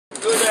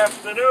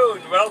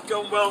afternoon.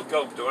 Welcome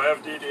to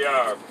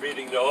FDDR,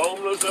 feeding the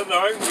homeless and the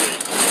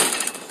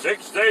hungry.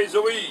 6 days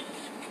a week.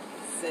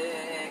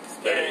 6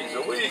 days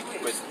a week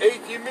with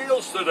 80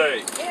 meals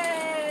today.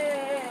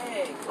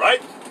 Yay!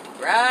 Right?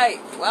 Right.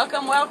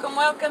 Welcome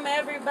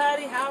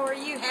everybody. How are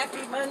you?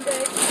 Happy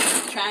Monday.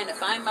 Trying to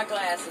find my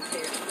glasses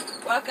here.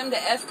 Welcome to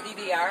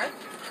FDDR.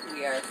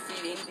 We are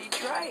feeding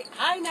Detroit.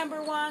 Hi,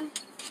 number one.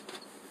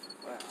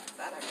 Well, I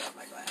thought I got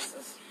my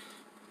glasses.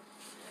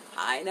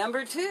 Hi,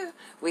 number two.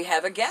 We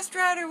have a guest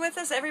writer with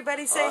us.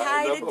 Everybody say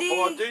hi to Dee.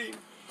 Number 14.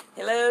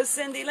 Hello,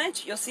 Cindy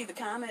Lynch. You'll see the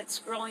comments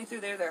scrolling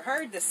through there. They're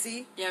hard to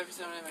see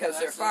because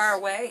they're far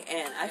away.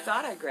 And I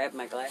thought I grabbed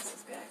my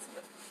glasses, guys.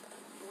 But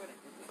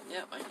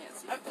yep, I can't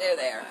see. Oh, there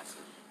they are.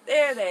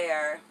 There they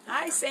are.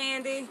 Hi,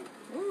 Sandy.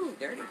 Ooh,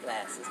 dirty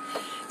glasses.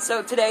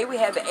 So today we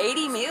have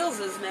 80 meals,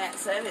 as Matt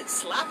said. It's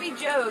Sloppy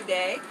Joe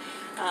Day.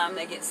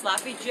 They get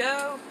Sloppy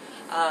Joe,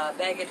 a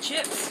bag of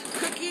chips,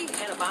 cookie,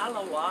 and a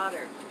bottle of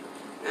water.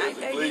 There's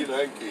a clean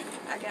hanky.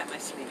 I got my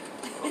sleeve.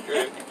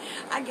 Okay.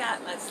 I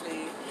got my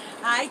sleeve.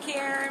 Hi,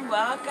 Karen.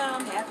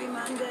 Welcome. Happy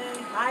Monday.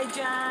 Hi,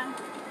 John.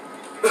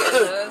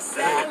 Hello,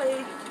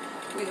 Sally.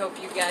 We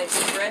hope you guys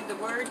spread the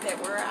word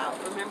that we're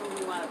out. Remember,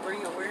 we want to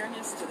bring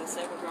awareness to this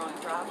ever-growing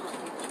problem of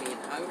people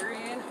being hungry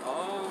and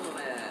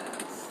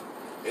homeless.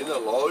 In a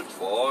loud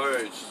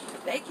voice.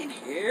 They can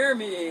hear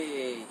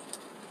me.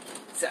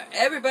 So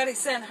everybody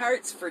send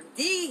hearts for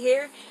Dee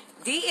here.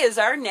 Dee is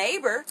our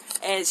neighbor,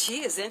 and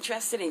she is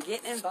interested in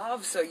getting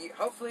involved. So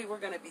hopefully we're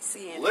going to be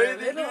seeing her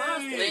Lady little Dee.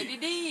 often. Lady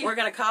D. We're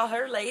going to call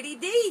her Lady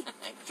D.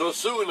 So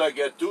soon I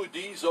get 2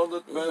 D's on the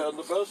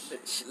bus.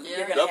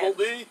 You're gonna Double have,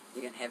 D.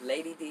 You're going to have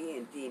Lady D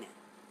and Dina.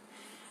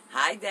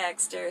 Hi,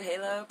 Dexter.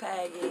 Hello,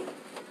 Peggy.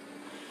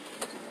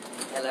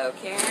 Hello,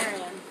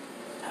 Karen.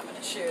 I'm going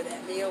to share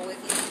that meal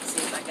with you. See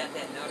if I got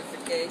that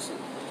notification.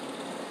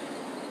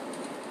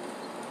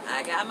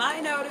 I got my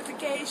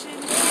notification.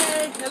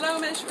 Yay. Hello,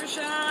 Miss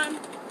Rashawn.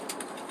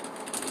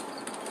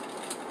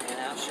 And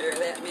I'll share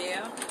that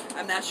meal.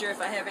 I'm not sure if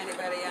I have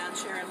anybody on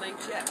sharing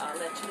links yet. I'll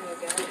let you know,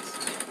 guys.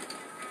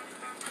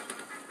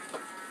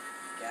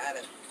 Got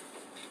it.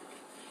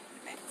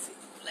 Fancy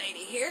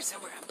lady here, so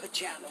we're going to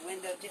put you out the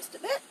window just a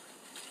bit.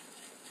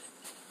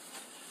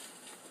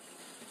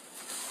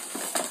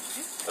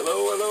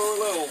 Hello.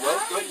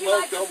 Would you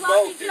like a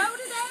Welcome. Sloppy Joe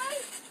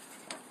today?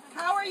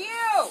 How are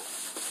you?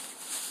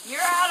 You're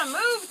on the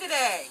move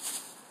today.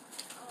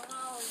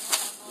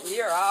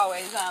 You're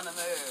always on the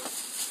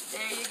move.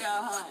 There you go,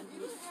 hon.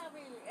 You don't have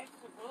any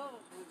extra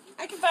gloves, would you?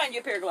 I can find you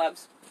a pair of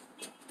gloves.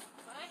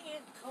 My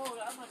hand's cold.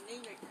 I'm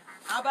anemic.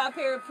 How about a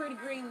pair of pretty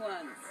green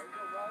ones?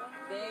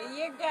 There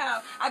you go.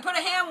 I put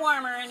a hand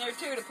warmer in there,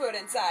 too, to put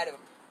inside of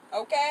them.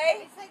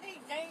 Okay? They say they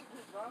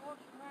dangerous, but I want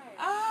to try it.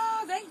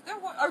 Oh,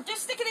 they're or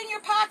just stick it in your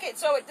pocket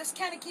so it just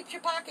kind of keeps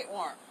your pocket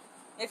warm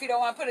if you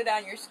don't want to put it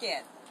on your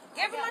skin.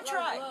 Give them a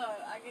try.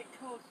 I get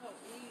cold so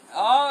easy.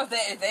 Oh,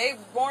 they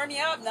warm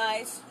you up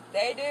nice.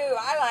 They do.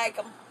 I like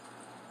them.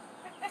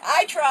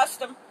 I trust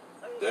them.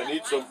 They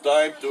need some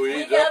time to We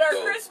heat got up our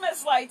though.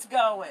 Christmas lights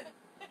going.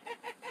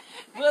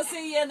 We'll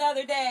see you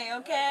another day,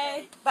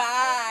 okay?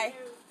 Bye.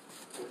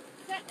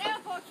 Sit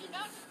down, folks. You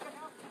know.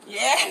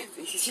 Yeah,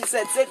 she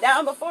said sit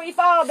down before you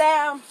fall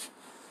down.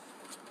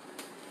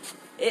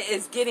 It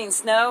is getting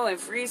snow and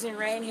freezing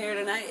rain here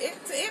tonight.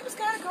 It was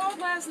kind of cold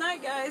last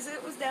night, guys.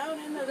 It was down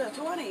into the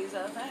 20s,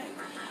 I think.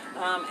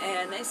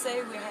 And they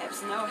say we have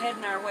snow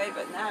heading our way,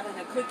 but not in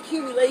a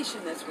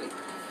accumulation this week.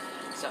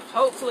 So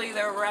hopefully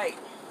they're right.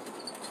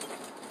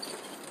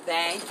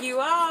 Thank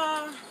you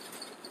all.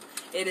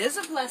 It is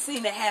a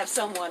blessing to have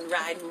someone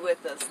riding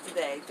with us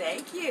today.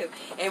 Thank you.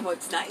 And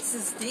what's nice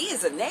is Dee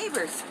is a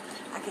neighbor.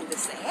 I can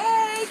just say,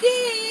 hey,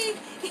 Dee.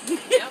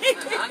 Yep,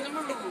 on the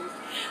move.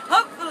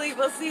 Hopefully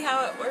we'll see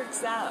how it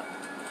works out.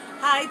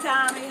 Hi,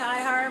 Tommy.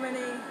 Hi,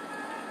 Harmony.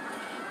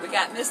 We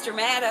got Mr.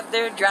 Matt up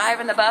there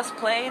driving the bus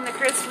playing the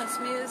Christmas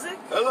music.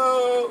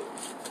 Hello.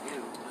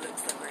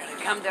 Looks like we're going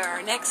to come to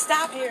our next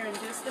stop here in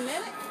just a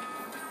minute.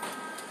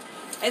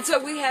 And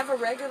so we have a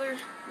regular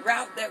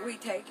route that we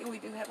take, and we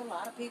do have a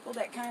lot of people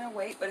that kind of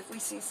wait, but if we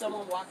see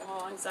someone walking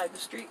alongside the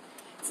street,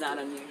 it's not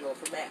unusual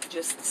for that.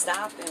 Just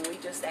stop, and we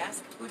just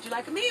ask, would you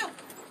like a meal?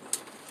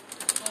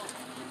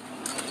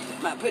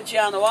 I'm going to put you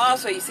on the wall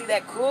so you see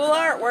that cool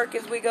artwork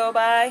as we go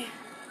by.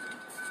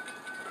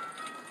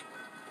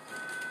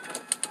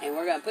 And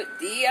we're going to put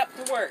Dee up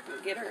to work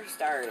and get her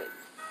started.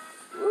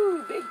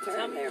 Woo, big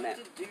turn there, Matt.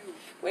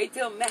 Wait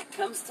till Matt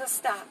comes to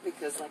stop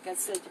because, like I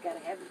said, you got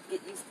to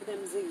get used to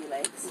them Z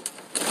legs.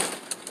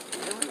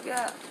 Here we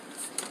go.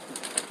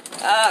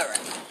 All right.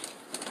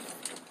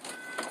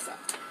 So,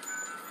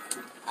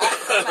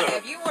 I'm going to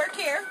have you work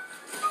here.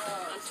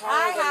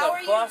 Hi, how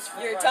are you?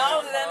 You're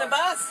taller than the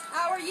bus.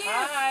 How are you?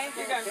 Hi.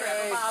 You're going to grab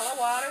a bottle of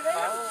water there?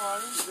 Bottle of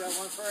water. You got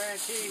one for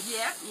Auntie.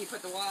 Yep. You put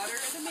the water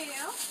in the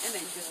meal, and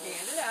then just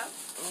hand it out.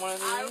 And one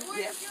of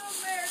these. Yep.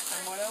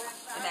 And what else?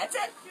 And that's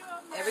it.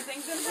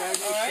 Everything's in the bag.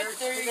 All right,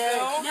 there you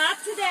go. Not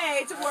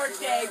today. It's a work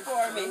day for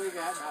What me. do we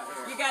got out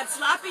here? You got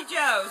Sloppy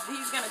Joe's.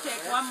 He's going to take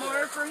one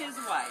more for his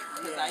wife,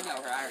 because I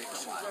know her. I already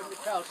told her.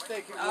 couch.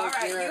 Thank you, All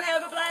right, you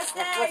have a blessed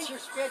day. What's your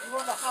schedule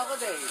on the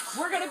holidays?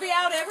 We're going to be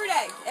out every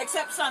day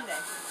except Sunday.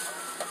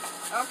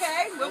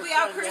 Okay, we'll be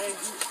out Sunday?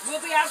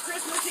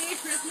 Christmas Eve,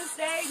 Christmas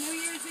Day, New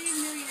Year's Eve,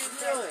 New Year's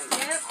Day. Really?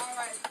 Yep. All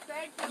right.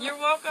 Thank you. You're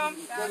welcome.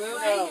 Good to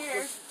right know.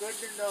 here. Good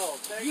to know.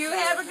 Thank You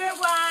have a good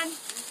one.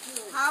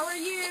 How are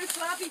you?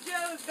 Sloppy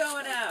Joe's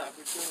going out.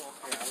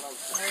 Okay, I love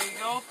that. There you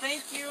go.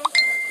 Thank you.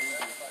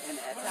 And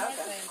that's how it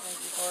goes.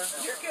 Thank you for.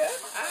 You're good.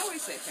 I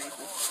always say thank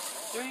you.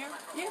 Do you?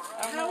 Yeah.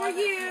 don't How know are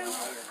why you?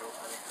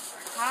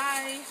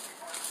 Hi.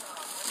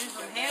 There's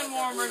some hand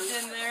warmers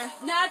in there.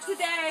 Not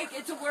today.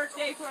 It's a work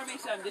day for me,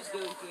 so I'm just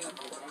doing food.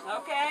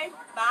 Okay?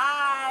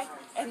 Bye.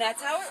 And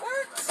that's how it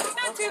works. It's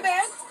not too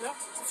bad.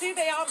 See,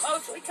 they all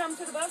mostly come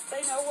to the bus.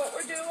 They know what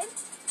we're doing.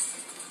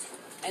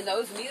 And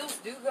those meals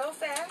do go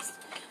fast.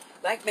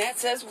 Like Matt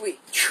says, we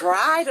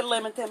try to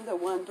limit them to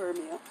one per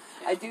meal.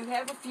 I do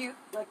have a few,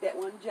 like that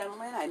one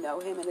gentleman. I know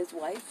him and his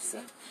wife,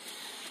 so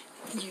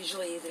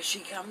usually either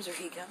she comes or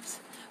he comes.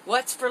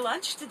 What's for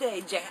lunch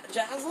today,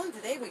 Jocelyn?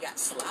 Today we got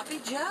Sloppy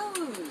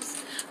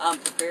Joe's,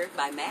 prepared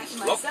by Matt and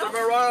myself. Slop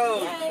them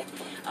around. Yay.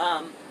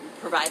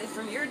 Provided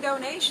from your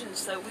donations,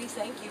 so we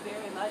thank you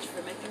very much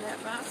for making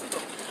that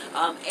possible.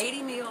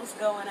 80 meals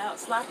going out,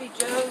 Sloppy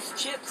Joe's,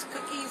 chips,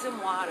 cookies, and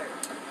water.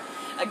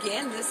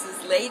 Again, this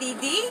is Lady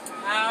D.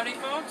 Howdy,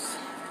 folks.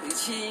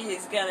 She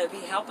is going to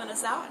be helping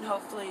us out, and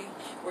hopefully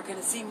we're going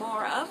to see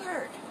more of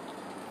her.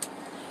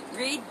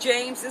 Read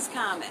James's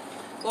comment.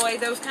 Boy,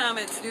 those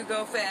comments do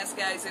go fast,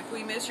 guys. If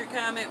we miss your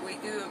comment, we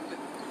do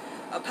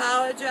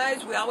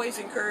apologize. We always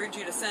encourage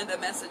you to send a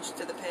message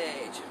to the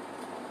page.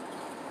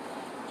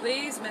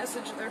 Please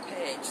message their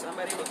page.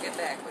 Somebody will get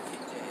back with you,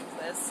 James.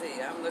 Let's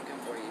see. I'm looking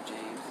for you,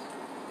 James.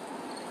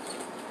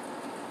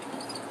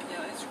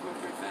 Yeah, it's going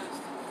pretty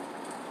fast.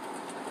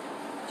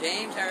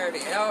 James Harvey.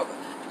 Oh,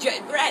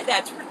 Brad,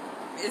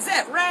 is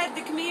that Brad,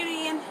 the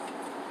comedian?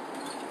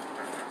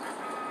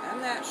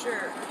 I'm not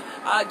sure.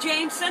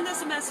 James, send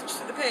us a message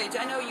to the page.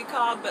 I know you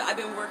called, but I've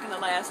been working the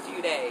last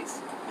few days.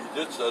 He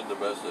did send the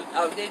message.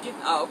 Oh, did you?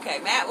 Oh, okay.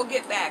 Matt will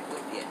get back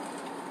with you.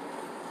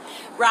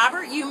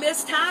 Robert, you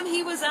missed Tom.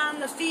 He was on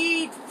the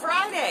feed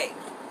Friday.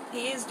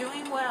 He is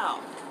doing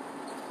well.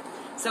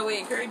 So we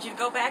encourage you to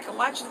go back and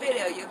watch the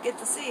video. You'll get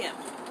to see him.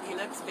 He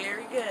looks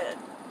very good.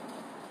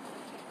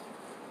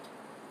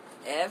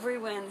 Every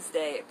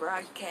Wednesday it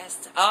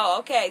broadcasts. Oh,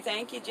 okay.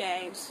 Thank you,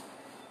 James.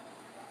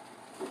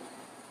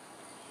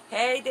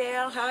 Hey,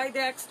 Dale. Hi,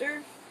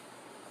 Dexter.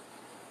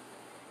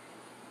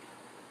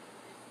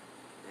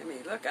 Let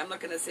me look. I'm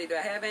looking to see, do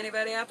I have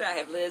anybody out there? I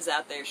have Liz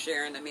out there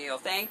sharing the meal.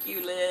 Thank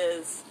you,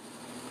 Liz.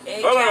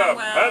 Hey, Fill it John up,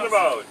 hand them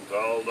Wells. out.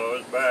 All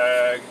those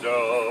bags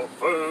of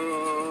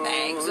food.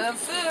 Bags of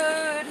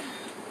food.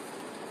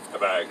 A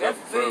bag of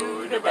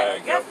food, a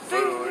bag of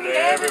food. Everybody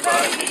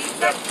Everybody needs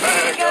needs a a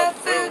bag of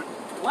food.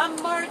 One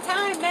more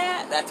time,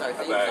 Matt. That's our A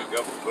theme bag song.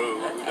 of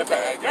food, A a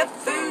bag of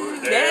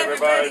food.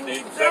 Everybody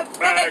needs a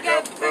bag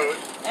of food.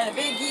 And a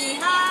big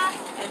yee-haw,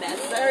 and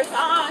that's their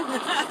song.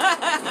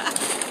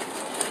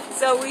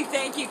 So we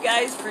thank you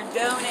guys for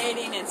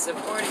donating and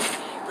supporting.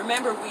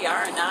 Remember, we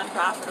are a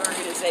nonprofit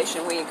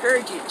organization. We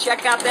encourage you to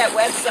check out that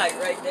website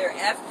right there,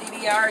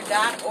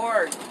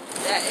 FDDR.org.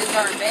 That is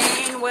our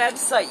main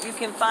website. You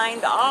can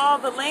find all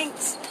the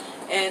links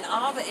and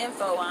all the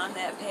info on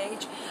that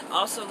page.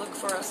 Also look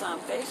for us on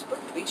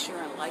Facebook. Be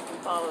sure and like and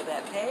follow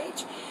that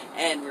page.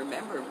 And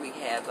remember, we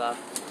have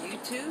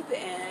YouTube,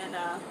 and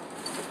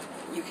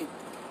you can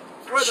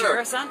share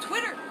us on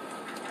Twitter.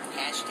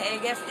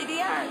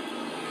 #FDDR.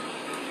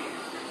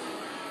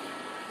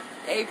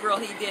 April,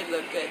 he did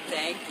look good.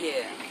 Thank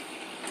you.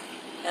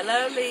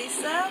 Hello,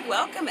 Lisa.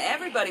 Welcome,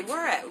 everybody.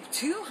 We're at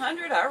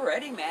 200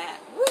 already,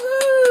 Matt.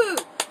 Woohoo!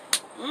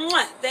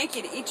 Mwah! Thank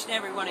you to each and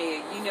every one of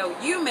you. You know,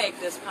 you make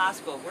this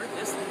possible. We're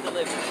just the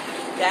delivery.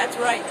 That's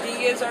right.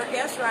 Dee is our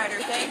guest writer.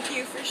 Thank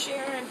you for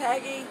sharing,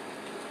 Peggy.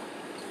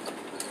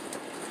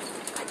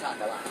 I talk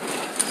a lot.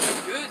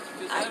 Good,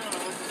 because I don't know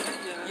what to say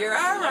yet. You're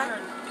all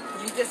right.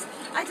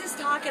 I just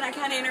talk and I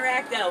kind of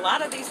interact, and a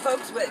lot of these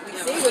folks, what we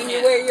see when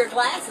you wear your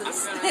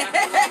glasses, I'm going to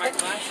have to wear my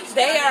glasses.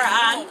 they are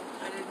I on.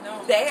 didn't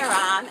know. They are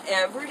on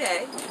every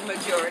day. The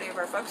majority of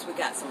our folks, we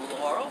got some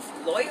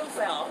loyal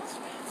fellows.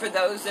 For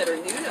those that are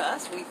new to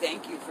us, we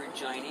thank you for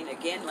joining.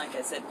 Again, like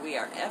I said, we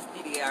are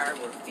FDDR.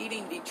 We're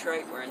Feeding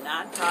Detroit. We're a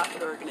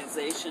nonprofit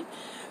organization.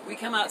 We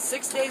come out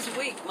 6 days a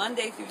week,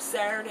 Monday through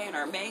Saturday, and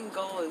our main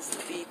goal is to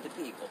feed the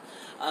people.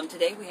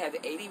 Today we have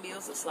 80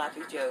 meals of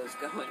Sloppy Joe's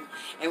going,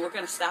 and we're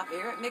going to stop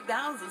here at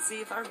McDonald's and see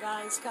if our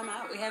guys come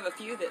out. We have a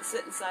few that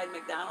sit inside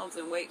McDonald's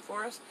and wait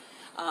for us.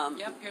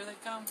 Yep, here they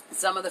come.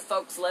 Some of the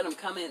folks let them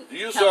come in. Do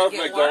you come serve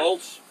get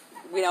McDonald's?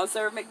 Work. We don't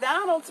serve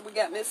McDonald's. We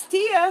got Miss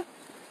Tia.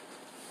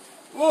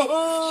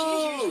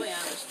 Woohoo! She's usually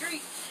on the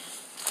street.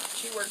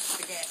 She works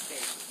at the gas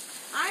station.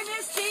 Hi,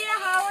 Miss Tia.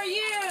 How are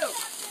you?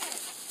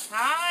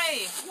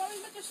 Hi. You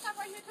always make your stuff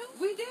right here too?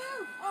 We do.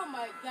 Oh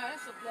my God,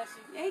 that's a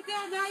blessing. Ain't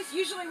that nice?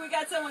 Usually we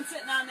got someone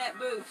sitting on that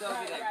booth over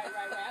there.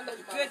 Right. I know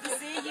you Good to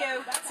see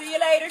you. See you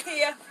later,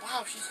 Tia.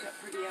 Wow, she's got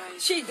pretty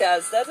eyes. She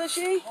does, doesn't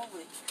she?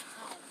 Holy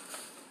cow.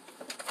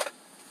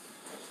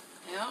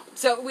 Yeah.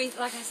 So we,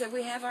 like I said,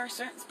 we have our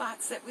certain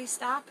spots that we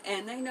stop,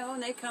 and they know,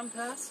 and they come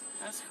to us.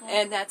 That's cool.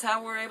 And that's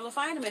how we're able to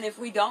find them. And if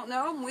we don't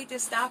know them, we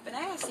just stop and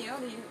ask,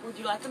 would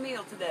you like a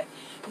meal today?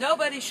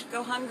 Nobody should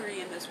go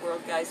hungry in this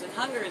world, guys. And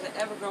hunger is an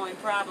ever-growing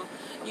problem.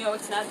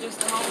 It's not just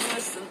the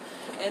homeless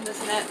and this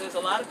and that. There's a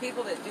lot of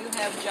people that do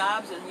have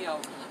jobs, and,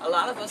 a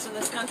lot of us in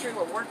this country,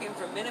 we're working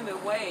for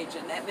minimum wage,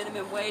 and that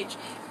minimum wage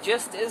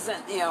just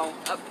isn't,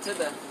 up to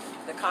the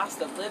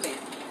cost of living.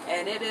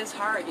 And it is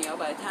hard,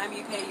 by the time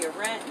you pay your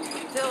rent and your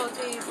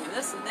utilities and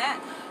this and that.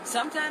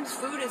 Sometimes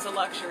food is a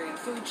luxury, and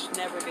food should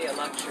never be a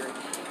luxury.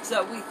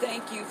 So we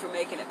thank you for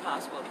making it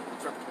possible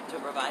to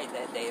provide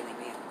that daily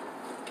meal.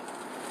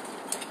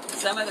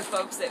 Some of the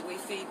folks that we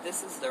feed,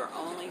 this is their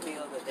only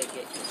meal that they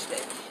get each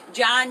day.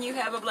 John, you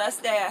have a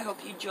blessed day. I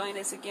hope you join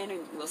us again,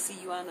 and we'll see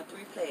you on the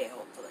replay,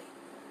 hopefully.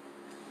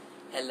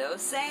 Hello,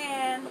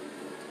 Sam.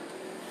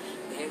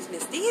 There's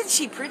Miss D. Isn't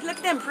she pretty? Look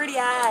at them pretty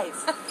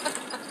eyes.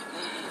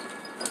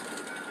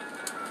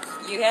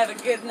 You have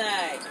a good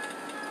night.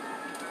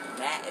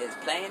 Matt is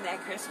playing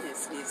that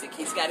Christmas music.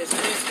 He's got his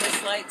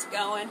Christmas lights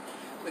going.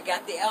 We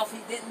got the elf.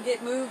 He didn't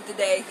get moved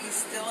today. He's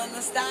still in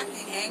the stocking,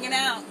 hanging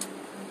out.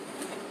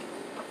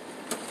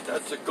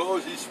 That's a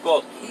cozy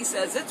spot. He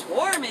says it's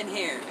warm in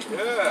here.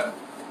 Yeah.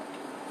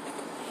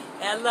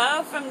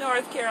 Hello from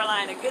North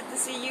Carolina. Good to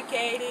see you,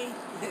 Katie.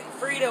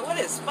 Frida, what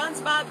is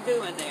SpongeBob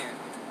doing there?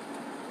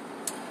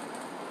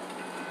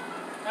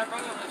 My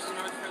brother lives in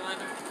North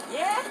Carolina.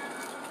 Yeah?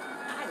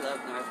 I love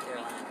North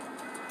Carolina.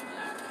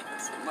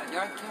 What,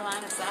 North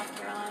Carolina, South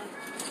Carolina?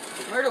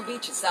 Myrtle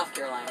Beach is South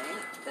Carolina, ain't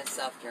it? That's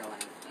South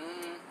Carolina.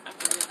 I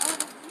forget. Oh,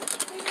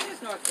 maybe it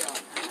is North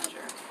Carolina. I'm not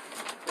sure.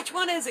 Which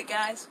one is it,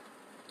 guys?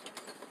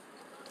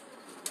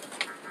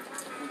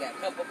 We got a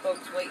couple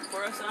folks waiting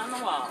for us on the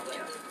wall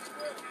there.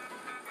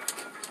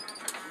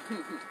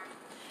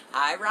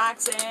 Hi,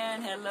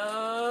 Roxanne.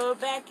 Hello,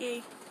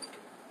 Becky.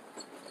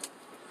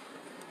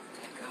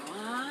 Go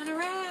on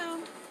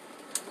around.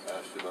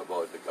 Ask him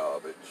about the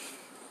garbage.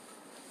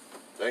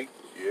 Thank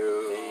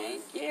you.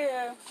 Thank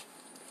you.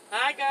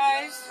 Hi,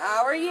 guys.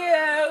 How are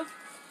you?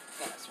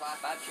 Gonna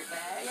swap out your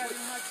bag?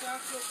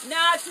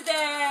 Not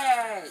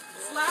today.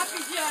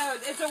 Sloppy Joe.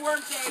 It's a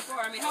work day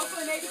for me.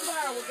 Hopefully, maybe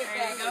tomorrow we'll get There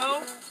back. you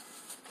go.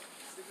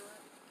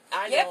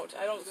 I Yep. don't.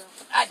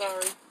 I do.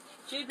 Sorry.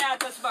 She's not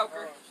the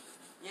smoker.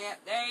 Yeah,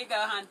 there you go,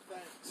 hon.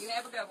 You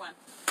have a good one.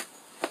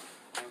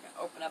 I'm gonna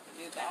open up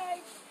a new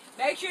bag.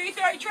 Make sure you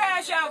throw your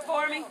trash out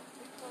for me.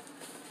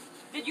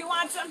 Did you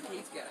want some?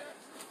 He's good.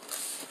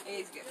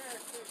 He's good.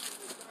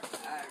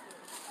 All right.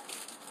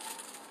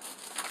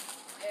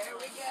 There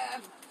we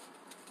go.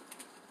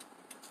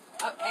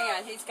 Oh, hang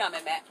on. He's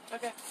coming, Matt.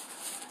 Okay.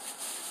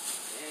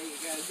 There you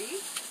go, D.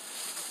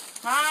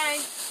 Hi.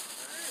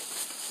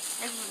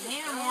 There's some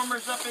hand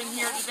warmers up in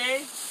here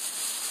today.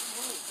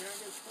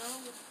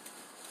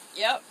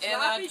 Yep, and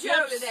Sloppy Joe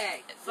Joe's.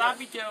 today.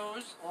 Sloppy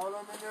Joe's. All of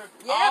them in there?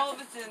 Yep. All of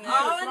it's in there.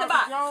 All in the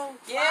box. Joe?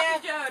 Yeah.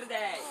 Sloppy Joe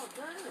today. Oh,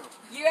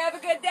 damn. You have a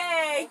good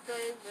day.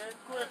 Okay, Merry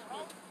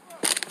Christmas.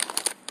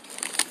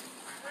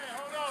 Hey,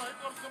 hold on. Here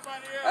comes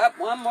somebody else. Up,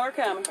 one more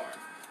coming.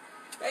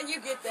 And you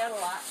get that a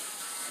lot.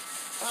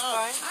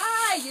 Hi.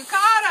 Hi, you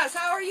caught us.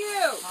 How are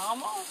you?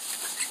 Almost.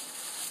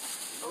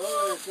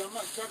 Hey, come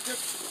on, check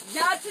this.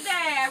 Not today.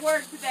 I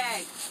work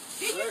today.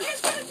 Did you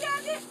just get a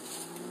jacket?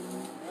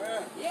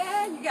 Yeah.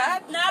 Yeah, you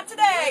got it. Not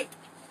today.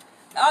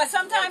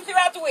 Sometime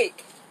throughout the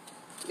week.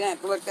 You're going to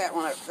have to look that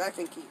one up, because I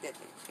think he did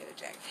get a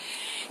jacket.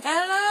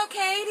 Hello,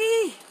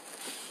 Katie.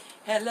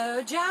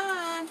 Hello,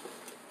 John.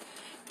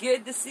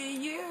 Good to see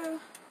you.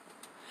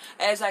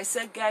 As I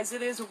said, guys,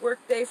 it is a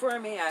work day for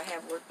me. I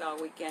have worked all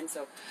weekend,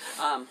 so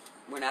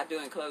we're not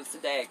doing clothes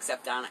today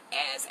except on an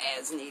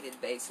as-needed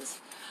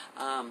basis.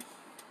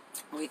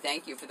 We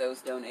thank you for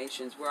those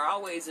donations. We're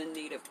always in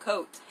need of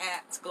coats,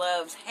 hats,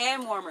 gloves,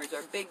 hand warmers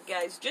are big,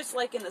 guys. Just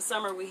like in the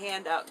summer, we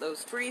hand out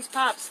those freeze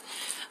pops.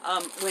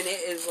 When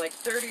it is like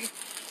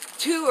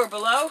 32 or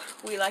below,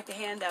 we like to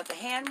hand out the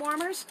hand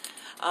warmers.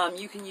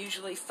 You can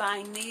usually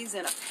find these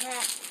in a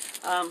pack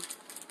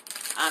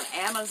on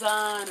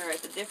Amazon or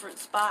at the different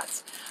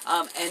spots,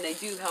 and they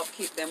do help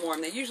keep them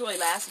warm. They usually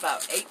last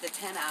about 8 to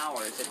 10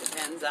 hours. It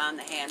depends on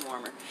the hand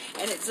warmer,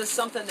 and it's just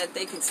something that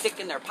they can stick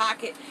in their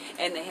pocket,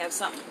 and they have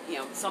something,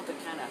 something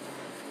kind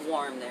of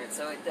warm there,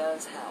 so it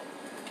does help.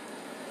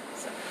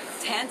 So,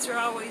 tents are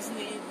always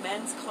needed.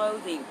 Men's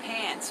clothing,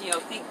 pants,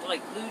 think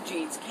like blue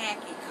jeans,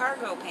 khaki,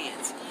 cargo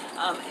pants,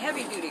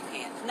 heavy duty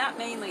pants, not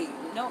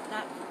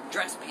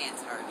dress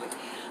pants hardly.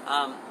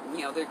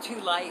 They're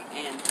too light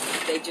and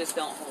they just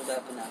don't hold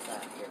up enough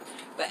out here.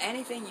 But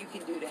anything you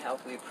can do to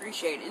help, we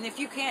appreciate it. And if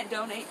you can't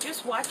donate,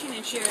 just watching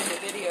and sharing the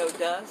video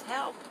does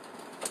help.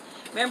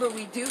 Remember,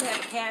 we do have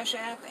a Cash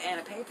App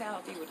and a PayPal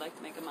if you would like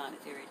to make a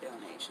monetary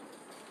donation.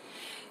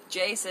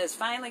 Jay says,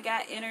 finally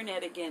got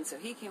internet again so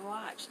he can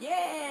watch.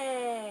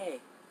 Yay!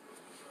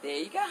 There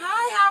you go.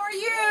 Hi, how are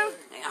you?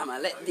 I'm going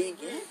to let D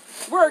get in.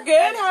 We're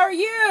good. How are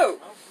you?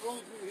 I'm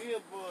supposed to be here,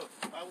 but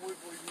I wait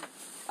for you.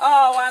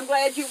 Oh, I'm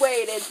glad you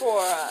waited for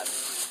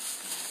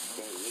us.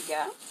 There you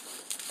go.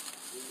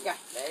 Yeah,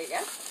 there you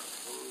go.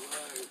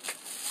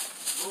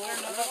 Was there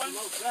another one?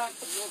 No socks,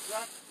 no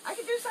socks. I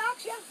can do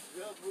socks, yeah.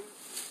 Yeah, we,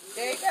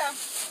 There you go.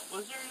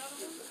 Was there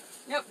another one?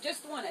 Nope,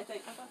 just one, I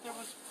think. I thought there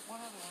was one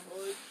other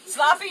one. oh, it's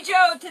Sloppy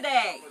Joe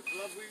today.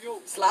 sloppy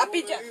yolk.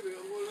 Sloppy I'm Joe. gonna eat it,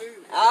 I'm gonna eat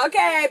it.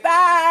 Okay,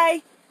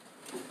 bye.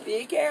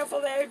 Be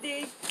careful there,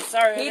 D.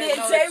 Sorry, He I didn't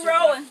know say that you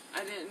rolling.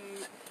 I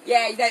didn't.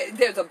 Yeah,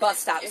 there's a bus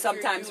stop. If you're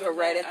Sometimes doing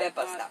we're right that, at that I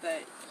bus thought stop.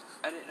 that-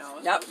 I didn't know. I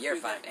was Nope, supposed to you're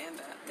do fine. that and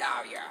that.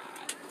 No, you're all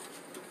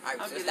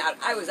right. I'll get it.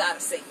 I was out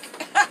of sync.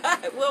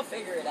 We'll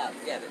figure it out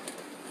together.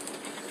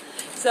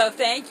 So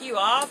thank you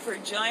all for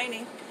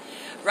joining.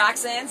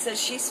 Roxanne says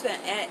she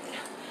spent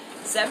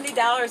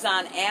 $70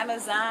 on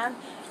Amazon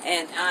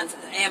and on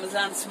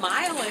Amazon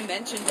Smile and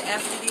mentioned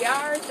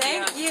FDDR.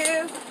 Thank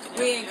you.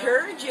 We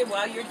encourage you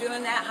while you're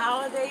doing that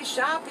holiday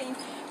shopping.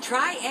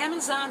 Try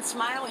Amazon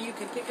Smile and you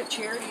can pick a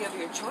charity of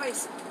your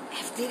choice.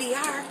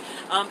 FDDR,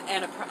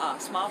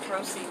 and small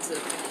proceeds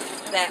of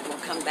that will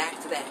come back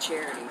to that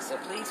charity. So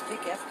please pick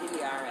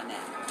FDDR on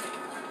that.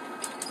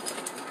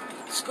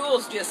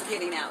 School's just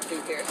getting out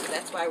through here, so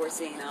that's why we're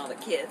seeing all the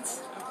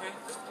kids. Okay.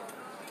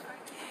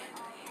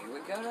 Here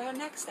we go to our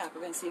next stop. We're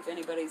going to see if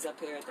anybody's up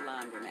here at the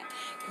laundromat.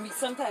 It can be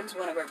sometimes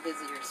one of our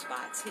visitor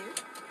spots here.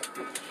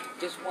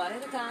 Just one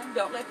at a time.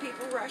 Don't let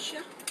people rush you.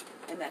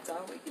 And that's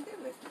all we can do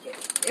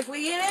if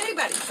we get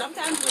anybody.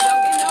 Sometimes we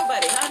don't get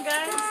nobody, huh,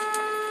 guys?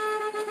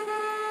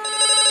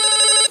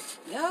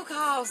 No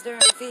calls during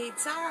the feed.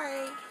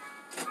 Sorry.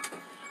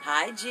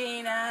 Hi,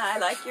 Gina. I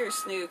like your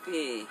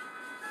Snoopy. Let's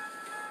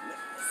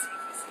see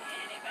if we see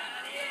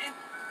anybody.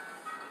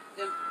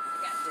 We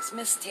got this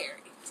Miss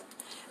Terry. So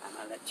I'm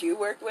going to let you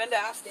work the window.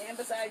 I'll stand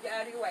beside you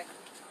out of your way.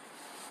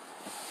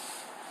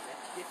 Let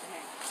you get the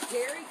hang.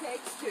 Terry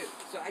takes two.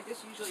 So I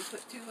just usually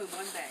put two in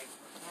one bag.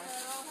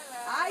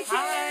 Hi,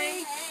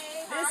 Terry.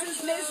 This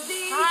is Miss D.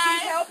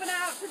 She's helping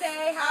out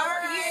today. How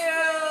are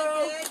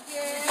you? Good,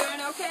 You good.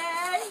 doing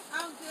okay?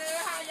 I'm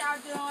good. How y'all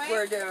doing?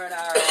 We're doing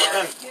all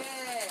right.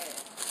 good.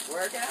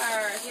 Working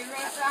hard. You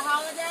ready for the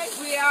holiday?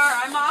 We are.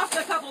 I'm off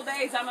a couple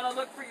days. I'm going to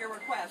look for your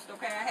request,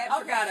 okay? I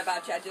haven't forgot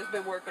about you. I've just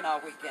been working all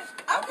weekend.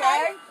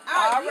 Okay?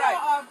 All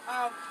right.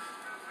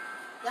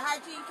 The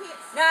hygiene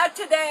kits? Not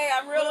today.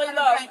 I'm really What kind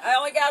of low. blanket? I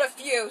only got a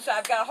few, so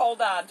I've got to hold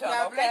on to them,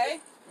 got a okay?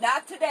 blanket?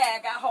 Not today.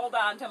 I got to hold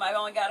on to them. I've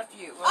only got a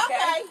few, okay?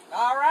 Okay.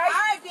 All right? All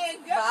right, then.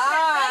 Good.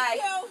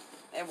 Bye. Thank you.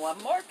 And one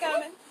more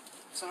coming.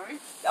 Sorry?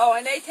 Oh,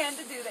 and they tend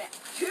to do that.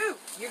 Two.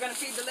 You're going to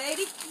feed the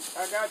lady?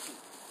 I got you.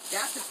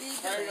 Got to feed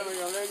the How you doing, lady.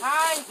 young lady?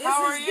 Hi, This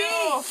how is are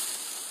you?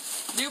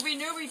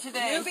 Newbie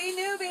today.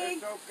 Newbie.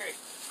 It's okay.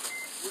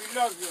 We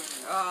love you.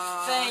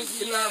 Oh, Thank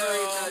you. Love her,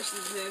 even though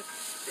she's new.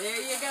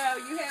 There you go.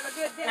 You have a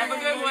good day. Have a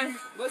good one.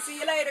 We'll see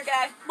you later,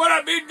 guys. But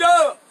I be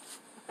done.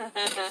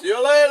 See you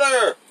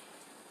later.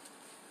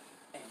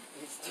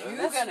 Is you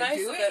That's gonna nice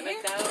do of it that here?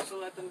 McDonald's to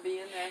let them be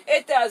in there.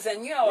 It does,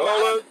 and you know,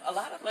 a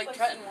lot of Like places,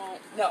 Trenton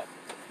won't. No,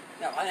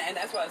 and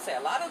that's what I say.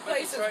 A lot of But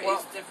places, Detroit well,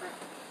 is different.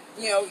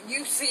 you know,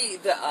 you see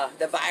the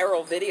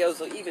viral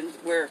videos, even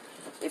where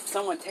if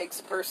someone takes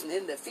a person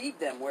in to feed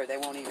them, where they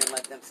won't even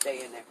let them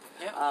stay in there.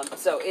 Yep.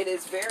 So it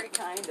is very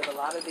kind of a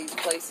lot of these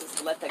places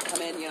to let them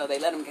come in. You know, they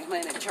let them come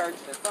in and charge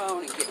their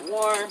phone and get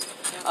warm.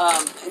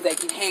 They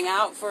can hang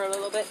out for a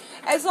little bit,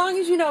 as long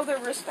as you know they're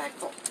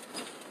respectful.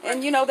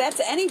 And you know, that's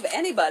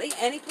anybody,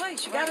 any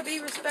place. You got to be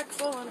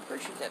respectful and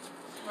appreciative.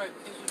 Right,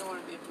 because you don't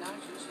want to be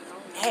obnoxious, you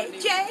know. Hey,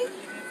 Jay,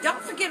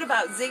 don't forget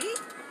about Ziggy.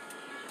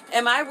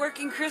 Am I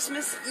working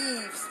Christmas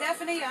Eve?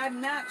 Stephanie, I'm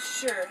not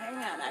sure. Hang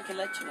on, I can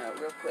let you know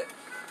real quick.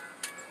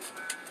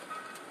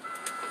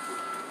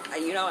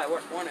 You know I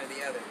work one or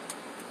the other.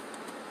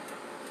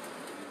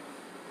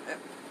 Oh.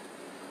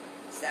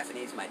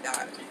 Stephanie's my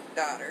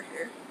daughter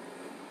here.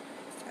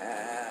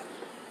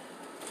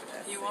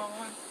 You want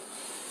one?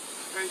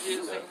 Or you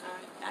just say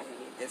hi? I can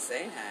just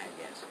say hi,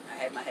 I guess. I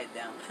had my head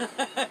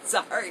down.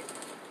 Sorry.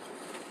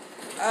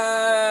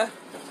 Hard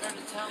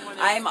to tell when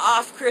it's I'm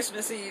off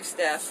Christmas Eve,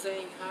 Steph.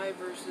 saying hi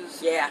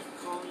versus Yeah.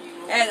 calling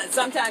you over. And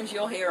sometimes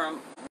you'll hear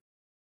them.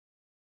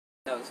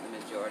 Knows the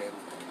majority of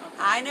them.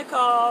 Hi,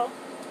 Nicole.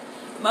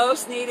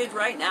 Most needed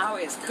right now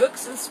is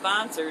cooks and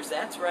sponsors.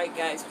 That's right,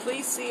 guys.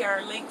 Please see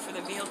our link for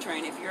the meal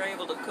train. If you're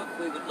able to cook,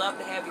 we would love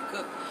to have you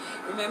cook.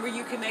 Remember,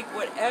 you can make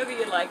whatever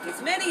you like,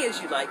 as many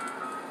as you like.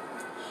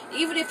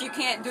 Even if you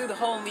can't do the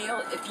whole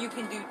meal, if you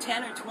can do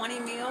 10 or 20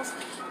 meals,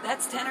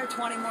 that's 10 or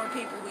 20 more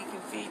people we can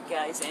feed,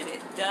 guys, and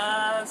it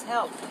does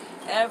help.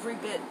 Every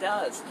bit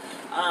does.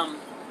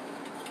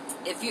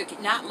 If you're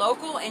not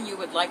local and you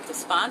would like to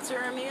sponsor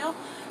a meal,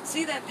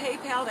 see that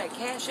PayPal, that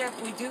Cash App.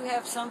 We do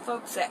have some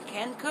folks that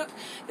can cook.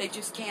 They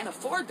just can't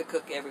afford to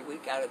cook every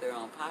week out of their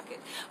own pocket.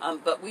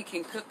 But we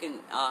can cook and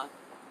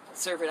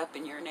serve it up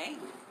in your name.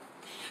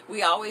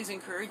 We always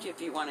encourage you,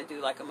 if you want to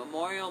do like a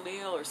memorial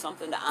meal or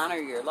something to honor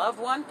your loved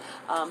one,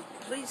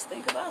 please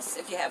think of us.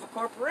 If you have a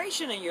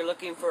corporation and you're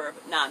looking for a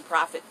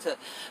nonprofit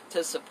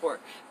to support,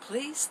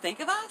 please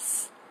think of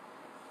us.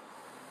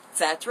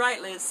 That's right,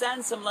 Liz.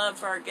 Send some love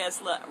for our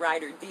guest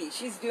writer, Dee.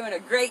 She's doing a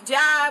great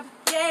job.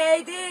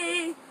 Yay,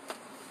 Dee!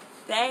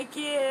 Thank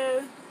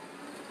you.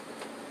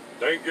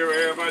 Thank you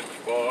very much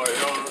for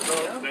your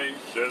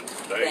donations.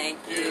 Thank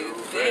you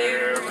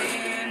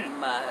very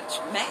much.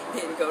 Matt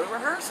didn't go to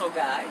rehearsal,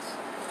 guys.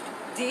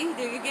 Dee,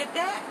 do you get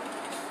that?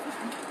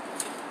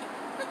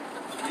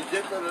 We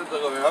did that at the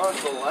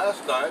rehearsal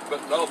last time,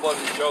 but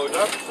nobody showed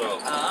up, so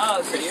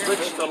Oh, so we you're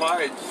switched the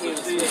lines You to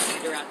see.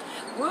 switched it around.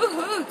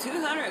 Woohoo!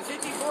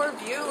 254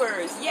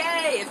 viewers.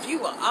 Yay! If you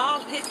will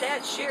all hit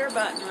that share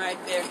button right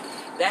there,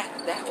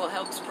 that will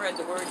help spread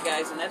the word,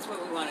 guys. And that's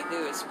what we want to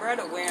do, is spread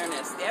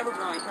awareness. The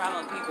ever-growing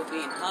problem of people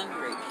being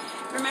hungry.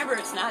 Remember,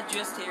 it's not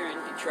just here in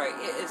Detroit.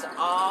 It is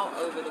all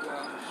over the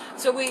world.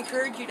 So we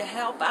encourage you to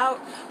help out.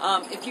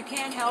 If you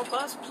can't help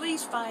us,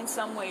 please find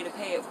some way to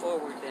pay it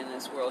forward in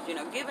this world. You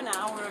know, give an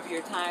hour of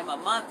your time a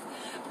month,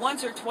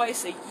 once or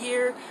twice a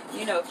year.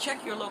 You know,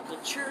 check your local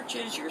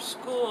churches, your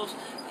schools,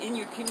 in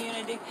your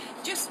community.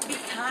 Just be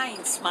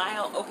kind,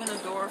 smile, open a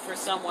door for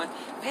someone,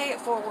 pay it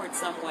forward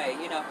some way,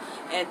 you know.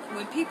 And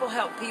when people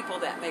help people,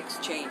 that makes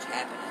change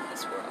happen in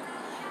this world.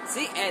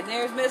 See, and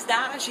there's Miss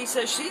Donna. She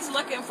says she's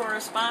looking for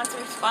a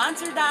sponsor.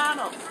 Sponsor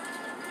Donald.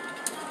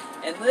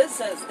 And Liz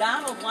says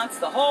Donald wants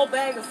the whole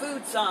bag of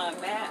food song,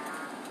 Matt.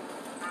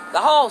 The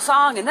whole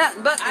song and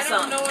nothing but the I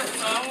song. don't know it,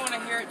 so I want to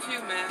hear it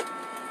too, Matt.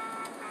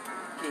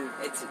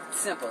 It's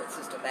simple. It's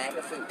just a bag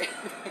of food.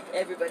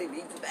 Everybody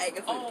needs a bag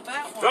of food. Oh,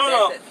 that one.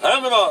 No, That's it.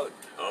 hand them out.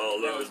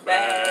 All those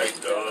bags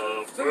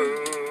of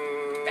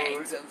food.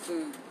 Bags of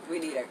food. We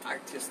need an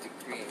artistic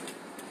creator.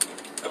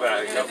 A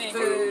bag of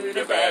food,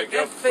 a bag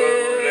of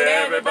food.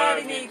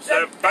 Everybody needs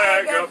a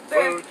bag of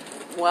food.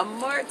 One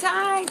more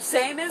time,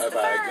 same as A the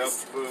bag of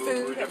first.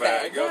 food, a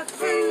bag of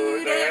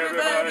food.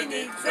 Everybody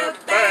needs a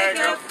bag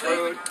of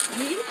food.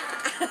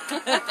 Yeah.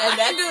 And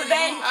that's the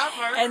bag. I've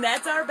heard. And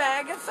that's our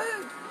bag of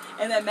food.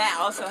 And then Matt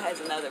also has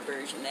another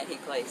version that he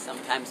plays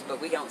sometimes,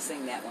 but we don't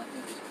sing that one.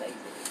 He just plays it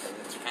because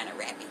it's kind of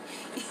rappy.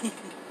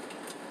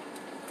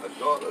 I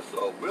thought I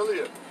saw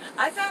William.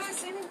 I thought I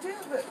seen him too,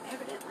 but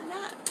evidently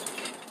not.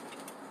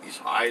 He's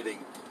hiding.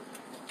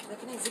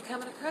 Looking, is he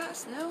coming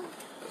across? No.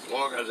 As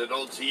long as I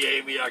don't see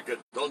Amy,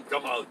 don't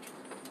come out.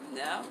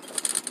 No.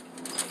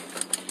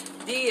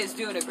 Dee is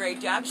doing a great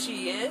job.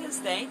 She is.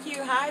 Thank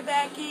you. Hi,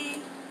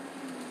 Becky.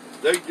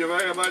 Thank you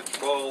very much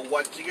for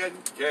watching and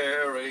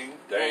caring.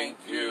 Thank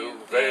you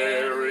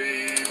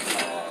very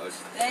much.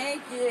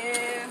 Thank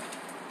you.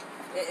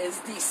 It is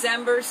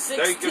December 16th.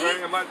 Thank you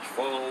very much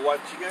for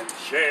watching and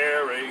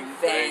sharing.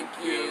 Thank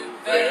you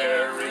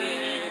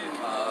very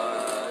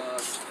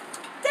much.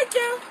 Thank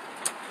you.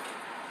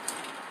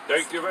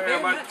 Thank you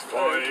very much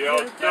for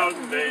your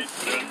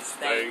donations.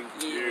 Thank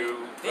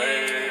you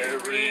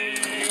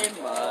very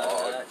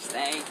much.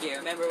 Thank you.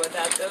 Remember,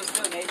 without those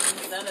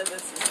donations, none of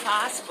this is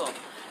possible.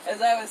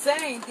 As I was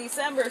saying,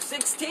 December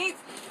 16th,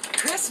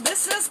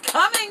 Christmas is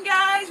coming,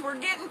 guys. We're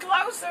getting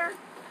closer.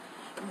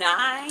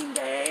 9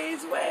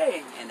 days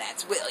away. And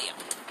that's William.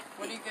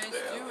 What are you guys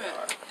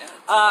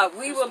doing?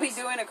 We will be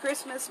doing a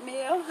Christmas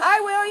meal. Hi,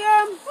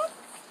 William.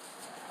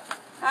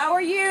 How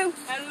are you?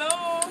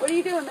 Hello. What are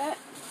you doing, Matt?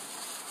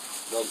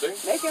 Nothing?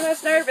 Making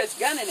us nervous,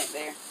 gunning it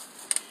there.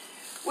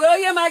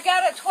 William, I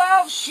got a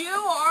 12 shoe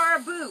or a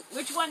boot.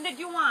 Which one did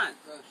you want?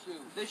 The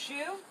shoe. The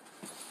shoe?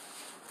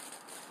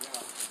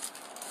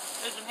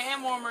 There's some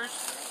hand warmers.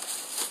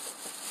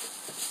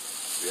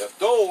 We have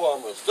toe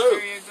warmers too.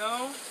 There you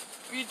go.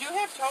 You do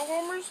have toe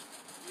warmers?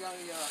 You got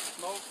any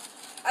smoke?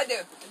 I do.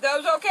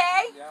 Those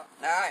okay? Yeah.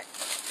 All right.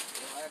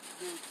 You'll have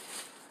to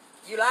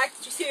do. You like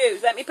your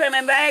shoes. Let me put them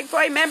in my bag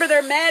for you. Remember,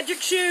 they're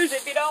magic shoes.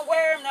 If you don't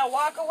wear them, they'll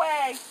walk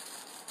away.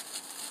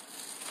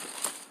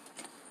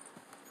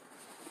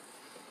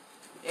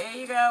 There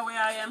you go,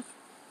 William.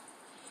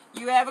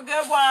 You have a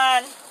good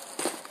one.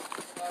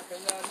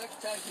 Okay, now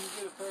next time you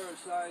get a pair of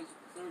size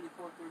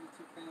 34,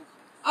 32 pants.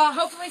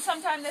 Hopefully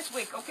sometime this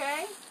week,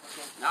 okay?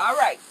 All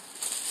right.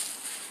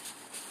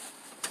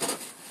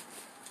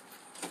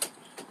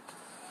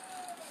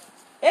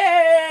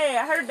 Hey,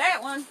 I heard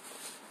that one.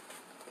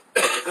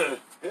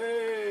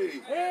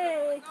 Hey!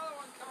 Hey.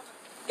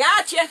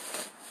 Gotcha.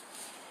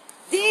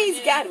 Dee's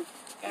got him.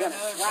 Got another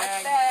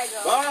Right bag. bag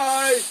on.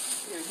 Bye!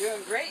 You're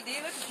doing great, Dee.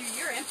 Look at you.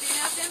 You're emptying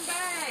out them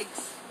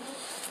bags.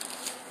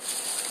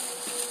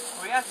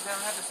 Well, yeah, 'cause I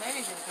don't have to say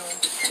anything to him.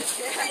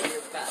 Yeah,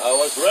 you're fine. I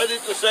was ready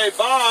to say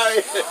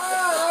bye.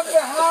 Happy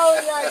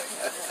holidays!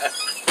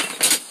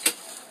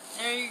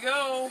 There you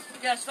go. We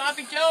got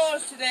sloppy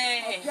joes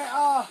today.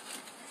 Okay,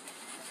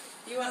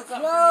 You want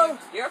something Hello? from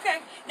you? You're okay.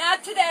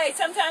 Not today.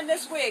 Sometime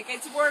this week.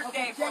 It's work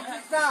day okay, for me.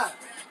 check this out.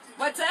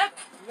 What's that?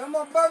 You know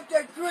my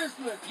birthday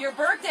Christmas. Your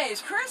birthday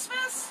is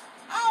Christmas?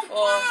 Oh,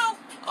 Wow.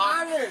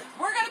 Honest.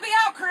 We're going to be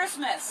out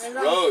Christmas. And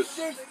Rose.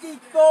 I'm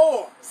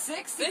 64.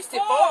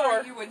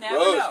 64. You would never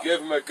Rose, know.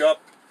 give him a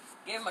cup.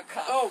 Give him a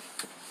cup. Oh.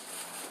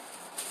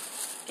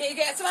 Can you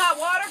get some hot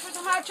water for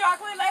some hot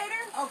chocolate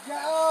later?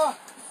 Okay,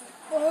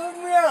 hook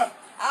me up.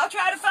 I'll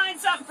try to find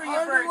something for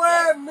your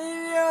Underwear, birthday.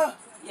 medium,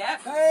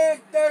 Yep.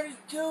 pants,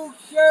 32,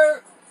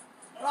 shirt,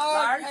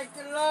 Large. large,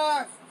 extra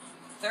large.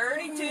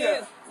 32.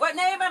 Yeah. What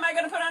name am I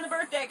going to put on the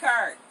birthday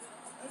card?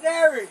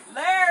 Larry.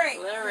 Larry.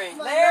 Larry.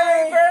 My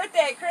Larry name.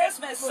 birthday,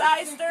 Christmas.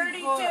 size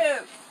 64.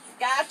 32.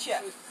 Gotcha.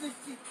 For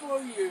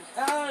 64 years.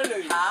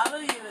 Hallelujah.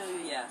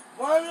 Hallelujah.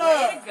 One Way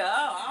love. to go.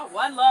 Oh,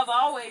 one love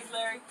always,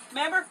 Larry.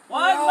 Remember?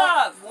 One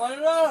love.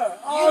 One love.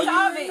 You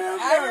taught me.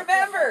 I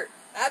remember.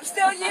 I'm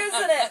still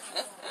using it.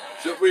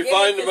 Should we Give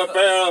find me him a this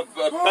pair of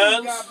Boom,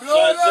 pants, gotta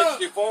blow it size up.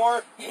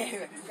 64?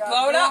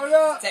 Blow it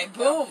up. Say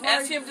boom.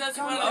 Ask him does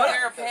he want a Blow it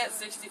pair up. of pants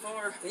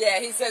 64. Yeah,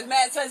 he says,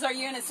 Matt says, are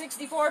you in a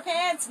 64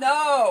 pants?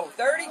 No,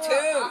 32.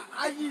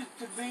 I used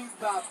to be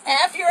about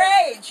Half your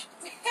age.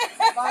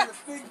 about a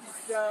 50,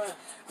 son.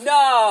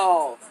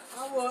 No.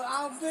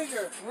 I'm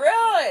bigger.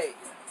 Really?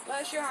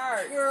 Bless your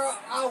heart. Girl,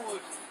 I was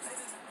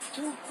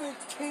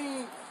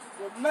 215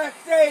 with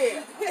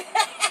mustache.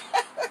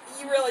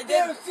 You really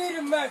Never did. see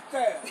the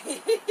mustache. You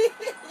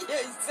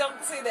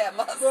don't see that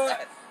mustache.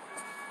 But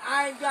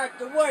I ain't got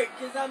the weight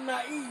because I'm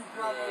not eating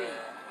properly.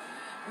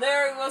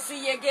 Larry, we'll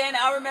see you again.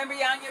 I'll remember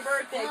you on your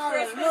birthday.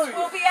 Christmas Hallelujah.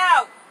 will be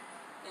out.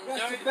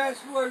 That's the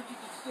best word you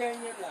can say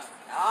in your life.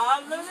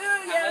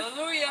 Hallelujah.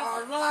 Hallelujah.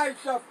 Our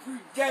lives are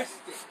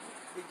predestined.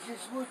 It's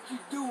just what you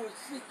do with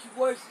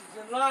situations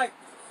in life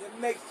that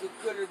makes it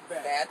good or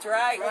bad. That's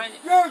right.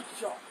 It's your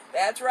choice.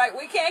 That's right.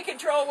 We can't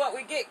control what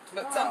we get,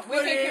 but we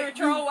but can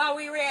control how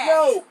we react.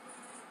 No,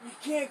 you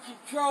can't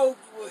control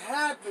what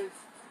happens,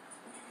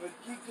 but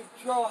you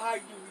control how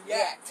you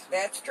react.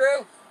 That's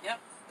true. Yep.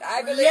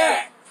 I believe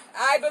React. it.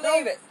 I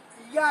believe it.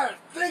 You gotta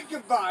think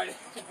about it.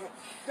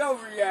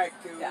 Don't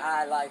react to it. Yeah,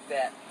 I like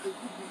that. Because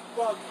you be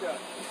fucked up.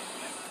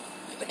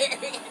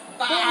 Larry,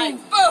 bye.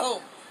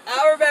 Boom.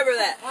 I'll remember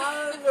that.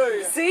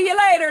 Hallelujah. See you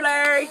later,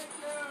 Larry.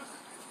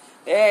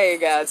 There you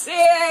go.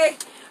 See?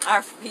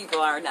 Our people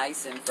are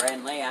nice and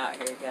friendly out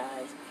here,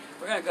 guys.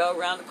 We're going to go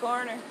around the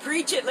corner.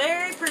 Preach it,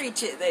 Larry,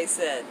 preach it, they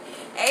said.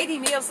 80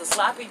 meals of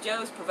Sloppy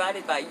Joes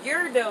provided by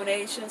your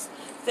donations.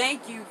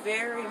 Thank you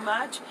very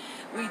much.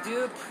 We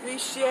do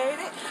appreciate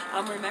it.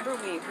 Remember,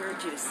 we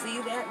encourage you to see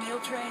that meal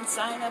train,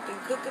 sign up,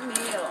 and cook a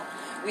meal.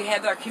 We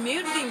have our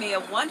community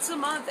meal once a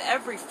month,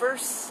 every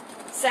first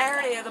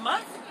Saturday of the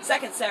month,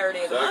 second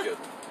Saturday of the month.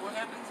 What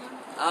happens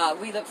then?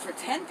 We look for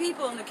 10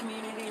 people in the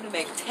community to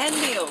make 10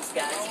 meals,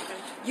 guys. Okay.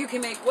 You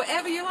can make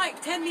whatever you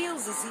like. 10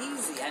 meals is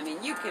easy. I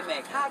mean, you can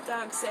make hot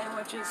dog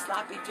sandwiches,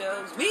 sloppy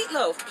joes,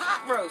 meatloaf,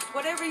 pot roast,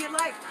 whatever you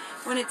like.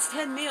 When it's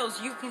 10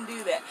 meals, you can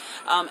do that.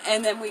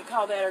 And then we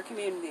call that our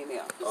community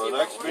meal. Our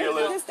next meal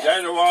What is that?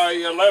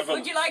 January 11th.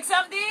 Would you like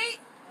something to eat?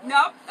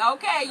 Nope.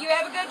 Okay, you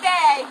have a good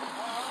day.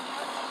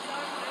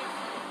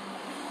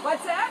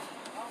 What's that?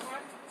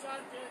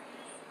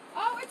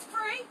 Oh, it's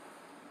free.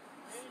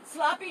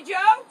 Sloppy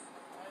Joe?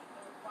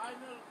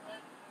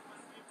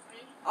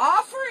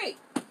 All free.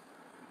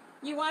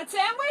 You want a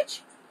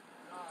sandwich?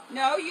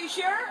 No, you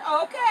sure?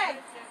 Okay.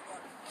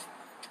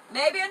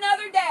 Maybe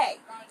another day.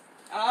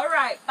 All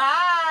right,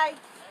 bye.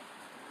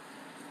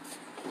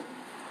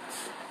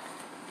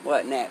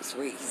 What next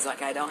week? He's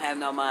like, I don't have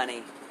no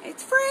money.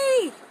 It's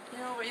free.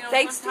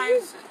 Thanks to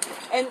you.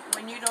 And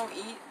when you don't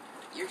eat,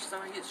 your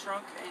stomach gets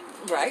shrunk,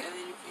 and Right. and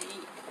then you can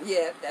eat.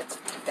 Yeah,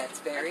 that's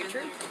very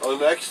true. Our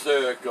next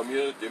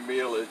community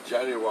meal is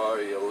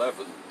January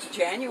 11th.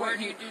 January. Where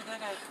do you do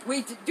that at?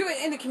 We do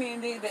it in the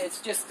community, but it's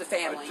just the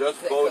family. I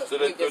just that posted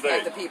cook. it We just today.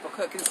 have the people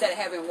cook. Instead of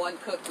having one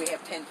cook, we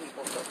have 10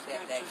 people cook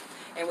that day.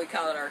 And we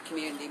call it our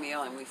community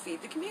meal, and we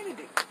feed the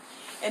community.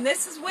 And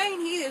this is Wayne.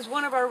 He is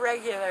one of our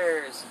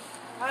regulars.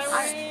 Hi,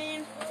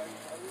 Wayne.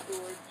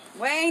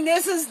 Wayne,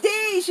 this is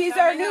Dee. She's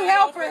our new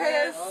helper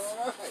here.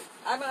 All right.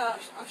 I'm going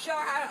to show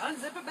her how to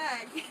unzip a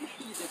bag.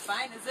 You just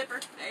find a zipper.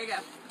 There you go.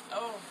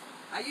 Oh,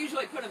 I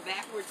usually put them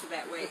backwards so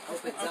that way it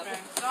opens up. okay.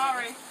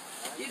 Sorry.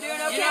 You doing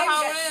okay? You know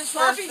how We it got is,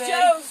 Sloppy first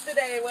day. Joes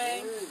today,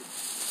 Wayne.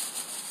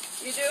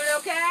 You doing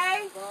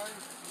okay? Fine.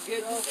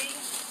 Good to see you.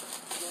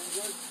 Doing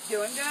good.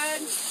 Doing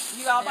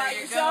good? You all by There you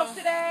yourself go.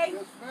 today?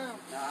 Yes, ma'am.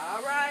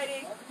 All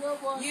righty. Have a good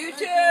one. You Thank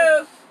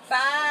too.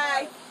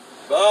 Bye.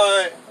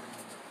 Bye.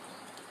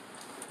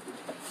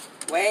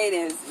 Wayne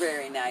is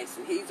very nice,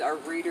 and he's our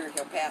reader.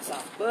 He'll pass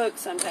off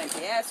books. Sometimes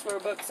he asks for a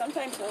book.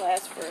 Sometimes he'll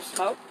ask for a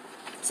smoke.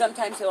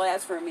 Sometimes he'll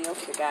ask for a meal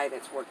for the guy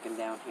that's working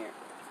down here.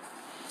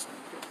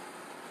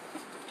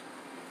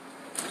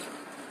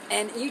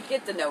 And you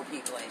get to know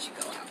people as you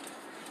go out.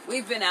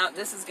 We've been out.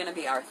 This is going to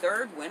be our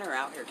third winter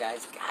out here,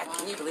 guys. God,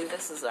 can you believe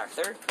this is our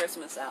third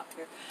Christmas out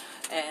here?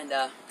 And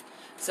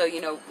so,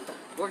 you know,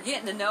 we're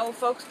getting to know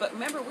folks. But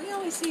remember, we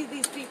only see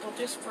these people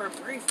just for a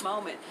brief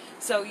moment.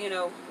 So, you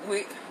know,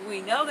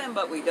 we know them,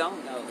 but we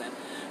don't know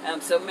them.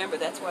 So remember,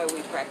 that's why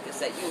we practice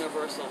that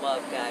universal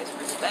love, guys.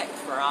 Respect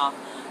for all.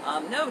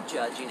 No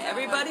judging.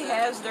 Everybody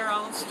has their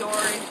own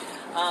story.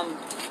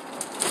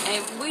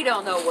 And we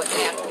don't know what's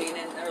happening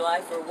in their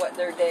life or what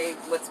their day,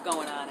 what's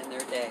going on in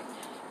their day.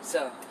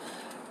 So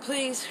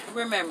please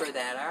remember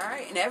that, all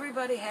right? And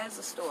everybody has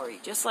a story,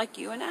 just like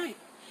you and I.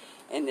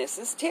 And this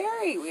is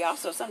Terry. We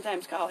also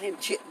sometimes call him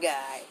Chip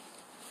Guy.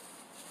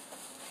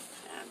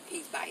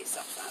 He's by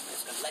himself, so I'm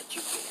just going to let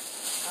you get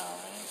him. All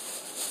right.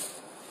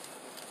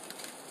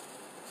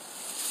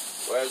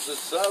 Where's the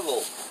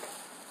saddle?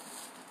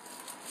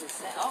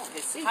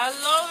 His seat.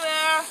 Hello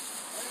there.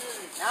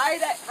 Hey.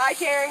 Hi,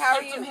 Terry. How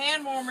are Put some you?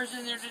 hand warmers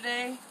in there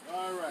today.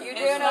 All right. You And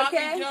doing Sloppy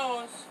okay?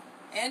 Joes.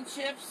 And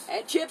chips.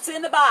 And chips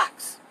in the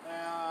box.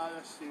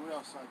 Let's see, what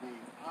else I need?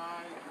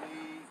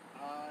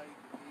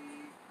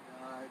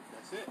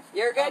 That's it.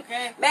 You're good?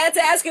 Okay. Matt's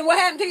asking what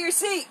happened to your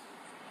seat.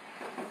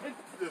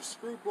 The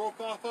screw broke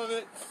off of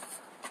it,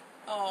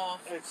 Oh.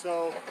 and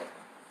so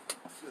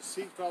the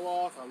seat fell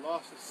off. I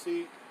lost the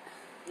seat.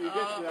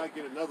 Eventually I'll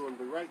get another one,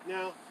 but right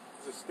now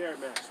it's a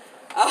Stairmaster.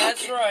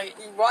 That's right.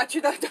 You watch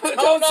it. Don't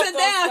Hold up sit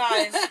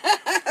those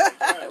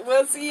down.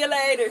 We'll see you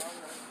later.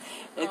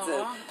 It's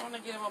I want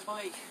to get him a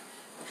bike.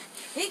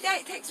 He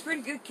takes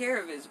pretty good care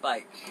of his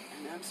bike.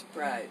 And I'm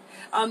surprised.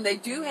 They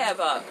do have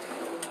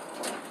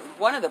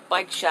one of the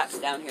bike shops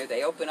down here.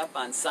 They open up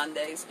on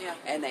Sundays, Yeah.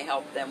 and they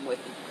help them with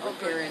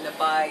repairing the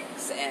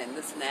bikes and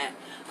this and that.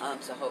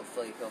 So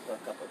hopefully he'll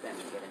hook up with them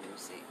and get a new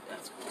seat.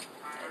 That's cool.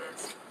 That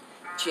is.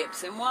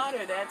 Chips and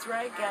water. That's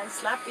right, guys.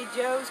 Sloppy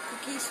Joe's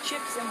cookies,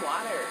 chips, and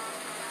water.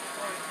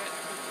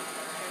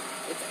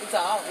 It's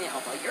all,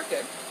 well, you're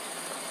good.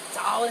 It's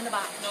all in the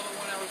box. Another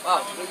one I was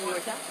Oh, telling what him you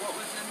were telling? what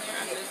was in there.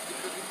 I missed the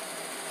cookie.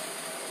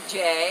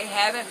 Jay,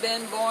 haven't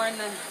been born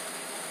there.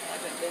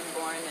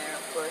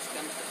 Of course,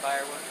 comes to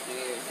fireworks, New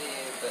Year's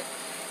Eve, but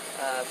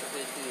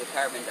forbid through the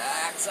carbon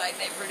dioxide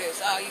they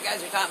produce. Oh, you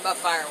guys are talking about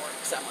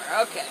fireworks somewhere.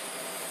 Okay.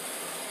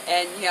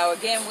 And,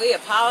 again, we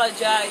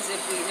apologize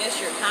if we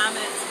miss your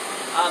comments.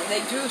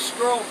 They do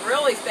scroll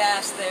really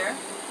fast there.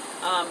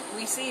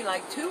 We see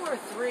like 2 or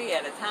 3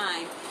 at a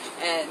time,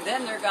 and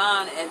then they're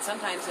gone, and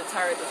sometimes it's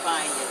hard to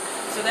find you.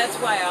 So that's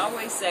why I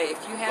always say, if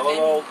you have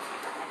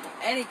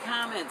any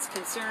comments,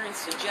 concerns,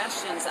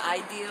 suggestions,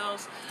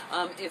 ideals,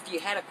 if you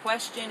had a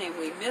question and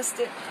we missed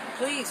it,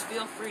 please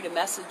feel free to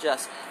message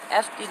us.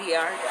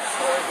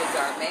 FDDR.org is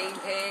our main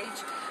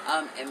page.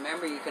 And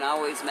remember, you can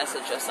always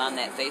message us on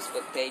that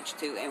Facebook page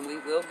too, and we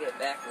will get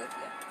back with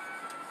you.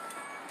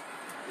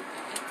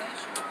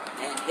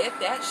 And hit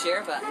that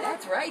share button.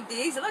 That's right,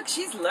 Deez. Look,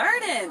 she's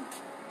learning.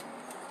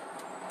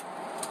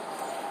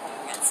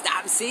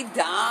 Stop and see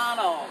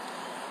Donald.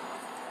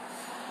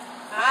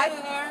 Hi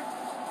there.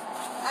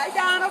 Hi,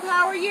 Donald.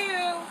 How are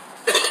you?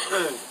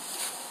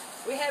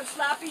 We have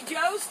Sloppy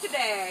Joe's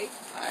today.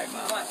 Hi,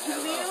 Mama. Want 2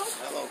 meals?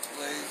 Hello,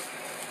 please.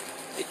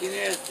 Hey, can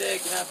you hear a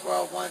steak? Can I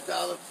borrow $1,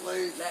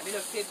 please? Let me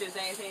look see if there's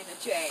anything to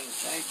change.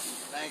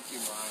 Thank you,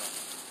 Mama.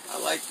 I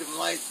like them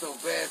lights so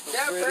bad, so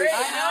They're pretty. pretty.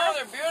 I know,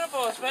 they're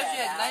beautiful,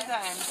 especially at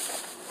nighttime.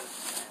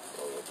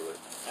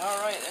 All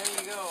right, there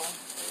you go.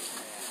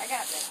 I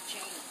got that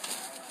change.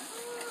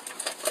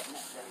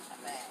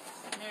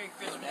 Merry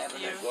Don't Christmas have to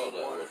an you.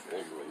 extra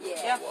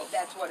Yeah,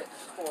 that's what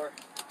it's for.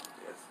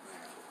 Yes,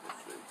 ma'am.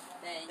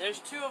 Thank you. There's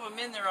 2 of them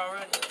in there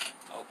already.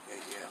 Okay,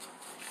 yeah.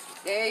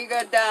 There you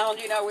go, Donald.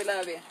 You know we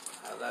love you.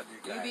 I love you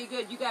You guys. be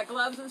good. You got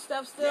gloves and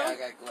stuff still? Yeah, I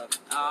got gloves.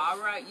 All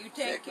right, you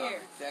take On me.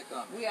 care. Check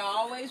on me. We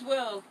always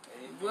will.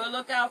 We'll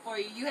look out for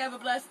you. You have a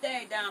blessed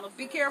day, Donald.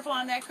 Be careful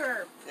on that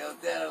curb. Tell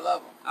Dad I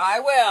love him. I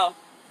will.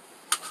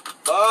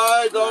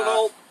 Bye,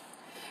 Donald.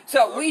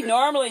 So we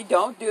normally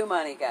don't do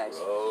money, guys.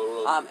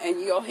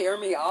 And you'll hear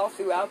me all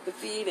throughout the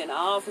feed and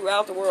all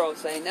throughout the world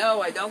say,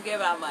 no, I don't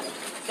give out money.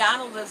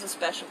 Donald is a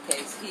special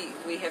case.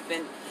 We have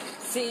been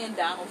seeing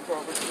Donald for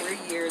over 3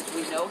 years.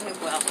 We know him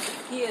well.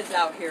 He is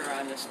out here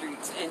on the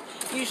streets. And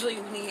usually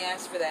when he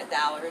asks for that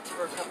 $1, it's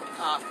for a cup of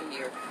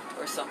coffee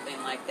or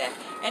something like that.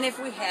 And if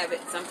we have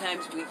it,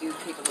 sometimes we do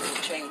keep a little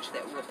change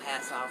that we'll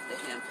pass off to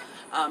him.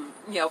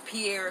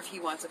 Pierre, if he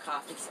wants a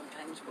coffee,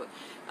 sometimes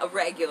a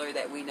regular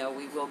that we know,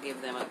 we will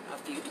give them a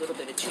little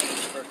bit of change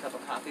for a cup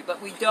of coffee. But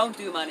we don't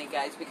do money,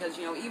 guys, because,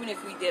 even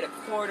if we did a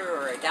quarter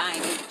or a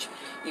dime each,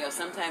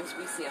 sometimes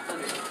we see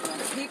 100 to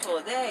 200 people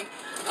a day.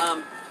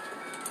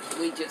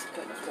 We just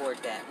couldn't afford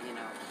that,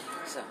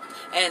 So,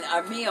 and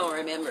our meal,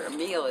 remember, a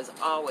meal is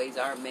always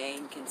our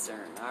main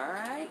concern, all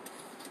right?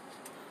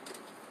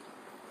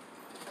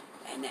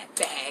 And that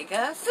bag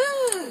of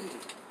food.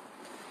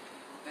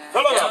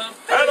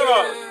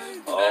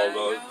 All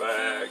those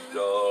bags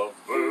of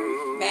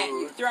food. Matt,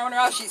 you're throwing her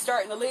off. She's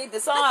starting to lead the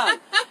song.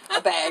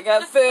 A bag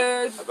of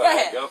food. A Go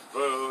bag ahead. of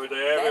food.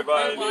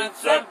 Everybody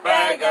needs a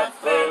bag of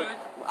food.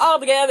 All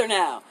together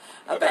now.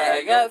 A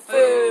bag of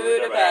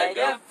food, a bag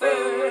of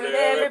food.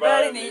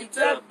 Everybody needs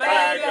a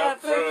bag of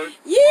food.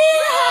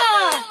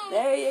 Yeah!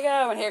 There you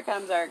go. And here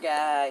comes our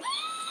guy.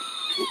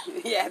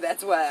 Yeah,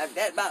 that's why.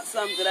 That about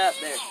sums it up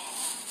there.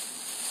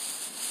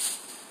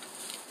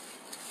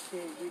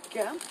 Here you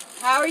go.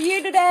 How are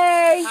you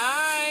today?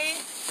 Hi.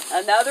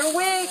 Another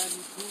week.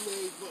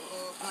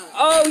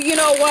 Oh, you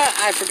know what?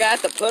 I forgot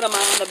to put them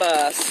on the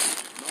bus.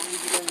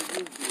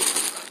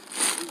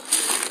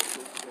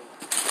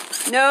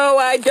 No,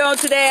 I don't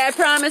today. I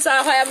promise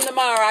I'll have them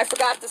tomorrow. I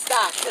forgot to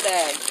stock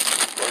today.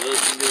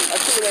 A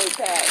Kool-Aid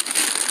pack.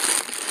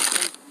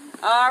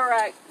 All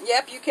right.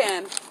 Yep, you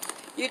can.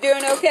 You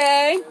doing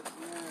okay?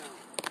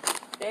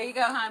 There you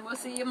go, hon. We'll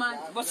see you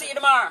We'll see you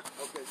tomorrow.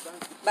 Okay,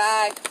 thank you.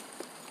 Bye.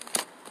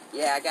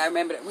 Yeah, I gotta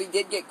remember that we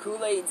did get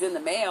Kool-Aids in the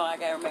mail. I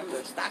gotta remember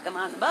to stock them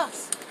on the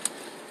bus.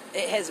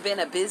 It has been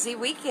a busy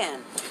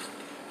weekend.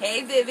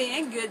 Hey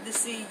Vivian, good to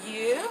see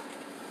you.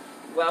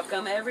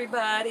 Welcome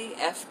everybody.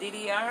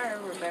 FDDR.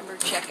 Remember,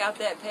 check out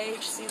that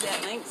page, see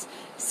that links,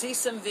 see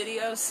some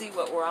videos, see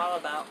what we're all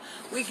about.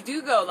 We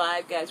do go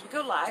live, guys. We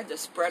go live to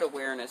spread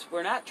awareness.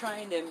 We're not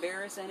trying to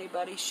embarrass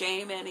anybody,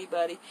 shame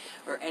anybody,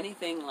 or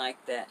anything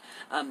like that.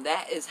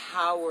 That is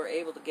how we're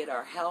able to get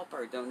our help,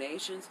 our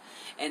donations,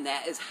 and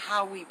that is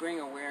how we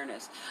bring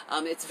awareness.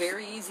 It's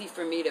very easy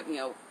for me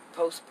to,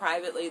 post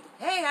privately,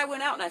 hey, I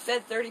went out and I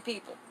fed 30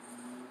 people.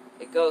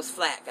 It goes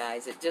flat,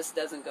 guys. It just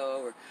doesn't go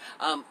over.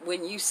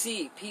 When you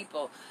see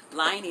people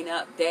lining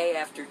up day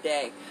after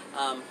day,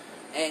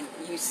 and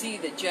you see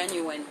the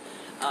genuine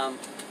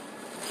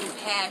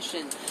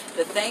compassion,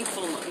 the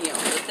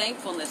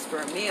thankfulness for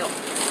a meal,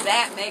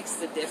 that makes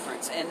the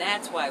difference, and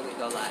that's why we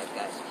go live,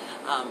 guys.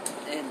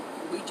 And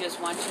we just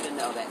want you to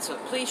know that. So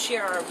please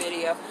share our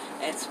video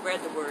and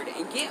spread the word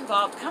and get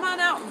involved. Come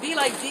on out and be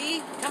like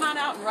Dee. Come on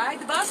out and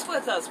ride the bus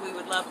with us. We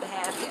would love to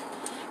have you.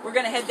 We're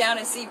going to head down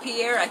and see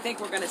Pierre. I think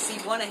we're going to see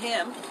one of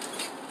him.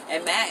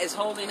 And Matt is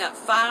holding up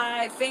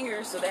 5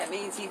 fingers, so that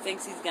means he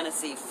thinks he's going to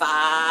see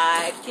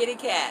 5 kitty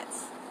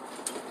cats.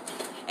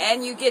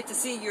 And you get to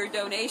see your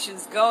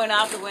donations going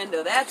out the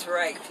window. That's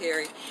right,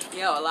 Terry.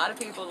 A lot of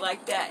people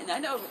like that. And I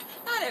know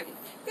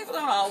people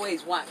don't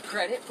always want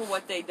credit for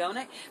what they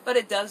donate, but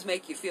it does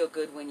make you feel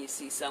good when you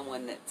see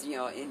someone that's,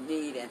 in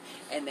need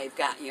and they've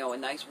got, a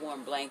nice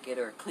warm blanket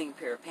or a clean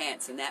pair of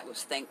pants, and that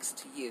was thanks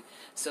to you.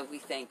 So we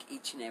thank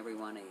each and every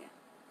one of you.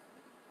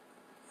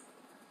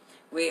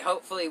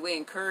 Hopefully we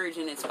encourage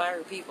and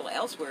inspire people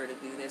elsewhere to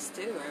do this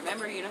too.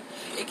 Remember,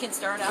 it can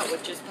start out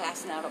with just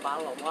passing out a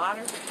bottle of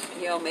water.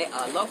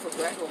 A loaf of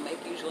bread will make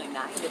usually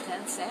 9 to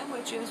 10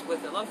 sandwiches.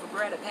 With a loaf of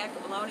bread, a pack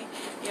of bologna.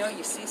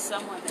 You see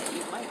someone that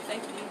you might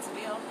think needs a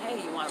meal. Hey,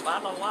 you want a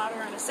bottle of water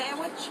and a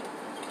sandwich?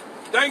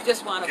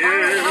 Just want a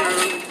bottle of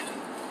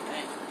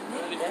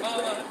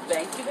water.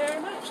 Thank you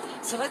very much.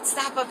 So let's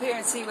stop up here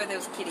and see where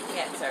those kitty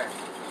cats are.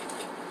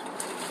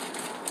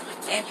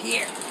 And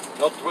here.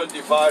 Not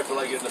 25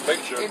 like in the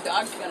picture. Your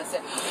dog's going to say,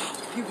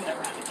 you've been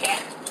around a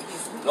cat.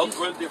 Not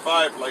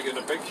 25 like in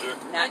the picture.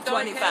 Not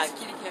 25.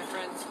 Kitty cat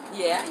friends.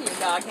 Yeah, your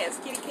dog has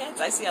kitty cats.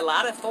 I see a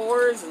lot of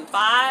 4s and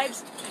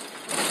 5s.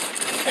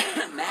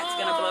 Matt's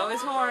going to blow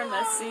his horn.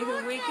 Let's see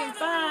who we can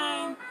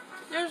find.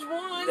 There's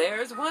one.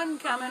 There's one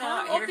coming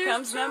out. Oh, Here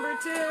comes 2. number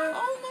 2.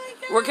 Oh my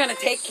God. We're going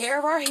to take care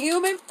of our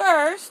human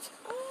first.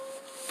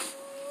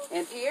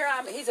 And Pierre,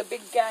 he's a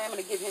big guy. I'm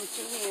going to give him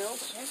 2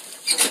 meals.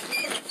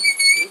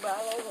 2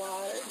 bottles of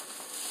water.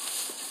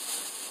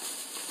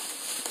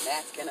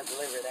 Matt's going to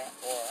deliver that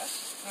for us.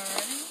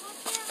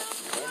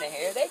 Alright. And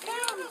here they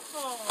come.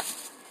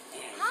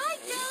 Hi,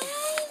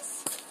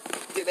 guys.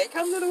 Do they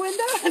come to the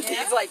window?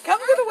 Yeah. He's like, come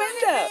to the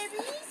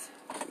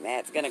window.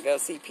 Matt's going to go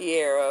see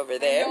Pierre over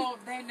there.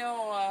 They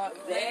know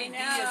They Lady D know.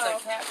 is a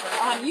cat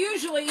person.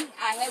 Usually,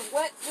 I have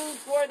wet food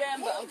for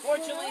them, but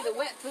unfortunately, the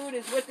wet food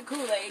is with the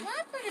Kool-Aid.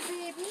 Hi, pretty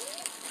baby.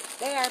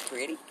 They are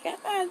pretty. Come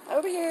on,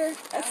 over here.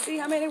 Let's see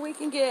how many we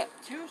can get.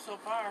 2 so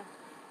far.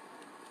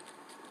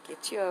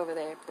 Get you over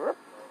there. Burp.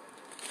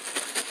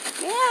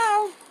 Meow.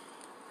 I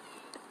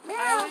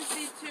Meow. only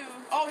see 2.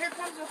 Oh, here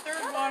comes the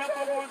 3rd one up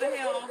over the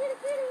hill.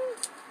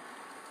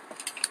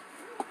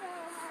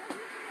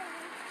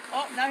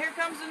 Oh, now here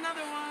comes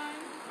another one.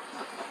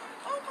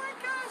 Oh my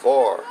gosh.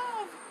 4.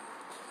 Love.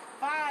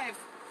 5.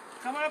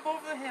 Coming up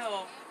over the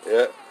hill.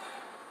 Yeah.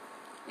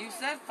 You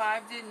said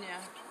 5, didn't you?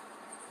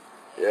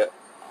 Yeah.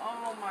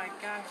 Oh my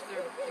gosh,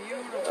 they're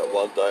beautiful. At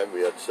one time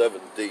we had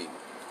 17.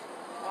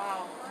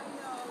 Wow.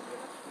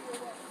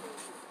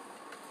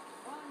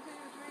 1, 2,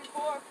 3,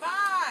 4,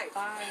 5.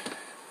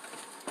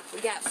 5.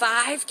 We got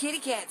 5 kitty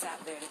cats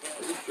out there today.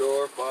 Are you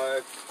sure?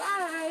 5?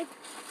 5.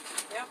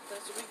 Yep,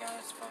 that's what we got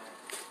is 5.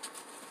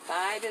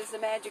 5 is the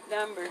magic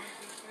number. 1, 2,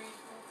 3,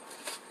 4,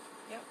 5.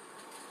 Yep.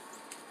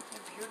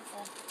 They're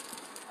beautiful.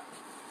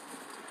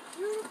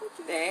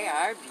 They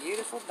are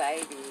beautiful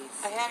babies.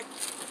 I had a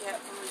kitty cat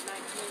for 19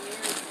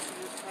 years and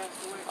he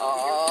passed away. Oh.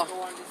 Years ago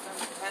on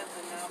December 10th,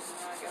 and now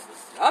I got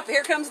this. Up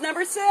here comes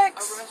number 6. A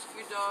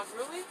rescue dog,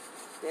 really?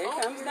 Here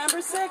Oh, comes here number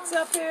she 6 comes.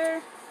 up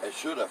here. I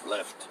should have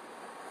left.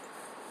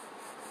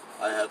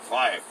 I had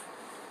 5.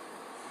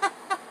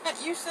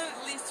 You said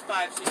at least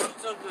 5, so you're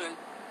still good.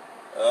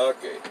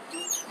 Okay.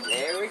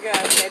 There we go.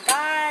 Say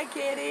bye,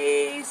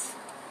 kitties.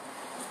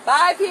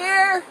 Bye,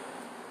 Pierre.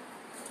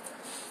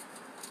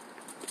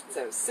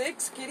 So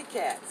 6 kitty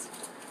cats,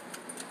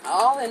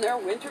 all in their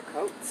winter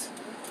coats.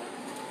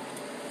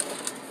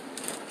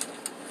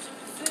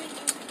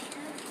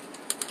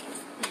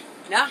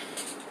 Now,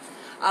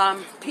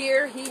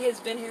 Pierre, he has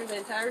been here the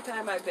entire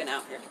time I've been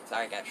out here.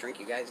 Sorry, I got to shrink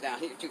you guys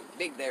down. You're too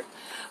big there.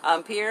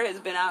 Pierre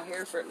has been out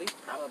here for at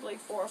least probably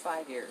 4 or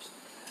 5 years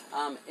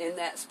in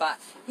that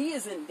spot. He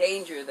is in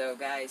danger, though,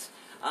 guys.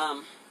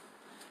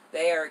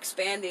 They are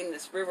expanding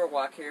this river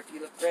walk here. If you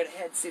look right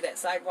ahead, see that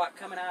sidewalk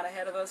coming out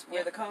ahead of us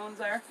where the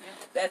cones are?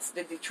 Yeah. That's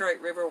the Detroit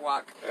River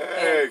Walk.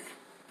 Hey.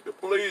 The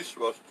police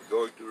must be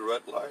going to the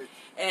red light.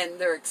 And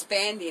they're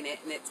expanding it,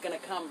 and it's going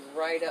to come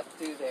right up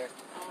through there.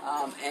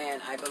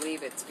 And I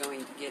believe it's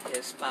going to get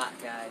his spot,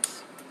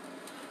 guys.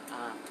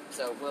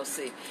 So we'll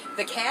see.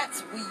 The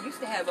cats, we used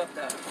to have up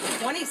to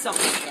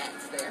 20-something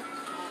cats there.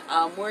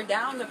 We're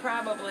down to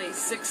probably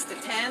 6 to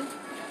 10.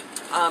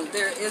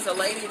 There is a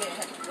lady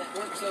that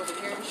works over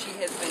here. She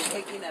has been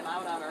taking them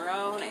out on her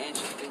own, and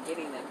she's been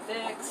getting them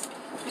fixed,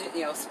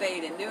 you know,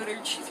 spayed and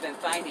neutered. She's been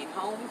finding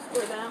homes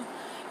for them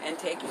and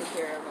taking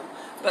care of them.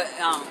 But,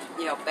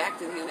 you know, back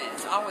to the human,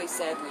 it's always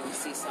sad when you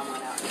see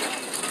someone out here.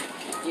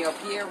 You know,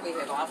 Pierre, we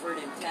have offered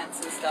him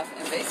tents and stuff,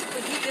 and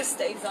basically he just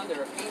stays under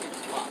a painter's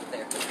cloth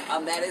there.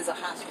 That is a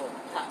hospital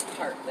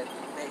part that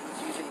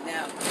he's using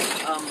now.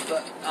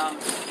 But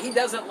he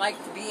doesn't like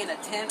to be in a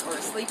tent or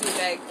a sleeping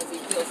bag because he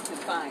feels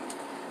confined.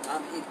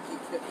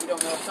 You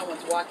don't know if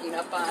someone's walking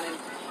up on him.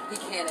 He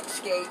can't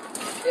escape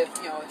if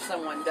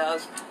someone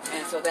does,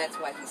 and so that's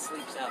why he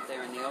sleeps out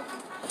there in the open.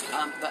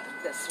 But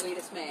the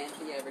sweetest man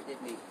he ever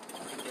did meet.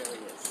 He really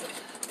is. So,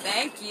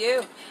 thank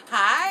you.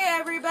 Hi,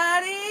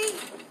 everybody.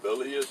 And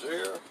Billy is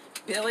here.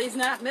 Billy's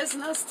not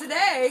missing us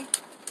today.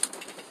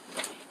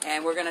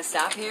 And we're going to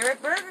stop here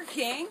at Burger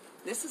King.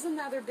 This is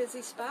another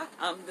busy spot.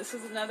 This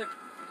is another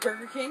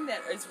Burger King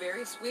that is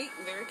very sweet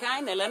and very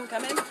kind. They let them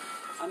come in.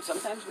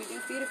 Sometimes we do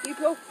feed a few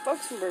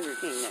folks from Burger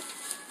King there.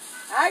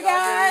 Hi,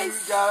 guys.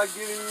 You gotta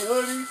get any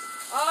hoodies?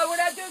 Oh, we're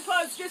not doing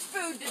clothes, just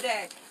food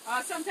today.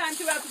 Sometime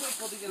throughout the week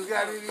we'll be doing You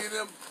got clothes. any of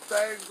them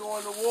things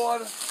going to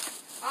water?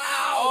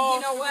 Oh,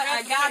 you know what?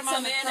 I got them on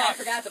some the in. truck. I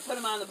forgot to put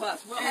them on the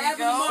bus. We'll There have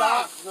you them go.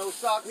 tomorrow. Socks? No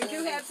socks? We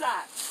do have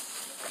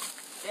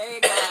socks. There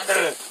you go.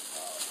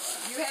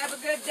 You have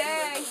a good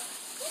day.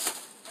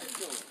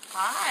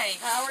 Hi.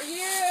 How are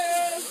you?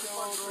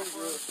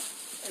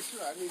 Hey,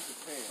 sure, I need the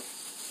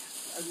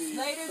pants. I need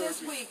Later this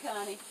 30. week,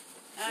 honey.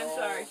 I'm No.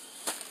 sorry.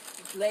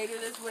 Later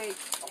this week.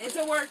 It's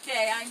a work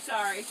day. I'm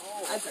sorry.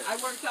 Oh, okay. I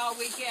worked all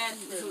weekend.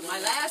 This was my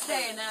last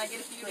day, and then I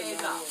get a few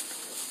days off.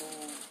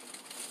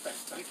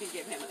 You can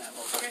give him another.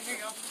 Okay, here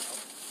you go.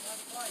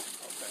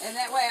 And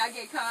that way I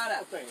get caught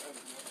up. Okay.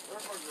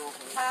 Where's my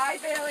girlfriend? Hi,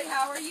 Billy.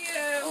 How are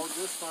you? Oh,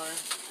 just fine.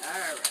 All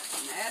right.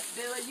 And that's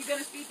Billy. You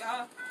going to speak?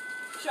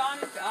 Sean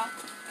and Sean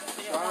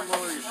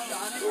Maurice.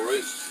 Sean and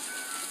Maurice.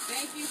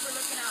 Thank you for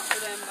looking out for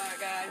them,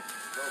 guys.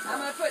 I'm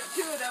going to put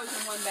 2 of those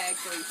in one bag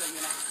for you so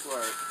you know.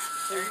 Right.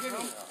 There you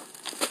go.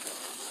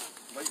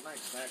 Late night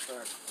snack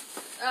time.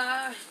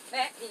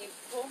 Matt, can you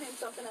pull him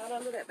something out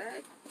under that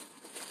bag?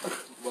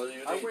 What do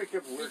you I need? wake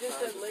up and work just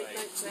times a late at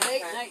night night.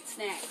 Late night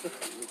snack.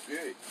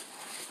 Okay.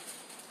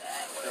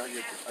 I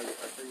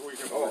think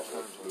wake up Oh, work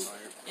times at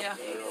night. Yeah.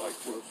 Like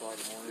 2 o'clock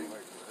in the morning.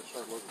 Like, I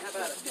start looking. How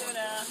about a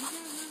tuna?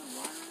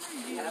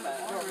 How about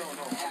No, I'm good on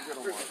water. I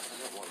got water.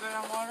 Good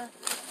on water.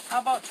 How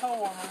about toe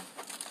warmer?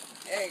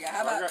 There you go.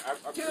 How about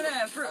I'm tuna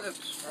and Fruit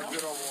Loops? I'm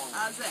good on water.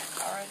 How's that?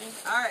 Alrighty.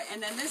 All right,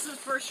 and then this is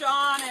for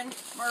Sean and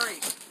Marie.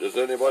 Does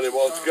anybody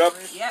want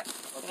cups? Yep.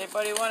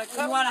 Anybody want a You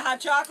cup? want a hot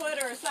chocolate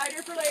or a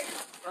cider for later?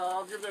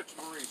 I'll give that to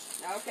Maurice.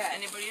 Okay.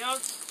 Anybody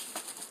else?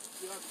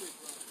 Yeah,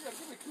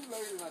 give me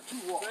Kool-Aid and a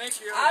 2 walk. Thank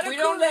you. Out of We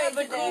don't Kool-Aid have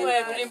the today,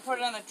 Kool-Aid. We guys. didn't put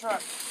it on the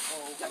truck.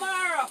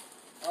 Tomorrow.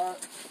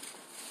 Alright.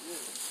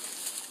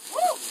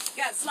 Woo!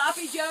 Got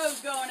sloppy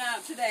joes going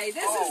out today.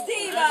 This is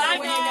Dina. Hi,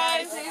 When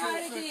guys. Say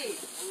hi to Dee.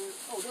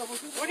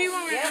 What do you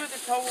want me to do with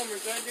the toe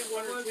warmers? Do I do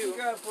 1 or What 2? you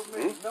got for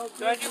me? No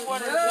Do I do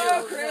 1 or 2?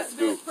 No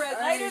Christmas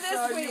present. I Later ain't this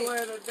saw you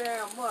week. in a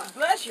damn month.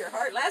 Bless your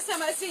heart. Last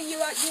time I seen you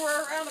out, you were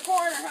around the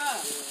corner, huh?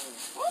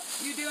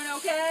 You doing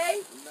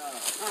okay? No.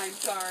 I'm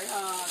sorry,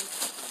 hon.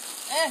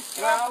 Get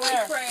We're out always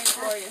there. praying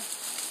for you.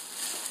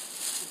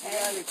 You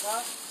got any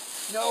pop?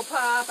 No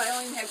pop. I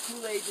don't even have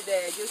Kool-Aid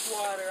today. Just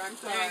water. I'm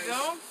sorry. There you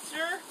go,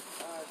 sir.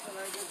 Can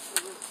I get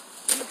some?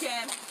 You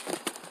can.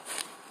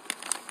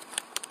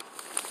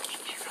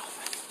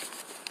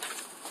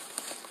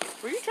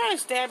 Were you trying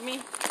to stab me?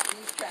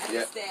 He's trying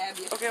Yeah. to stab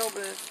you. Okay,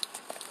 open this.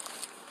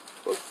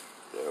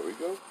 There we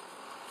go.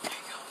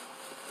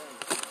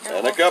 Here,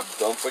 And a cup.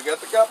 Don't forget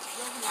the cup.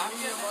 I'm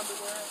getting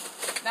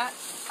not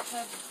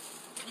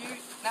you,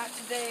 not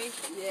today.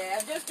 Yeah,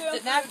 I'm just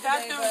doing Not food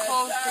today, doing but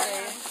clothes sorry.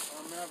 today.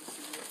 I'm having to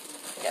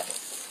Yes.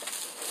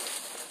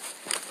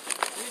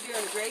 You're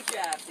doing a great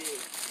job, dude.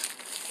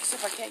 Except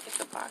if I can't get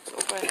the box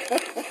open.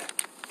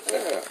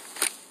 Yeah.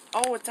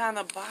 Oh, it's on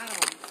the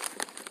bottom.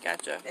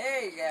 Gotcha.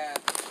 There you go.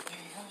 There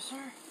you go,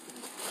 sir.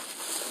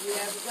 You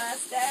have a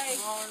blessed day.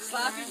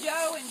 Sloppy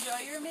Joe, enjoy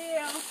your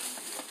meal.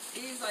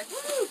 He's like, woo!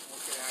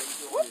 Okay, how you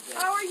doing Woo, today?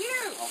 how are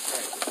you?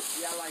 Okay.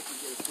 Yeah, I like to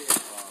get a pair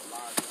of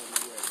large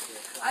underwear.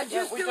 I'm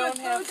just we doing don't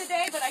food have-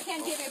 today, but I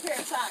can't give you a pair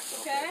of socks,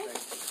 okay?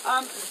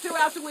 thank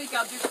Throughout the week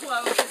I'll do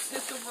clothes. It's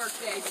just a work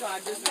day, so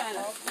I'm just kind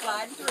of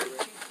sliding through.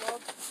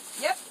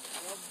 Yep.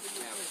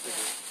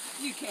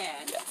 You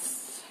can.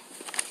 Yes.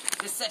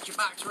 Just set your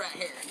box right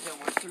here until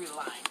we're through the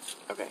line.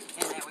 Okay.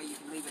 And that way you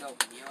can leave it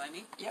open, you know what I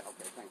mean? Yep.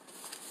 Okay, thank you.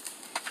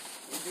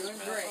 You're doing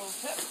great.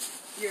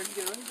 You're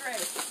doing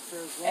great. Pair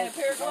of And a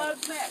pair of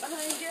gloves. gloves, Matt,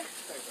 behind you.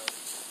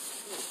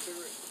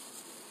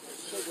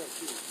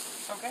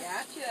 Okay.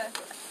 Gotcha.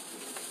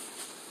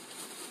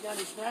 got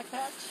any snack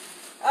packs?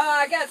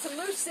 I got some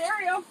loose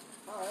cereal.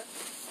 Alright.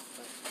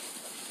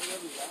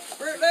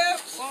 Fruit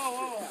Loops.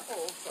 Whoa.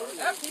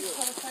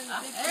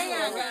 Hang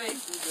on, buddy.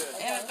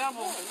 And a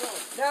double.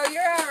 No,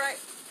 you're all right.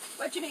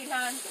 What you need,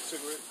 hon?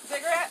 Cigarette.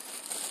 Cigarette?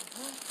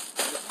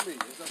 It's me.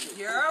 It's not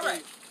me. You're all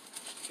right.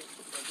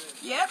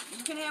 Yep,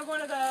 you can have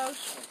one of those.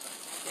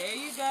 There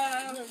you go.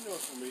 You never know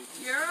it's for me.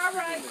 You're all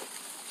right.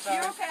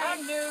 You're okay.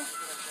 I'm new.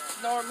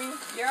 Normie.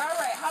 You're all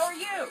right. How are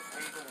you?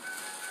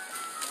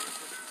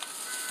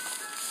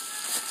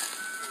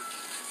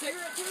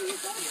 Cigarette too, you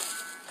said?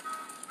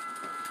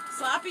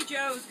 Sloppy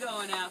Joe's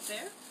going out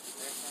there.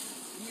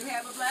 You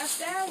have a blessed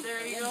day.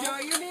 There you go. Enjoy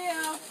your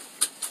meal.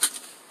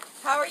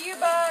 How are you,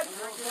 bud?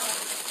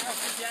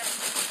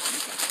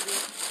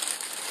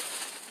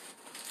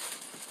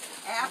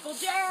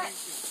 Applejack.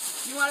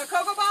 You want a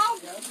cocoa ball?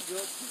 Yeah, that's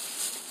good.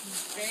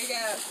 There you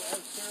go.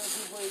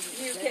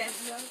 You can.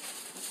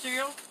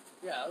 Cereal?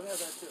 Yeah, I'll have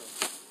that too.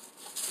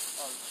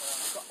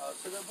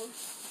 Cigarette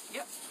boost?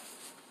 Yep.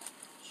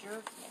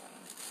 Sure.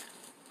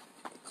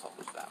 Calls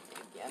about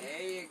me again.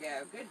 There you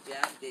go. Good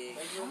job, Dig.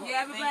 You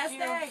have a Thank blessed you.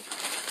 day.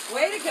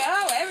 Way to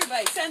go.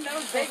 Everybody, send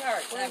those big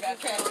hearts. And I've got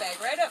a trash bag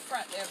right up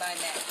front there by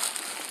Matt.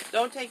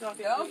 Don't take off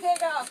your Don't boots.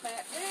 take off,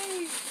 Matt.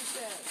 Please, she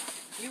said.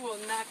 You will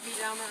knock me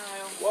down the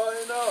aisle.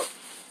 Why not?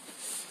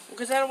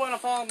 Because I don't want to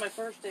fall on my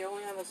first day,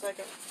 only on the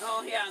second.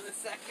 Oh, yeah, on the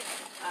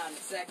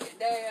second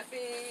day of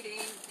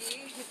feeding,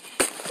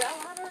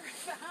 daughter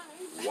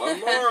fine. One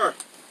more.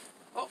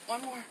 Oh,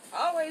 one more.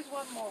 Always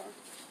one more.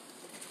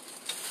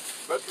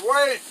 But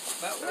wait.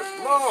 But There's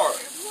wait, more.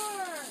 there's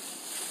more.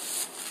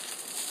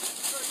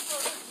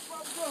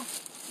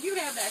 You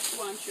have that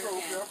one, sure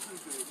can.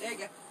 There you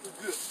go.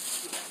 Good.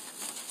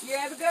 You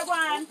have a good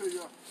one. Okay,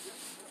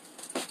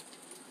 yeah.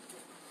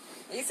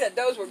 He said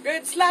those were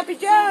good sloppy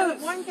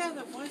joes. One guy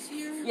that was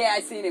here. Yeah,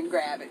 I seen him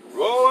grab it.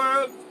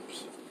 Roll it.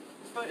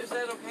 But is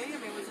that okay? I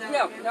mean, was that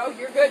No, okay? no,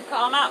 you're good.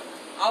 Call him out.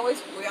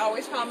 We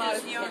always call him out.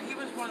 Because, you know, he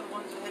was one of the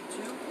ones that had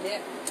two.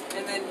 Yeah.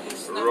 And then he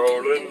snuck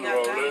Rolling, in and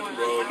got that rolling, one.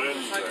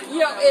 rolling. You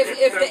know,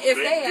 if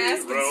they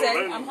ask and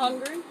say, I'm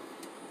hungry,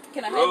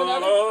 can I have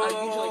another?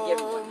 I'll usually give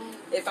them one.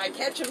 If I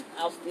catch them,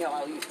 I'll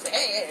usually say,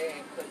 hey.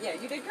 But yeah,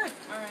 you did good.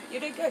 All right. You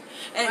did good.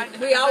 And Right,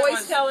 we that always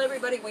was- tell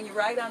everybody when you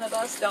ride on the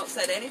bus, don't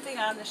set anything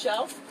on the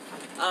shelf.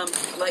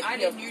 Like I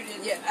didn't, you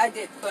didn't. Yeah, I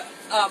did. But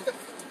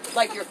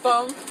like your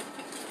phone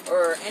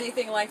or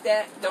anything like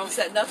that, don't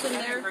set nothing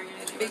I didn't there bring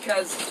anything.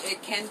 because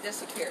it can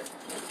disappear.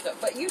 So,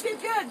 but you did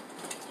good.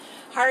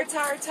 Hearts,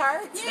 hearts,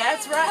 hearts.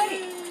 That's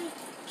right.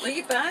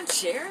 Keep on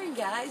sharing,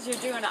 guys. You're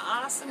doing an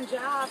awesome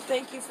job.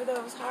 Thank you for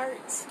those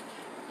hearts.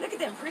 Look at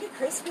them pretty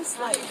Christmas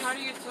lights. How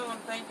do you tell them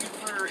thank you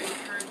for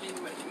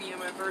encouraging me on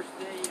my first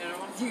day, you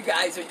know? You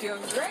guys are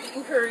doing great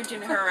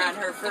encouraging her on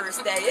her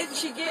first day. Isn't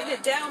she getting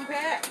it down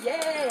pat?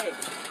 Yay!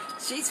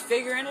 She's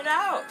figuring it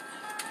out.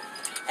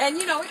 And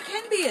you know, it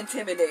can be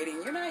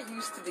intimidating. You're not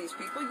used to these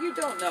people. You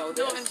don't know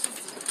No,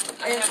 this.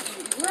 I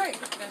have to. Right.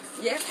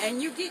 Yeah, and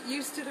you get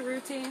used to the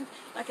routine.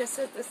 Like I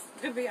said, this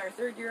could be our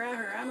third year out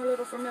here. I'm a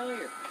little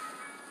familiar.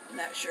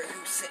 Not sure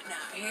who's sitting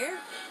out here.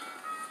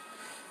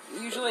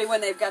 Usually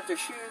when they've got their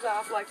shoes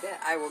off like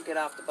that, I will get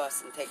off the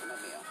bus and take them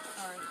a meal.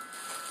 All right.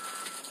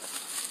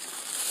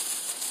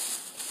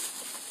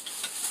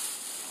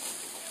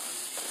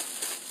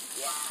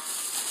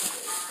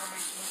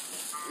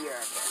 You're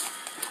okay.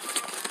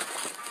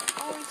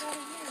 Always had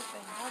a hair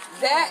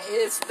thing. That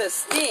is the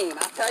steam.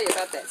 I'll tell you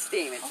about that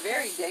steam. It's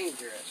very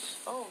dangerous.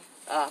 Oh.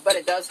 But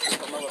it does keep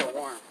them a little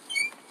warm.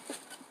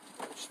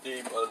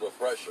 Steam under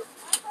pressure.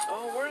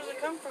 Oh, where does it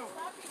come from?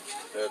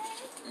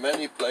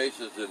 Many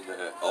places in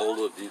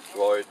older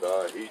Detroit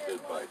are heated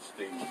by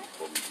steam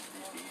from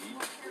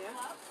DTE.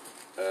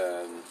 Yeah.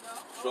 And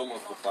some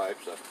of the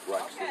pipes have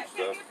cracks and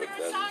stuff, but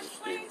then the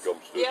steam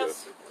comes to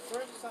Yes.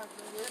 Where's the sock?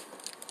 Right here?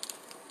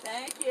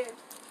 Thank you.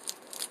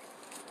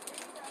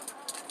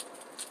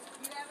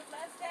 You have a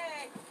blessed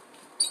day.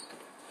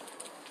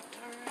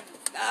 All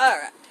right. All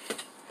right.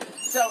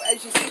 So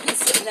as you see, he's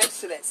sitting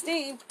next to that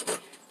steam.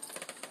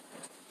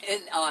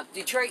 And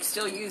Detroit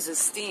still uses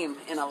steam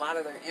in a lot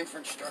of their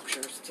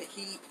infrastructures to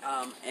heat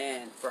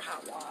and for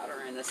hot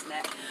water and this and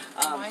that.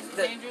 Why is it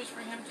dangerous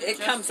for him to it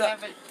just comes up.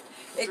 have it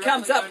It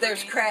comes directly up. There's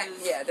underneath crack.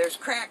 his- Yeah, there's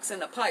cracks in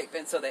the pipe,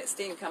 and so that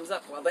steam comes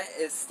up. Well, that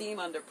is steam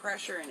under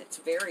pressure, and it's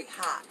very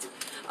hot.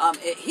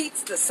 It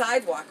heats the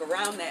sidewalk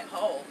around that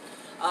hole,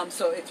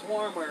 so it's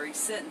warm where he's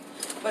sitting.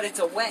 But it's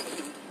a wet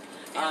heat,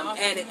 And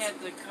and he it's had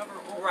the cover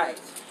over right.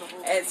 it, the whole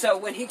And thing. so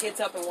when he gets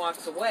up and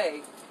walks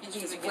away, He's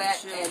he's gonna get wet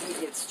chilled. and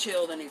he gets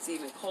chilled and it's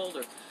even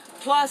colder.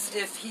 Plus,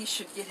 if he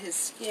should get his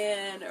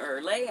skin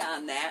or lay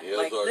on that Here's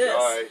like our this,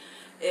 guy.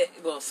 it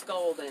will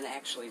scald and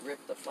actually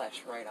rip the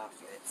flesh right off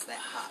of it. It's that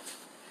hot.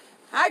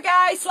 Hi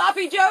guys,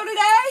 Sloppy Joe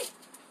today?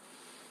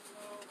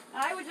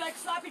 Hi, would you like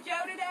Sloppy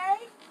Joe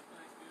today?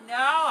 No,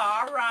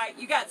 all right.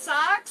 You got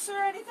socks or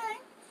anything?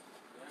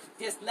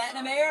 Just letting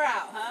them air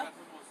out, huh?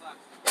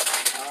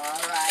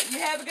 All right. You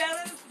have a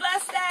good,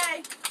 blessed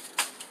day.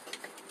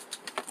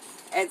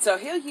 And so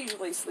he'll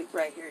usually sleep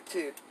right here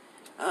too.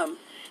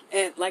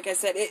 And like I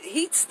said, it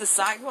heats the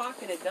sidewalk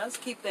and it does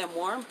keep them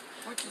warm.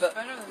 Which is but,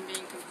 better than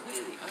being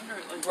completely under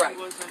it, like right. it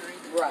was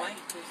underneath the Right. plank,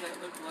 because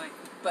that looked like...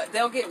 But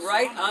they'll get a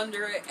right sauna.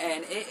 under it,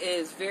 and it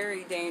is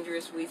very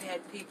dangerous. We've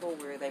had people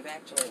where they've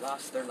actually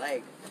lost their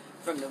leg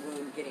from the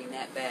wound getting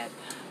that bad.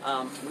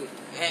 We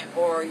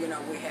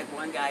had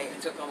one guy,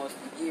 it took almost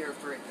a year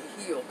for it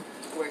to heal,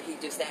 where he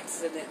just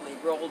accidentally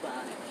rolled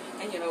on it.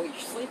 And, you're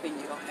sleeping,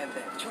 you don't have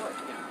that choice,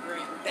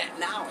 Right. that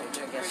knowledge,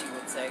 I guess you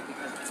would say,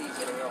 because it's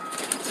easy to roll.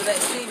 So that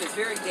steam is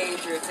very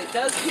dangerous. It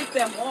does keep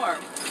them warm,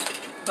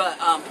 but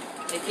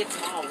it gets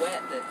them all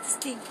wet, that's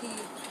stinky.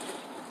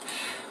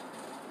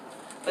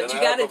 But Can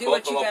you I have got to a do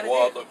what you bottle got of to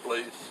water, do.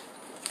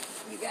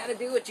 please? You got to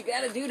do what you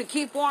got to do to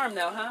keep warm,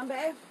 though, huh,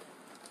 babe?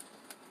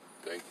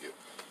 Thank you.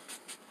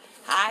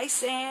 Hi,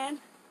 San.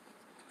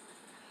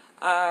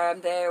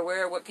 They're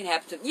aware what can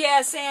happen to...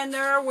 Yeah, San,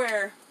 they're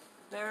aware.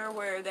 They're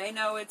aware. They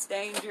know it's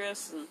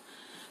dangerous and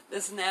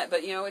this and that,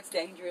 but, it's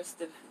dangerous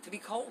to be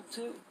cold,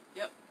 too.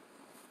 Yep.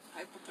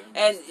 Hypothermia.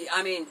 And,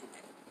 I mean,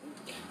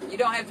 you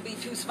don't have to be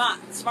too smart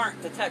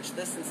to touch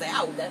this and say,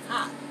 oh, that's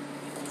hot.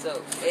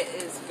 So it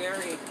is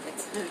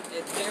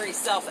it's very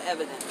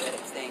self-evident that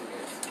it's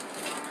dangerous.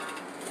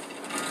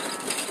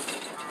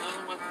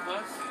 Another one with the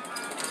bus?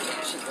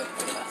 Yeah, she's waiting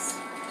for the bus.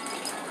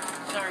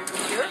 Sorry.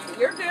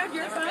 You're good.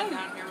 You're Never fine. been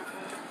down here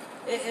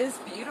before. It is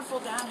beautiful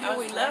down here. I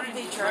was We love born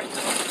in Detroit.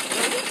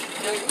 Detroit.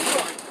 Where you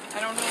born? I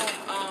don't know.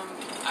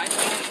 I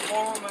was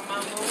born when my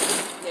mom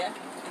moved, Yeah.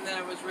 and then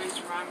I was raised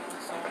around in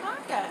the summer.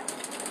 Okay.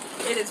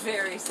 It is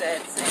very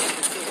sad to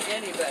see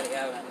anybody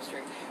out on the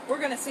street. We're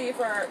going to see if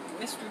our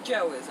Mr.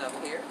 Joe is up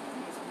here.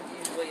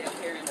 He's usually up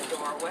here in the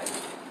doorway.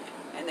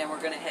 And then we're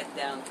going to head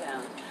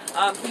downtown.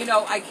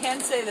 I can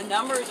say the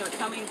numbers are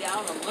coming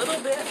down a little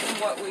bit from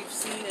what we've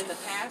seen in the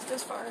past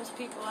as far as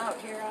people out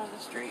here on the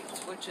streets,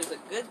 which is a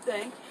good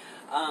thing.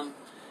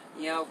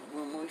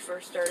 When we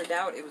first started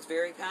out, it was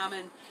very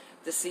common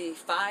to see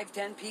 5,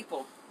 10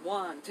 people.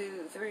 1,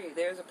 2, 3,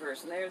 there's a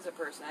person.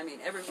 I mean,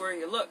 everywhere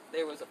you look,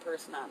 there was a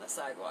person on the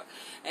sidewalk.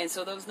 And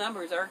so those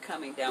numbers are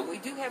coming down. We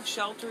do have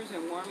shelters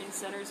and warming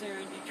centers here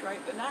in Detroit,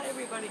 but not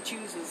everybody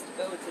chooses to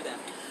go to them.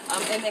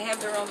 And they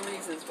have their own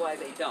reasons why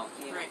they don't.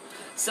 Right.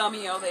 Some,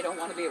 they don't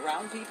want to be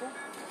around people.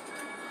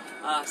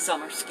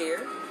 Some are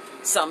scared.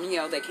 Some,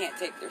 they can't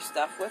take their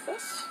stuff with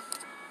us.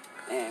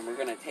 And we're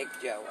going to take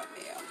Joe a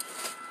meal.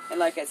 And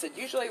like I said,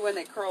 usually when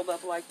they curled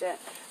up like that,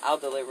 I'll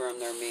deliver them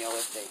their meal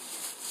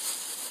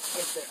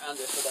if they're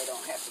under, so they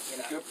don't have to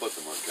get You up. could put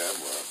them on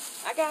camera.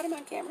 I got him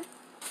on camera.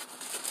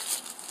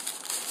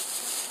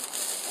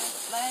 And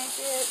the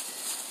blanket.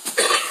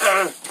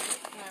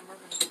 Yeah, we're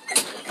going to put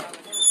this on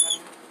the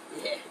hill.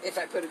 Yeah, if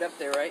I put it up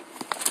there, right?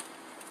 I'm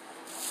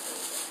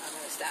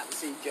going to stop and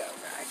see Joe,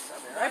 guys.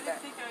 I'll be I right didn't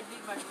back. think I'd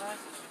need my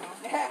glasses,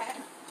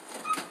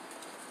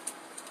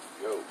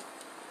 Yo.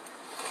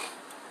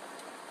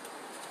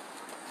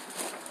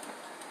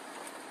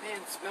 Man,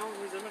 smelling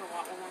these, I'm going to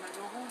want one when I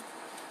go home.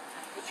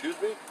 Excuse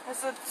me? I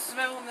said,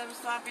 smelling them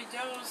sloppy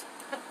joes.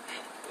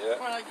 Yeah.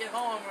 When I get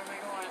home, when I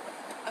go on,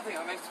 I think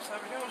I'll make some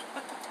sloppy joes.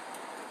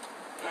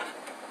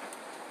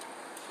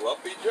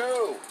 Sloppy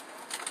Joe.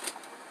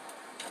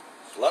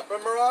 Slap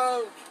him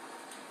around.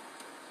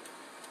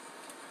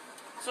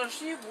 So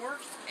she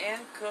works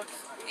and cooks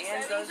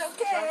and said does he's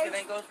okay. junk and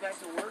then goes back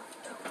to work.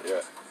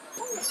 Yeah.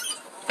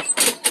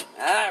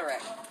 All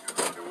right.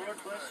 The Lord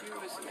bless you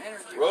with some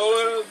energy.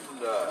 Rolling.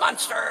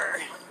 Monster.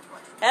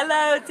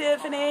 Hello,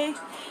 Tiffany.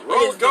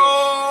 Roll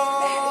call.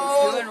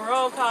 Matt is doing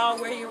roll call.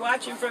 Where you're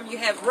watching from, you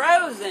have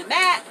Rose and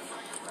Matt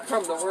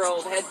from the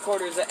world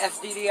headquarters of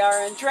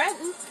FDDR in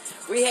Trenton.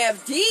 We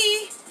have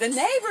Dee, the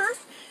neighbor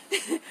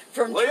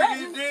from Lady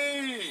Trenton.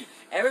 D.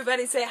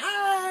 Everybody say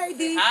hi,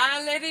 Dee.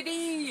 Hi, Lady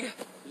D.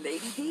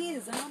 Lady D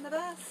is on the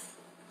bus.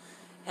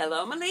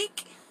 Hello,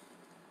 Malik.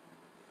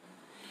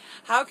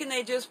 How can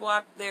they just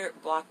walk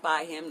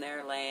by him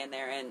there, laying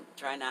there, and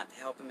try not to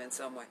help him in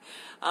some way?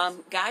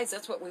 Guys,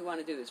 that's what we want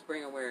to do, is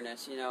bring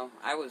awareness.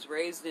 I was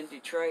raised in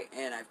Detroit,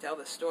 and I've told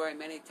this story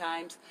many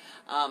times.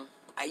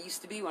 I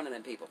used to be one of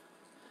them people.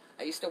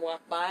 I used to walk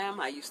by them.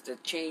 I used to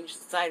change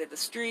the side of the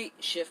street,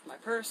 shift my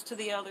purse to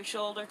the other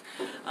shoulder.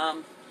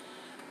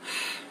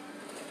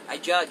 I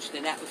judged,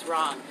 and that was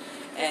wrong.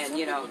 And,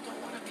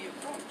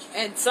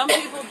 and some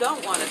people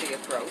don't want to be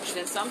approached,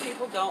 and some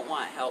people don't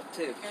want help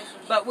too.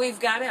 But we've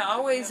got to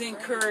always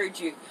encourage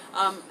you.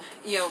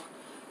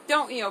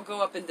 Don't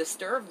go up and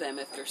disturb them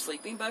if they're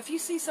sleeping. But if you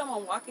see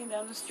someone walking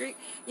down the street,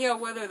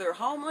 whether they're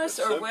homeless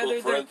or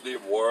whether they're friendly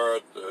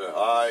word,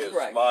 hi, a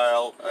Right.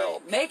 smile,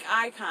 help. make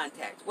eye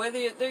contact.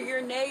 Whether they're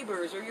your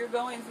neighbors or you're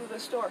going through the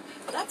store,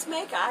 let's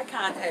make eye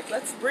contact.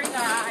 Let's bring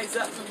our eyes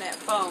up from that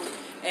phone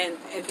and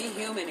be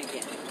human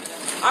again.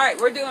 All right,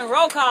 we're doing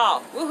roll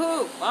call.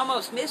 Woohoo!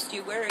 Almost missed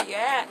you. Where are you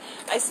at?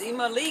 I see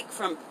Malik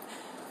from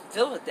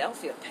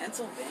Philadelphia,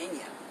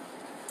 Pennsylvania.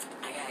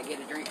 I gotta get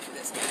a drink for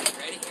this guy.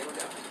 Ready? Here we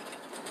go.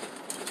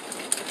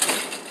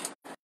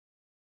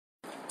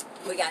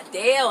 We got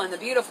Dale and the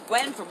beautiful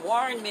Gwen from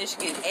Warren,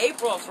 Michigan.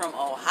 April from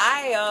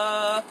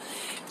Ohio.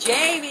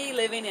 Jamie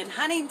living in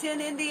Huntington,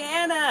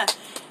 Indiana.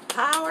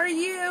 How are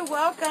you.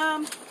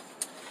 Welcome.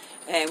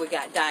 And we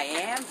got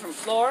Diane from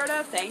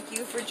Florida. Thank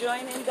you for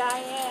joining,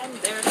 Diane.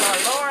 There's our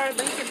Laura,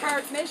 Lincoln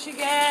Park,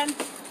 Michigan.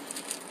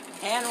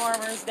 Hand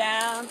warmers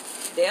down.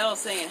 Dale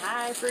saying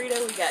hi,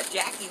 Frida. We got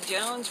Jackie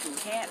Jones from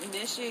Canton,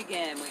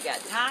 Michigan. We got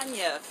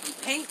Tanya from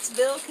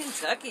Paintsville,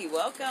 Kentucky.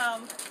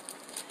 Welcome.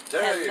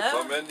 Terry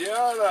Hello. from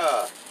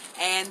Indiana.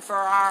 And for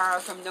our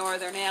from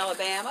Northern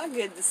Alabama,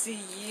 good to see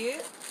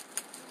you.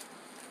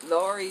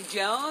 Lori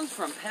Jones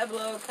from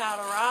Pueblo,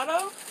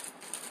 Colorado.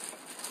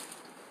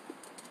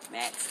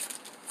 Max,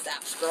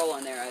 stop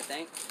scrolling there, I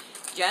think.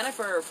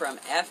 Jennifer from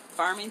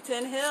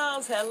Farmington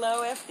Hills.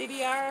 Hello,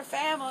 FDDR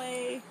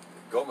family.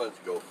 Comments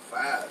go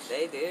fast.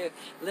 They do.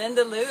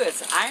 Linda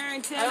Lewis,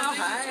 Ironton,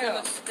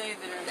 Ohio. Stay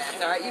there.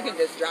 That's all right. You can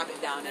just drop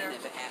it down in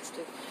if it has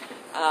to.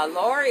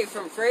 Lori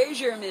from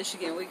Fraser,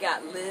 Michigan. We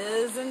got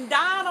Liz and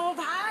Donald.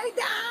 Hi,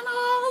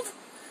 Donald.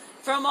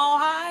 From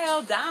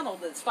Ohio.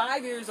 Donald is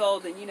 5 years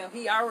old, and you know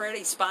he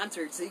already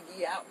sponsored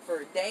Ziggy out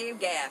for a day of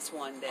gas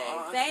one day.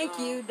 Awesome. Thank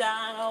you,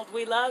 Donald.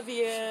 We love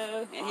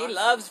you. And he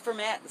loves for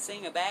Matt to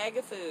sing a bag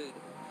of food.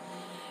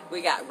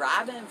 We got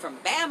Robin from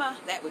Bama.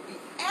 That would be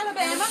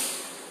Alabama.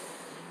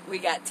 We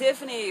got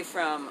Tiffany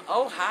from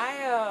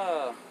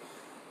Ohio.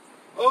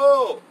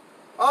 Oh,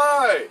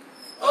 hi.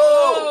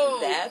 Oh.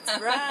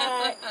 That's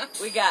right.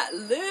 We got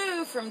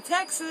Lou from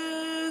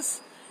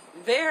Texas.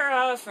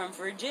 Vera from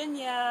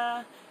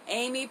Virginia.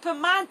 Amy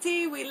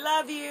Pamonti, we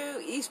love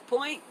you. East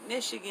Point,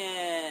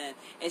 Michigan.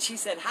 And she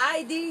said,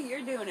 hi, Dee,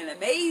 you're doing an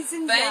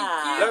amazing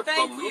job. They're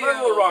from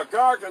Little Rock,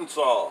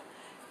 Arkansas.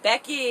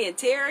 Becky and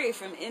Terry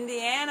from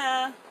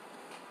Indiana.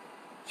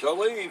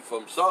 Charlene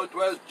from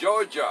Southwest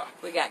Georgia.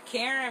 We got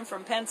Karen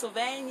from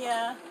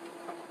Pennsylvania.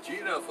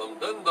 Gina from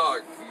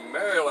Dundalk,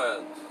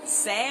 Maryland.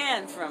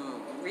 San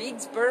from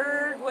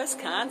Reedsburg,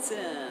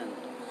 Wisconsin.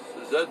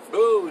 Suzette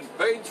Boone,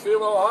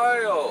 Paintsville,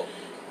 Ohio.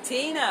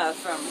 Tina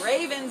from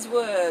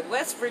Ravenswood,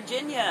 West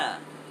Virginia.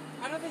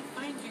 How do they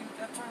find you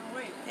that far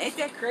away? Ain't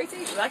that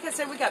crazy? Like I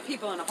said, we got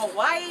people in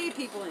Hawaii,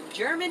 people in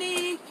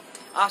Germany,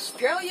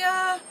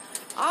 Australia,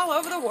 all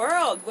over the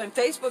world. When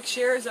Facebook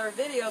shares our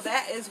video,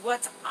 that is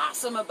what's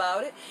awesome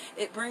about it.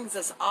 It brings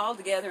us all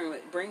together and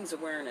it brings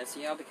awareness,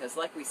 you know, because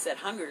like we said,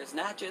 hunger is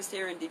not just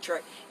here in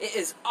Detroit. It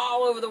is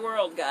all over the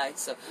world,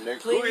 guys. So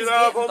please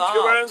get involved.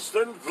 Gewenst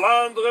in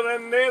Vlaanderen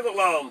en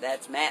Nederland.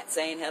 That's Matt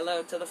saying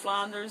hello to the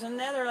Flanders and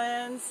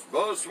Netherlands.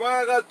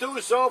 Bonsoir à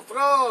tous en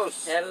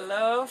France.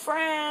 Hello,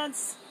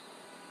 France.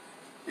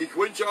 Ich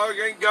wünsche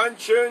euch einen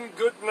ganz schönen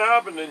guten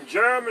Abend in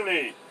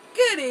Germany.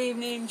 Good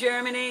evening,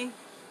 Germany.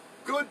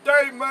 Good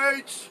day,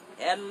 mates.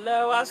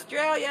 Hello,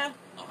 Australia.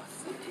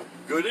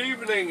 Good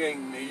evening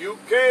in the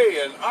UK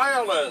and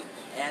Ireland.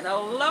 And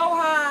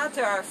aloha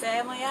to our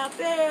family out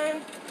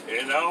there.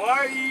 In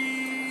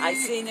Hawaii. I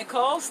see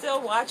Nicole still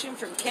watching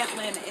from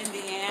Kentland,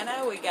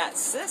 Indiana. We got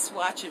Sis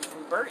watching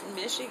from Burton,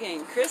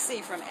 Michigan.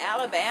 Chrissy from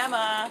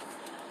Alabama.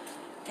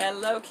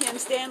 Hello, Kim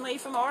Stanley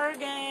from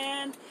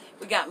Oregon.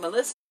 We got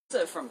Melissa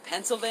from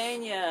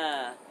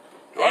Pennsylvania.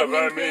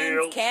 Drive-by Edmonton,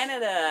 meals.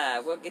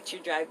 Canada. We'll get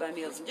your drive-by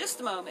meals in just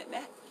a moment,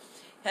 Matt.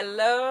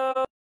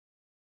 Hello.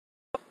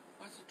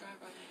 What's a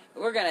drive-by?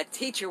 We're going to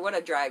teach you what a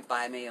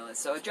drive-by meal is.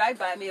 So a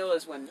drive-by meal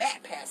is when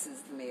Matt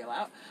passes the meal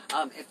out.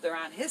 If they're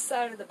on his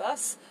side of the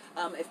bus,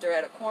 if they're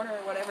at a corner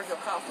or whatever, he'll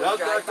call for a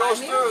drive-by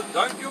meal.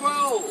 Thank you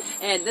well.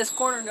 And this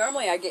corner,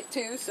 normally I get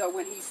 2, so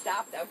when he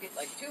stopped, I'll get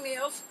like 2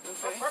 meals.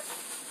 Okay.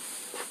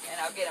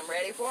 And I'll get them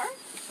ready for him.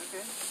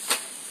 Okay.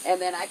 And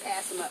then I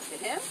pass them up to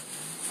him.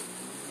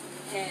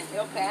 And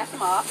he'll pass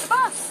them off the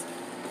bus.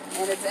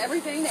 And it's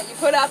everything that you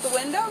put out the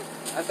window,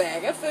 a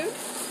bag of food,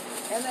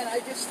 and then I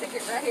just stick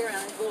it right here on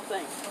this little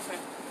thing. Okay.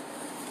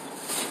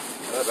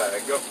 A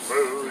bag of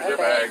food, a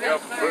bag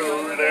of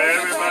food,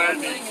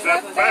 everybody needs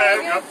a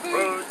bag of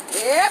food.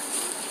 Yep.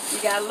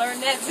 You gotta learn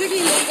that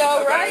Ziggy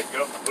lingo, right? A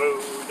bag of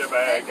food, a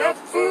bag of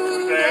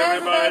food,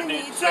 everybody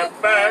needs a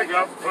bag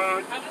of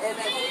food. And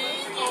then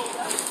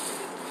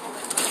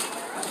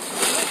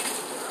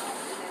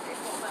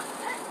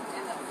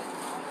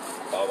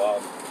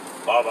Ba-bum,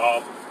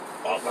 ba-bum,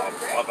 ba-bum,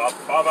 ba-bum,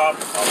 ba-bum, ba-bum.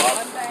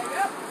 one bag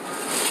up.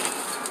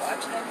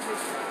 Watch them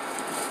fish.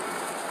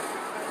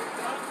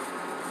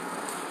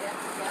 Yeah,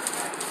 got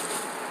that.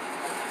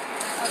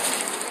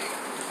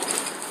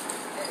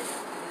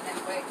 And then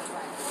wait till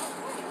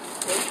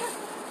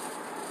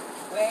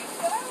wait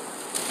till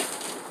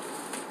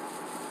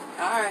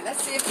all right,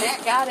 let's see if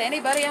Matt got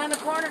anybody on the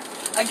corner.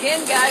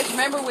 Again, guys,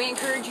 remember we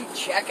encourage you to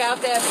check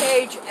out that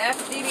page,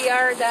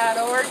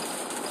 FDDR.org.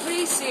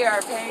 Please see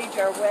our page,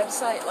 our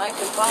website, like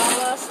and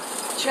follow us.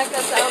 Check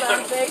us out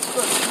on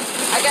Facebook.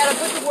 I got to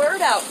put the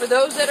word out for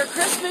those that are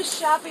Christmas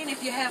shopping.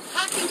 If you have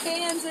hockey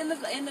fans in the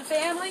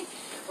family,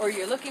 or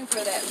you're looking for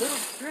that little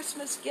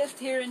Christmas gift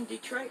here in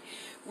Detroit,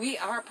 we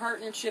are a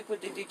partnership with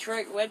the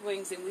Detroit Red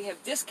Wings, and we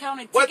have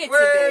discounted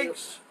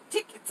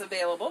tickets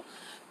available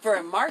for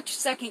a March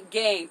 2nd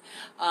game,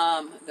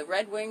 the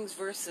Red Wings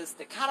versus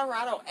the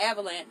Colorado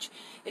Avalanche.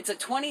 It's a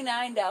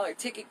 $29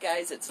 ticket,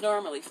 guys. It's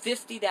normally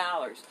 $50.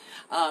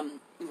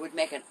 It would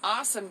make an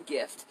awesome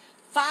gift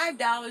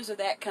 $5 of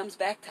that comes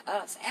back to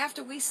us.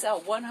 After we sell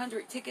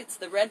 100 tickets,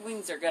 the Red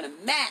Wings are going to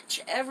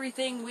match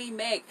everything we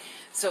make.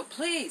 So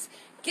please,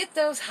 get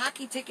those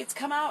hockey tickets.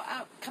 Come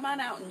on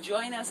out and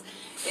join us.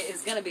 It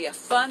is going to be a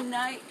fun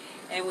night,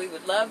 and we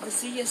would love to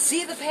see you.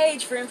 See the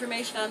page for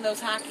information on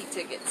those hockey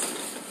tickets.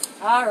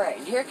 All right,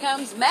 and here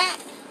comes Matt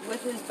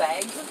with his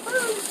bags of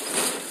food.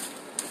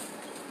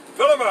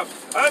 Fill them up,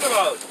 hand them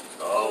out.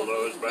 All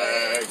those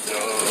bags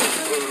of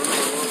food.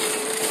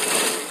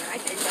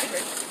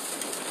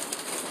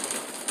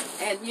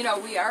 And, you know,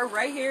 we are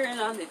right here and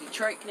on the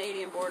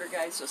Detroit-Canadian border,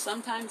 guys, so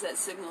sometimes that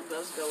signal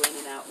does go in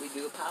and out. We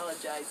do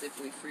apologize if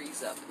we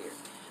freeze up here.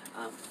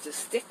 Just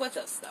stick with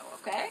us, though,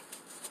 okay?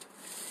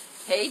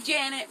 Hey,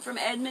 Janet from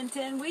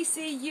Edmonton, we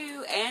see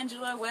you.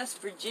 Angela, West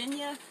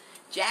Virginia.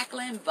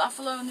 Jacqueline,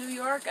 Buffalo, New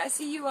York. I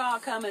see you all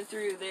coming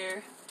through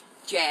there.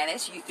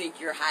 Janice, you think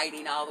you're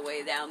hiding all the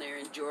way down there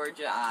in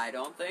Georgia? I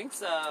don't think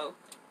so.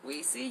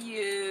 We see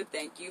you.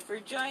 Thank you for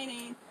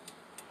joining.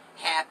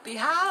 Happy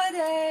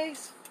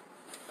holidays.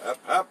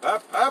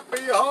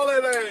 Happy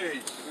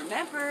holidays.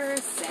 Remember,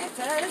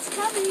 Santa is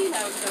coming.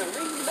 I was going to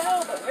ring the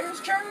bell, but where's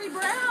Charlie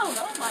Brown?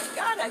 Oh my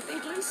God, I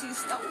think Lucy's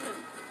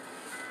stolen.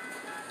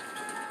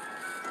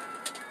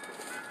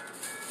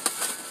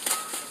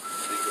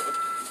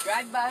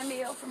 Drive-by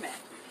meal for Matt.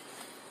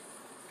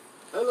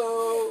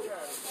 Hello.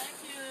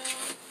 Thank you.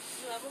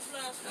 You have a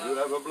blessed You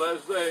have a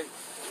blessed day.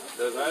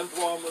 There's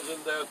Antoine was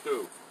in there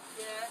too.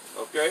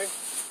 Yeah. Okay?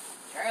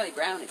 Charlie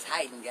Brown is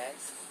hiding,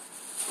 guys.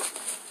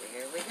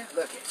 There we go.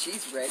 Look,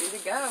 she's ready to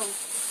go.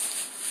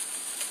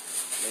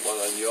 One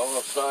on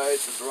your side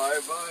to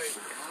drive by.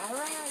 All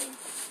right.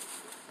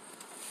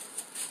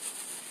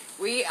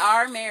 We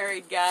are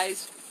married,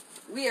 guys.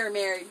 We are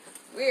married.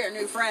 We are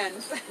new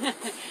friends.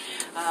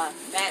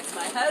 Matt's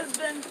my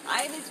husband.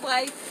 I'm his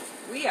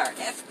wife. We are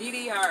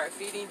FDDR,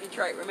 Feeding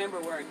Detroit. Remember,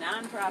 we're a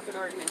non-profit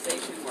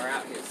organization. We're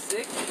out here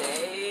 6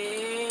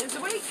 days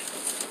a week.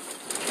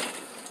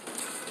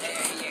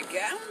 There you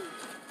go.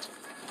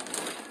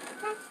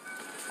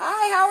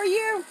 Hi, how are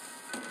you?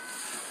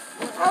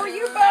 How are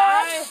you,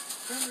 bud?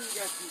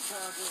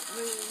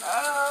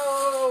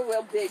 Oh,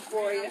 we'll dig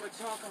for you.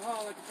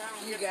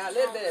 You got a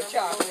little bit of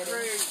chocolate in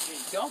you.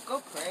 Don't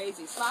go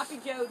crazy. Sloppy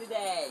Joe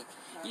today.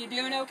 You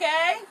doing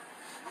okay?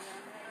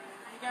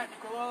 You got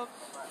the gloves?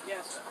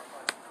 Yes, sir.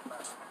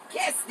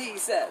 Yes, Dee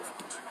says.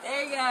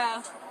 There you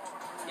go.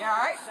 You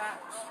alright?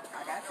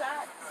 I got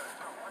socks.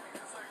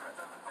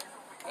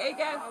 There you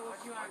go. How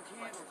was you on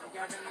candles? You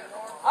got any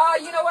more? Oh,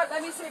 you know what?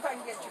 Let me see if I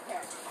can get your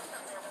cat.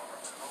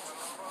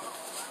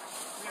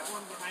 You got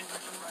one behind you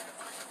somewhere.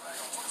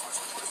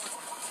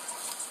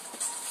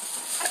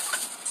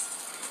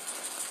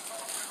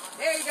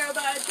 There you go,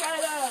 bud.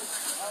 Try those.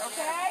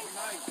 Okay?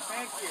 Nice,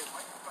 thank you.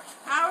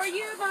 How are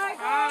you,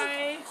 Michael?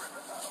 Hi.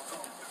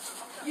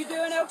 You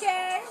doing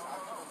okay?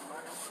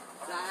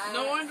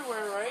 No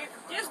underwear, right?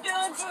 Just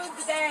doing food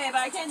today, but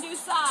I can do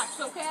socks,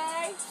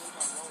 okay?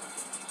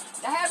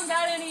 I haven't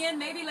got any in.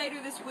 Maybe later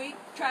this week.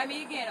 Try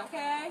me again,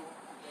 okay?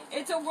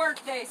 It's a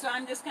work day, so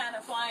I'm just kind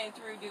of flying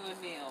through doing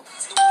meals.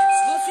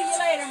 We'll see you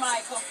later,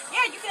 Michael.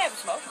 Yeah, you can have a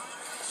smoke.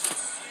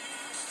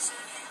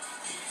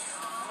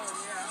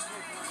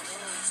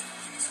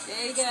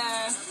 There you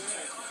go.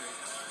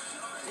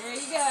 There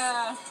you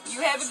go.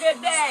 You have a good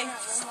day.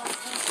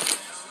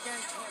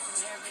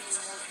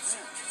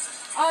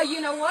 Oh,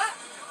 you know what?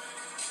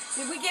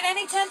 Did we get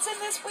any tents in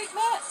this week,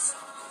 Matt?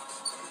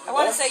 I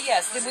want to say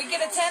yes. Did we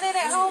get a tent in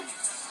at home?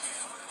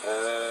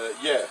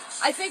 Yeah.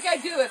 I think I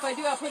do. If I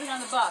do, I'll put it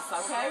on the bus,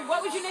 okay?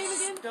 What was your name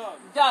again? Doug.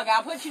 Doug,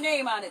 I'll put your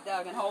name on it,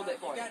 Doug, and hold it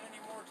for you. You got any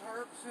more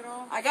tarps at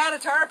all? I got a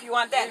tarp. You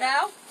want that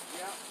now?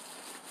 Yeah.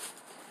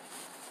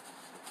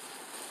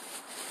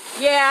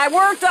 Yeah, I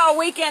worked all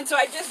weekend, so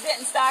I just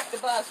didn't stock the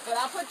bus, but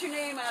I'll put your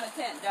name on a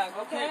tent, Doug,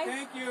 okay?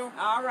 Thank you.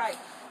 All right.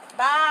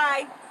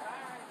 Bye.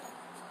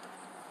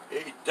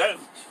 A tent.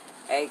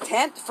 A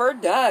tent for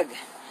Doug.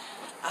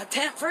 A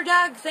tent for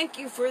Doug. Thank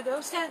you for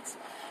those tents.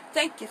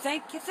 Thank you,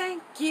 thank you,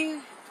 thank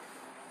you.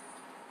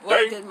 What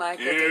Thank did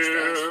Michael you. just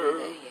ask for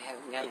today? You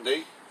haven't got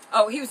Indeed.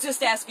 Oh, he was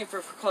just asking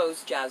for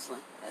clothes, Jocelyn.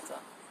 That's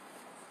all.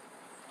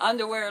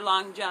 Underwear,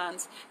 long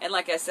johns. And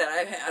like I said,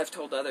 I've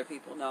told other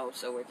people no,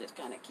 so we're just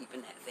kind of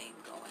keeping that theme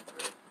going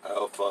through.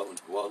 I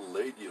found one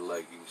lady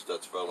leggings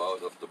that fell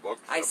out of the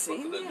box. I put see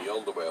it in that. the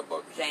underwear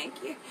box.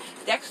 Thank you.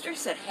 Dexter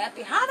said,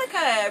 Happy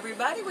Hanukkah,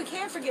 everybody. We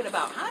can't forget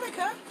about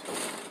Hanukkah.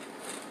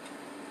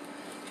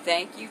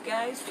 Thank you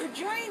guys for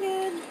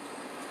joining.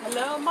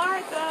 Hello,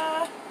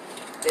 Martha.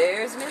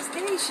 There's Miss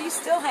D. She's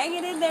still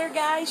hanging in there,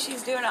 guys.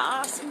 She's doing an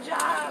awesome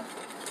job.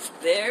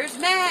 There's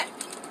Matt.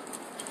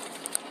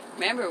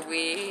 Remember,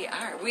 we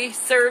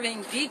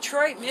serving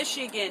Detroit,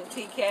 Michigan,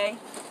 TK.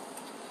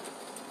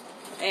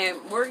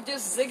 And we're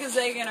just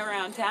zig-a-zagging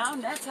around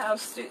town. That's how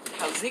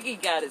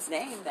Ziggy got his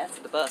name. That's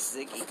the bus,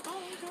 Ziggy.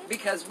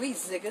 Because we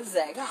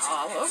zig-a-zag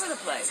all over the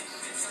place.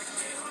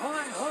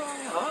 Hoi,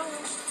 hoi, hoi.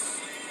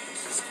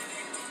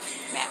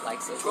 Matt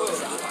likes those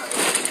songs.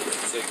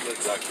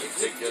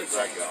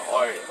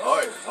 Hoi,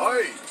 hoi,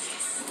 hoi.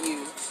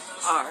 You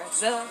are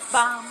the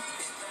bomb.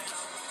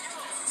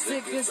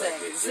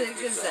 Zig-a-zag,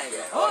 zig-a-zag.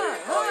 Hoi,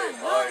 hoi,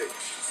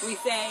 hoi. We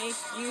thank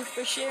you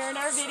for sharing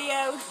our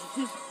video.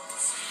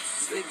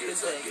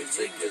 Zig-a-zag,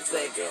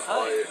 zig-a-zag.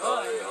 Hoi,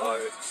 hoi,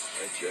 hoi.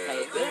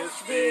 Share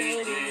this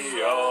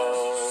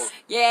video.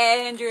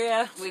 Yeah,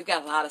 Andrea, we've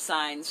got a lot of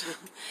signs.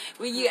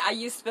 I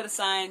used to put a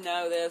sign,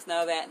 no this,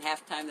 no that, and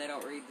half the time they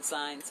don't read the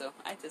sign, so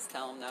I just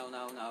tell them no,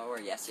 no, no, or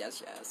yes,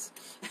 yes, yes.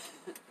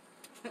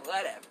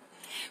 Whatever.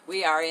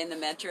 We are in the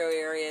metro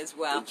area as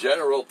well. In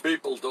general,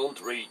 people don't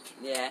read.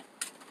 Yeah.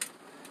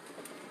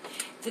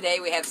 Today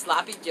we have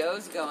Sloppy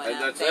Joe's going And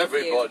on. that's Thank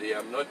everybody. you.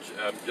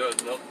 I'm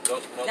just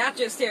not. Not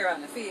just here on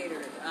the theater,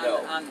 No.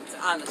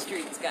 on the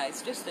streets,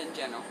 guys, just in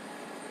general.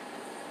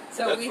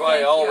 So That's we why I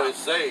thank always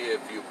you. say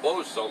if you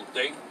post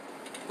something,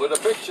 put a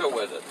picture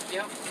with it.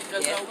 Yep.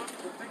 That's Yeah. all. Look at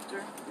the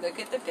picture. Look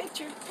at the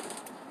picture.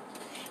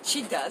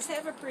 She does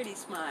have a pretty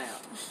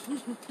smile.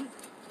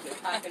 They're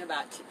talking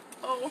about you.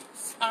 Oh,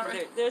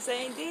 sorry. They're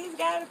saying Dee's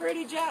got a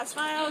pretty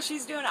smile.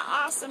 She's doing an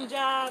awesome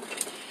job.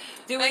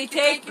 Do we Thank you,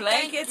 take thank you,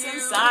 blankets thank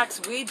and you.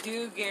 socks? We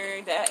do,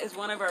 Gary. That is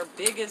one of our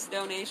biggest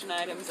donation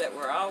items that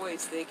we're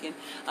always thinking.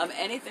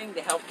 Anything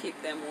to help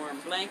keep them warm.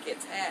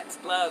 Blankets, hats,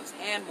 gloves,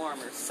 hand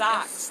warmers,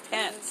 socks,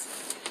 tents.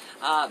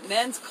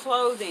 Men's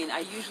clothing. I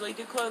usually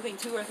do clothing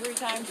 2 or 3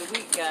 times a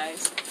week,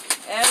 guys.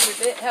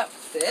 Every bit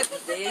helps.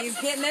 He's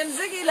getting them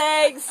ziggy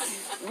legs.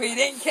 We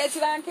didn't catch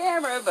it on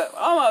camera, but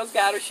almost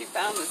got her. She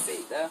found the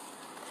seat, though.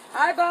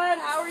 Hi, bud.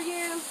 How are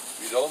you?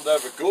 You don't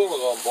have a cooler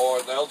on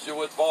board, else you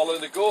would fall in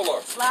the cooler.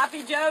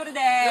 Sloppy Joe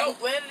today.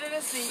 Nope, landed in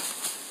a seat.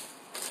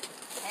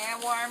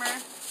 Hand warmer.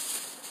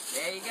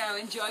 There you go.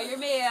 Enjoy your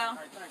meal.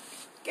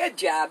 Good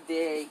job,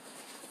 Dee.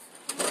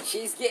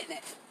 She's getting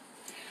it.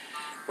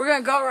 We're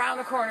going to go around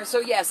the corner. So,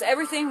 yes,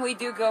 everything we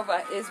do go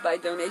by is by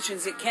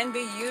donations. It can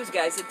be used,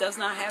 guys. It does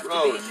not have to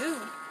Rose, be new.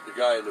 the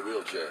guy in the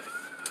wheelchair.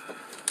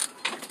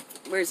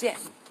 Where's he at?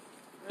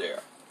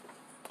 There.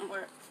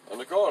 Where? On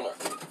the corner.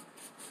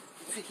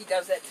 He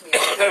does that to me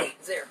all the time.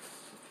 There.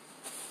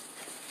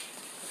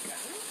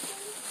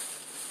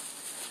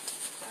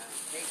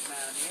 Take him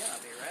out here. I'll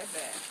be right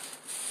back.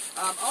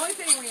 Only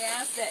thing we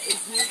ask that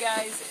is new,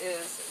 guys,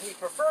 is we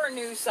prefer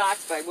new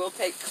socks, but we'll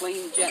take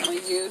clean, gently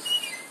used.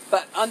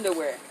 But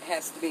underwear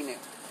has to be new.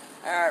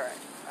 All right.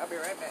 I'll be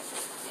right back.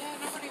 Yeah,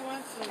 nobody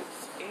wants some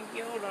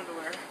skanky old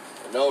underwear.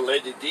 No,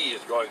 Lady D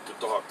is going to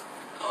talk.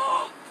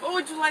 Oh, what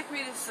would you like me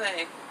to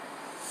say?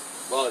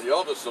 Well,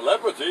 you're the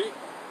celebrity.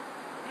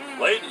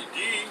 Lady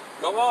D,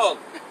 come on.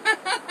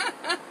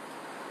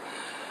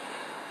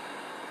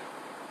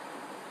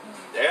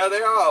 There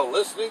they are,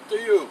 listening to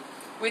you.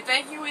 We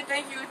thank you, we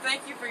thank you, we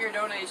thank you for your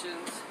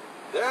donations.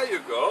 There you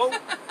go.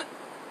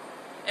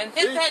 And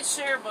hit See? that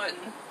share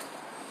button.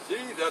 See,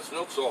 that's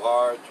not so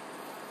hard.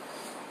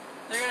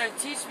 They're going to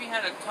teach me how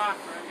to talk,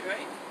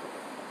 right?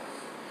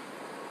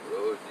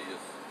 Rosie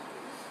is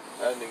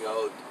handing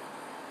out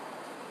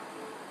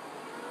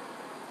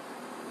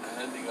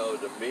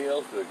a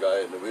meal to the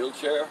guy in the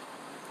wheelchair.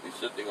 He's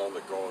sitting on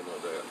the corner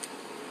there.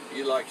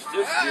 He likes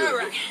this All music.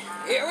 right.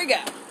 Here we go.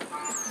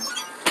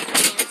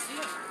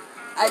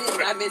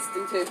 I missed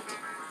him, too.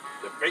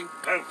 The Pink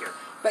Panther.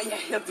 But, yeah,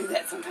 he'll do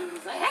that sometimes.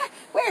 He's like, ah,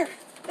 where?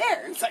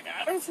 There. It's like,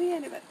 I don't see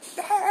anything.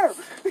 There.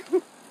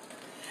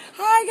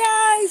 Hi,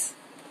 guys.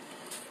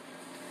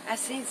 I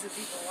seen some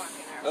people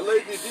walking out. And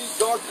Lady D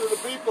talked to the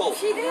people.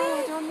 She did.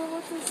 I don't know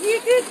what this is.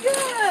 You did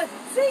good.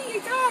 See,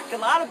 you talked. A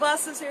lot of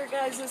buses here,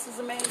 guys. This is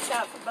the main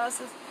stop for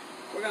buses.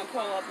 We're going to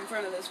pull up in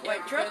front of this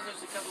white truck. Because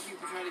there's a couple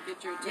people trying to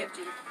get your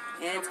attention.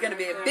 And it's going to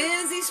be a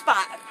busy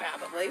spot,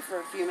 probably, for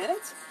a few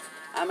minutes.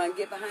 I'm going to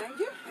get behind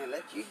you and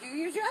let you do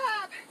your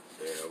job.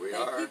 There we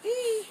Thank are. you,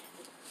 Dee.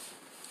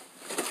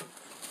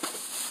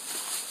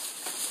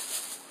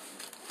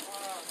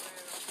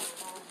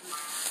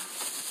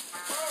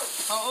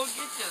 Oh,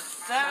 get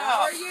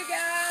How are yourself. you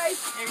guys?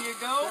 Here you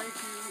go.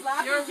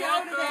 Sloppy You're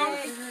Joe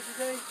welcome.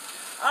 today.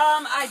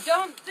 I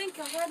don't think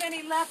I have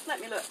any left.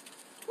 Let me look.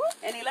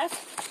 Any left?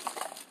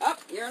 Oh,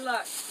 you're in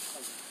luck.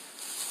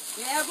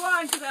 You have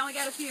one because I only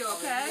got a few,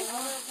 okay?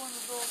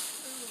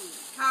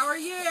 How are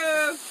you?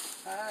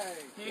 Hi.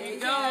 Here you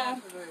go.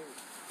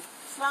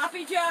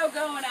 Sloppy Joe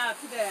going out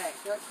today.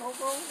 Got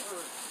cocoa?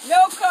 Or?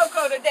 No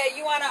cocoa today.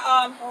 You want to,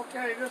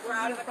 Okay, this We're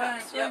out is of the the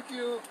thanks. cups, yep. Thank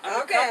you.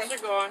 Okay.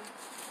 Cups are gone.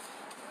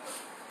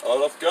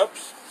 Out of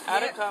cups?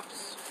 Out Yep. of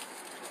cups.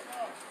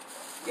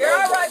 You're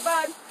all right,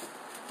 bud.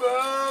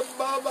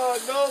 Mama,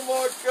 no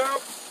more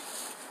cups.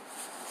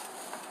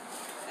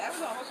 That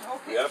was almost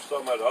okay. We have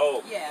some at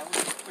home. Yeah, we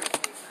was pretty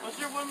big. Was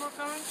there one more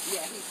coming?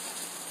 Yeah,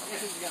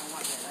 he's going to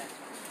want that last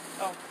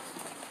one. Oh.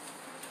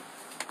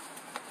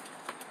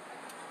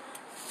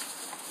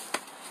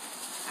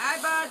 Hi,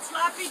 bud.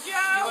 Sloppy You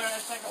Joe. want a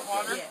second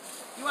water? Yeah.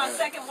 You want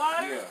second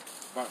water? Yeah.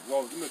 But,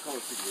 well, give me a couple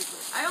of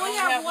cigarettes. I only Only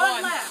have have one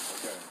one.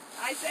 left. Okay.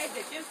 I saved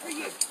it just for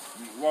you.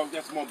 Well,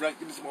 get some more blankets.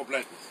 Give me some more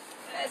blankets.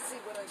 Let's see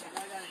what I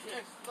got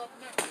here.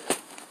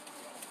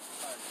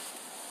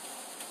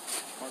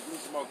 Give me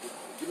some more.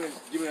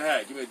 Give me a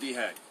hat. Give me a D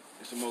hat.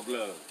 And some more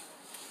gloves.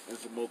 And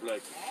some more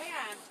blankets. Hang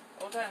on.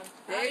 Hold on.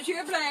 There's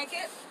your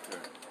blanket. Okay.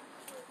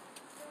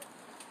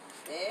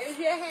 There's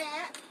your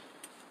hat.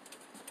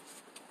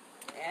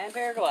 And a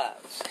pair of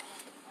gloves.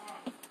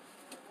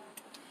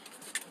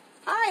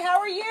 Hi, how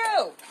are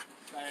you?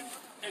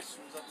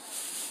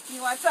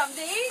 You want something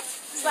to eat?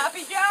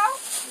 Sloppy Joe?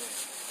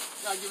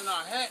 Not giving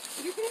out a hat.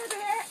 You can have the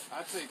hat.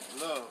 I take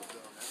gloves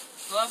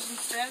though. Gloves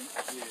instead?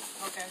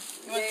 Yeah. Okay.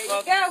 There you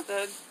gloves go.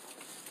 instead?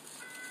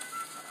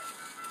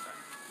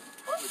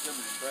 Put them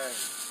in the bag.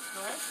 Go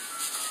ahead.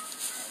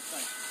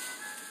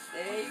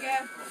 There you go.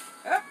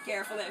 Oh,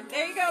 careful there.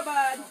 There you go,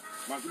 bud.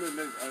 Mom, give me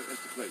an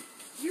extra plate.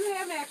 You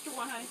have an extra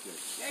one, honey.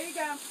 There you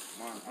go.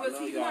 Mom, I We'll love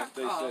see you y'all. tomorrow.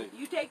 Stay Oh, safe.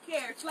 you take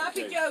care.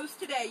 Sloppy Okay. Joe's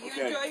today. You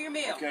Okay. enjoy your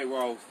meal. Okay,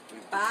 Rose.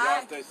 Bye.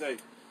 Y'all stay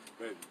safe.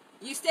 Baby.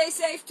 You stay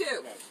safe too.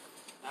 Okay.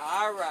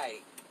 All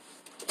right.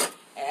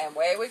 And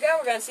away we go.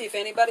 We're going to see if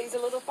anybody's a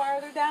little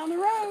farther down the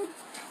road.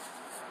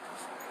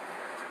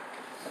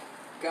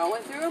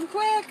 Going through them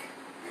quick.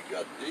 We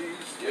got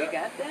these. We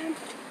got them.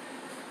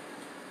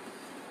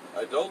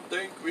 I don't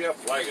think we have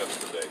flaggers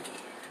today.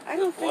 I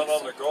don't think One on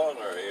so. the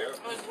corner here.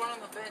 There's one on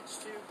the bench,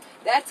 too.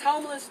 That's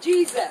homeless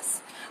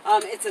Jesus.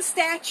 It's a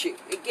statue.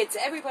 It gets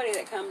everybody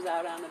that comes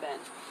out on the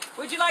bench.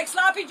 Would you like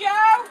Sloppy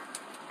Joe?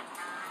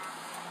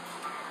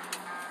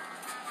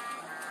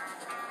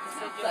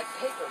 It's like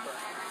paper burn.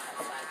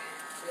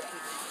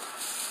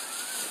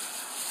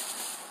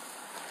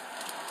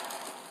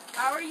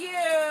 How are you?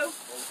 There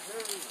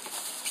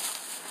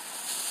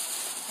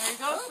you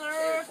go, Oh, sir.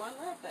 there's one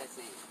left, I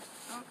see.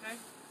 Okay.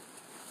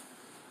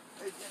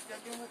 Hey, you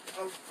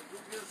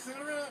get a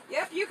cigarette?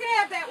 Yep, you can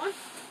have that one.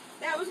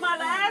 That was my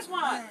last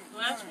one.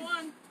 Last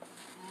one.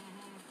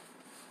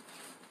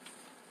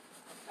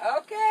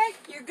 Okay,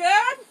 you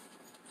good?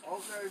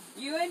 Okay.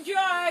 You enjoy.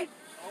 Oh,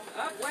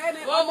 wait a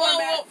minute. Whoa, one more whoa,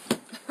 back.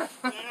 whoa.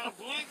 Got a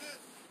blanket?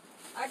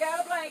 I got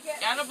a blanket.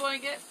 Got a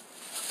blanket.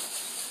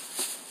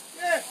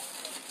 Yeah.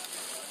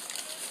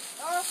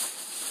 Oh.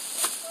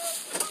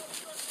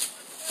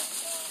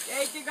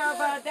 There you go,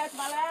 bud. That's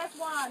my last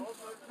one.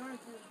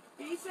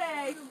 Be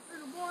safe.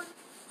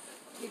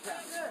 Keep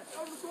up.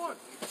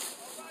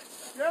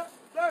 Yeah,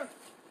 sir.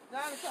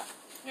 9 o'clock.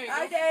 There you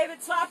Hi, go.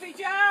 David. Sloppy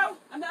Joe.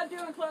 I'm not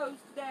doing clothes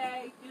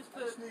today. Just I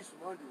food. just need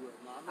some underwear,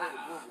 man. I'm ready to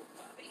Ah, Google.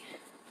 buddy.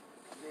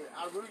 Yeah,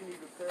 I really need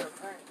a pair of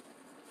pants.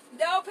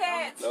 No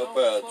pants. No No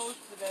pads. clothes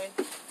today. A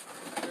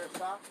pair of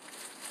socks.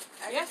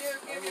 I Yes. can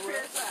give you a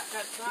pair of socks.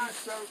 Got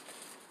socks.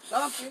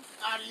 Something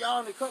out of y'all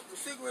and a couple of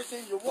cigarettes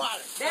in your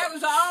wallet. That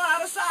was all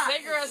out of socks.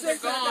 Cigarettes are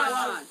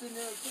gone.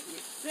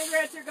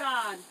 Cigarettes are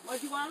gone.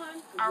 What you want,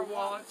 hon? Our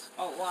wallets.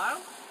 Oh, water?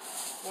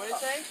 What did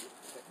it say?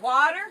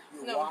 Water?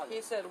 Your No, wallet.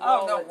 he said Oh,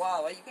 wallet. no,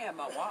 wallet. You can't have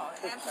my wallet.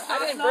 I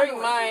didn't bring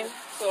mine,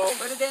 so.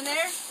 Put it in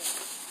there.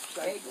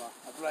 Thank you.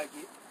 A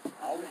blanket.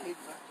 Always need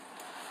one.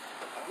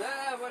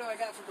 What do I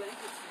got for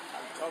blankets?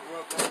 Cover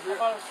up How over here.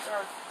 about a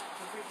scarf?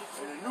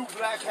 And a new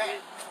black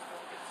hat.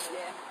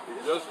 Yeah. You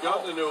just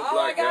got the new All I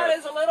black got hat.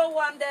 is a little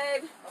one,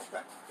 Dave.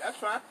 Okay, that's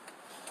fine. I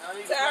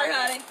need a Sorry, black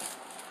hat. honey.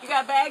 You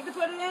got a bag to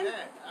put it in?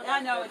 Yeah, I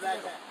know that it's black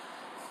little. hat.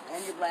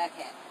 And your black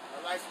hat. I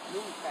like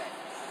new hat.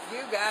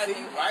 You got See, it.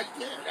 right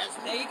there. That's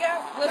me. There you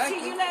go. We'll Thank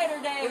see you you. later,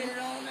 Put David. it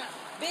on now.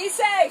 Be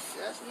safe.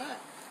 That's nice.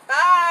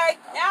 Bye.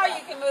 Now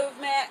you can move,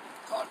 Matt.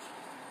 Touch.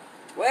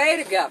 Way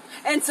to go.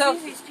 And so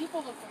See, these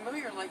people look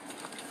familiar, like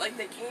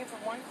they came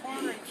from one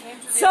corner and came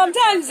to the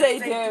sometimes other. they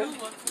do.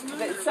 Look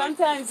familiar. But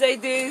sometimes they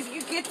do.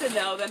 You get to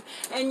know them,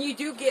 and you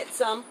do get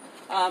some.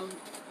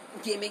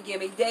 Gimme.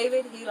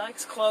 David, he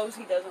likes clothes.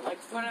 He doesn't like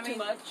food But I mean, too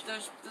much.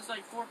 there's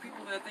like 4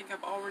 people that I think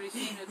I've already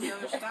seen at the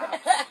other stops.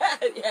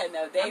 Yeah,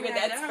 no, David,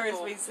 that's the first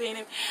identical. we've seen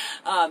him.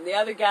 The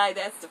other guy,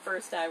 that's the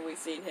first time we've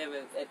seen him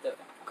at the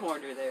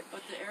corner there.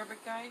 But the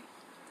Arabic guy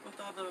with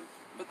the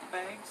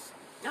bags,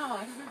 No,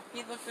 I don't know.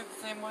 he looked like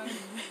the same one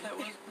that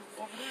was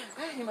over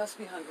there. He must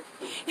be hungry.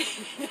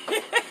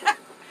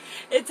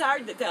 It's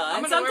hard to tell.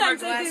 I'm And gonna wear my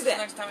sometimes they do glasses that.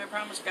 next time, I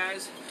promise,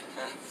 guys.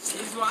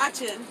 She's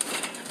watching.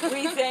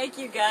 We thank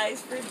you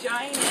guys for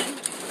joining.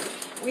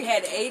 We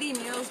had 80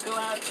 meals go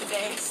out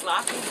today.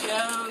 Sloppy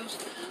Joe's.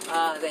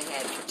 They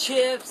had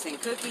chips and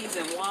cookies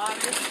and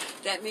water.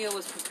 That meal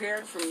was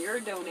prepared from your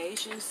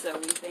donations, so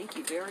we thank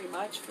you very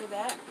much for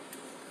that.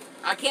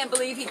 I can't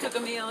believe he took a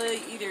meal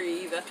either,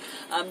 Eva.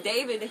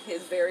 David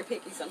is very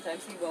picky.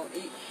 Sometimes he won't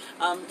eat.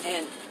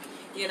 And,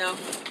 you know,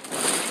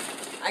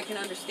 I can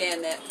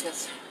understand that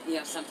because, you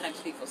know, sometimes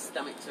people's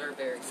stomachs are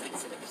very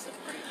sensitive. So.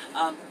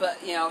 But,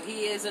 you know,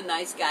 he is a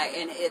nice guy,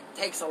 and it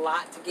takes a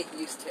lot to get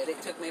used to it.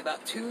 It took me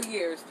about 2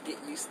 years to get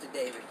used to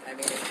David. I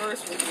mean, at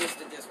first we used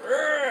to just,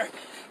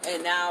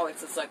 and now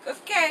it's just like,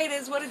 okay, it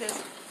is what it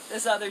is.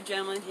 This other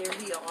gentleman here,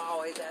 he'll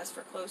always ask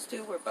for clothes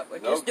too, but we're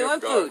No just doing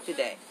gift food cards.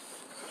 today.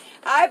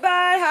 Hi,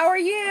 bud. How are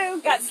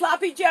you? Got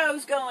Sloppy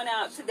Joe's going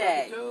out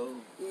today.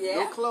 Yeah.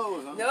 No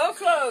clothes, huh? No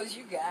clothes.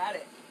 You got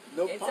it.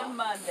 No It's a pop.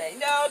 Monday.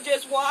 No,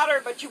 just water,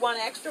 but you want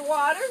extra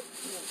water?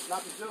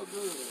 Sloppy Joe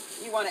good.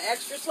 You want an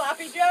extra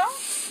Sloppy Joe?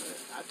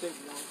 I take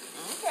one.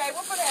 Okay,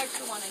 we'll put an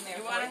extra one in there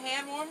You for want a you.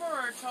 hand warmer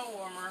or a toe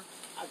warmer?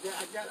 I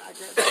got.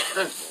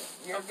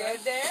 You're good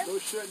there? No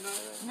shirt, none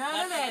of that.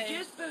 None of Not that. today.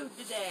 Just food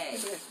today.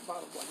 Give me an extra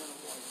bottle of water.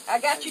 I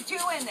got you 2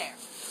 in there.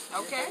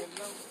 Okay.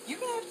 You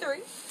can have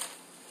 3.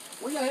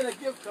 We got a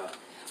gift card.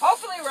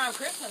 Hopefully around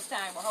Christmas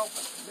time, we're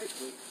hoping.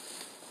 Next week.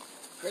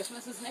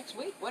 Christmas is next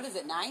week. What is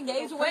it, 9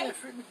 days away?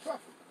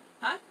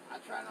 Huh? I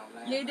tried on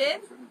that. You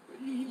did?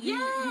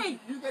 Yay!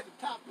 You got the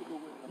top to go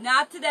with it.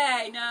 Not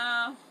today,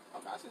 no.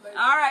 Okay, I'll see you later.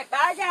 All right,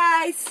 bye,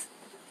 guys.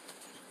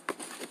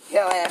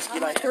 He'll ask you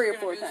like 3 or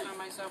 4 times.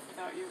 Myself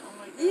without you. Oh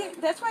my God.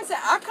 Yeah, that's why I said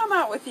I'll come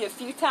out with you a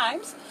few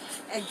times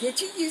and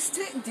get you used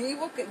to it. Dee.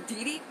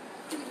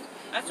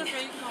 That's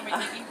okay. You can call me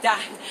Dee.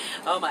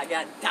 Oh my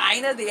God,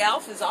 Dina the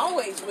elf is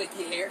always with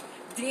you here.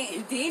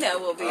 Dina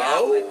will be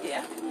out with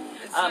you.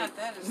 It's not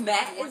that. It's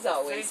Matt not is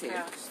always fake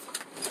here. fast.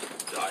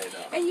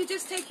 Dina. And you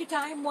just take your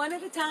time, one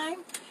at a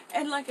time.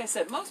 And like I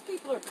said, most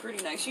people are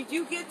pretty nice. You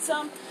do get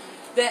some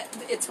that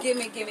it's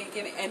gimme,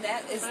 and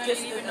that is But I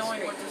just didn't even the know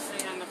street. what to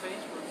say on the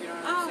Facebook. You know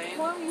what I'm saying?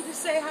 Well, you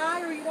just say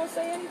hi or you don't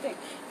say anything.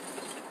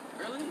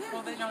 Really?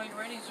 Well, they know your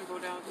ratings will go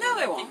down. No,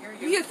 they They won't.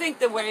 hear You think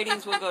the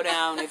ratings will go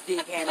down if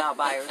Dee came out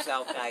by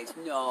herself, guys?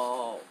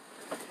 No.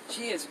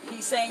 He's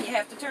saying you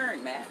have to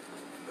turn, Matt.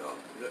 No.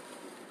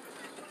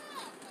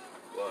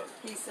 What?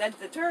 He said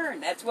to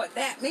turn. That's what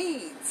that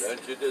means. Then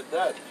she did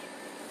that.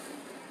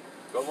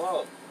 Come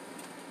on.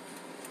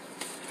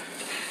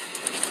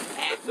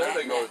 I said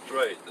to go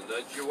straight, and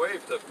then she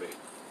waved at me.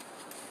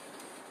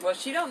 Well,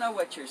 she don't know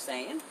what you're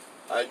saying.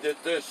 I did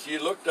this. She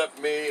looked at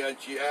me and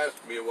she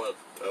asked me what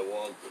I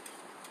wanted.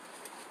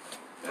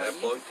 And I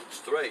pointed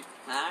straight.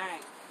 All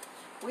right.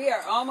 We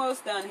are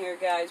almost done here,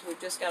 guys. We've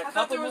just got a I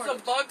thought couple there was more. a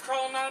bug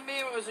crawling on me.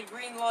 It was a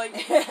green light.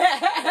 And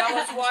I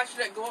was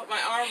watching it go up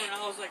my arm, and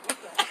I was like, what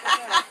the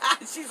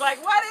heck is that? She's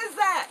like, what is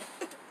that?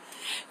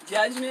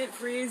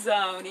 Judgment-free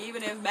zone,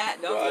 even if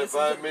Matt don't listen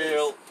Drive-by to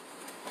meal,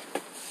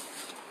 this.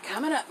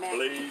 Coming up, Matt.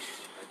 please.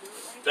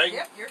 Thank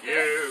Yep, you're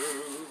you.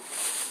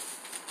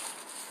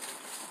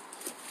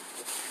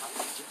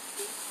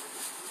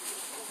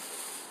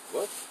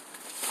 What?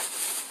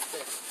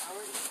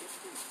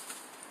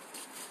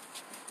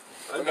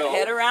 I We're gonna know.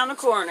 head around the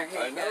corner here,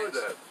 I know guys.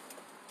 that.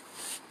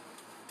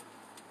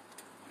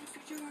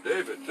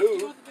 David,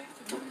 too.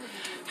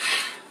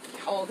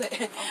 Hold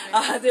it.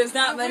 There's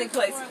not many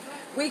places.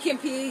 We can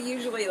pee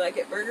usually like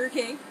at Burger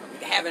King.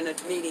 We're having a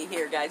meeting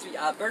here, guys.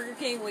 Burger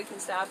King, we can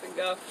stop and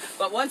go.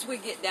 But once we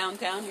get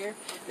downtown here,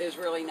 there's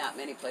really not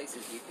many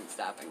places you can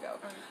stop and go.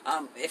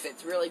 If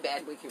it's really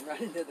bad, we can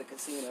run into the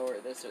casino or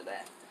this or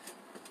that.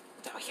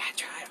 So yeah,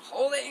 try to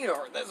hold it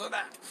or this or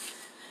that.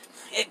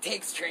 It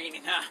takes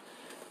training, huh?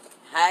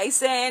 Hi,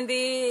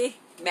 Sandy.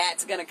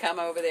 Matt's going to come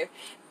over there.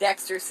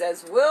 Dexter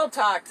says, we'll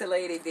talk to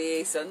Lady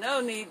D, so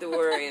no need to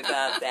worry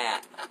about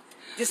that.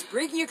 Just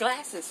bring your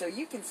glasses so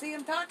you can see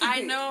him talking to you.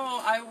 I know,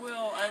 I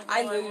will.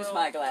 I lose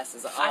my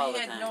glasses all the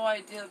time. I had no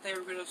idea that they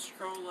were going to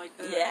scroll like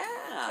that.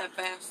 Yeah. That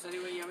fast,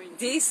 anyway. I mean,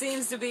 D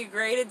seems to be a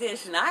great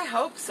addition. I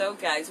hope so,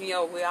 guys. You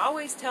know, we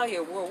always tell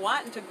you we're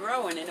wanting to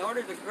grow, and in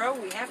order to grow,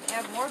 we have to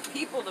have more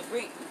people to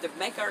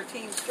make our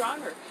team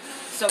stronger.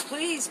 So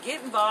please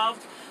get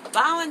involved.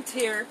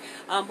 Volunteer,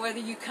 whether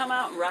you come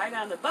out and ride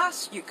on the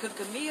bus, you cook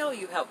a meal,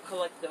 you help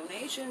collect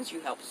donations, you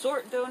help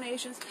sort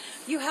donations,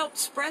 you help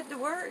spread the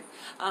word.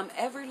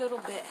 Every little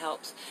bit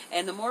helps.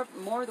 And the more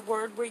the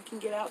word we can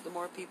get out, the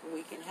more people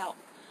we can help.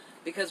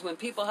 Because when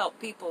people help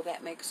people,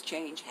 that makes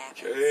change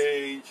happen.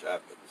 Change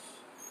happens.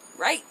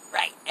 Right.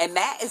 And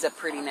Matt is a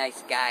pretty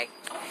nice guy.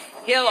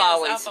 He'll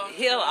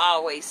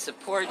always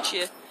support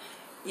you.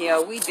 You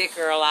know, we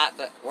bicker a lot,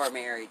 but we're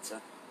married,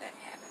 so that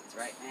happens,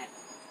 right, Matt?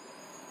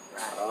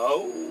 Right.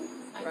 Oh.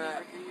 I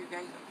never hear you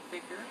guys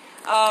bicker.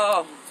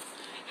 Oh,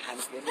 I'm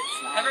good at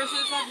smiling. Ever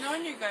since I've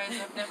known you guys,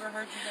 I've never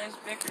heard you guys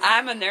bicker.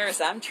 I'm a nurse.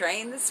 I'm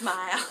trained to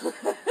smile.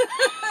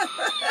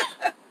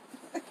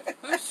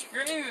 Who's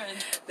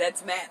screaming?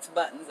 That's Matt's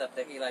buttons up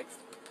there. He likes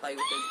to play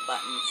with his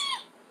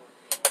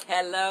buttons.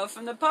 Hello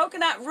from the Polka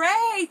Dot.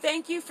 Ray,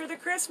 thank you for the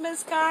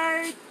Christmas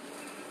card.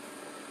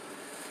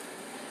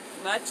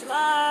 Much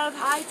love.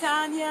 Hi,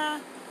 Tanya.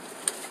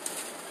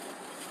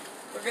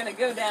 We're going to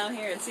go down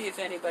here and see if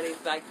anybody's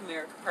by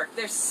Comerica Park.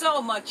 There's so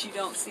much you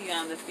don't see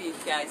on the feed,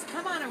 guys.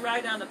 Come on and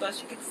ride on the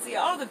bus. You can see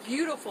all the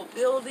beautiful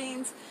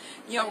buildings.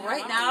 You know,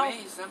 right now, I'm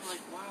amazed. I'm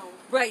like, wow.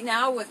 right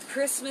now with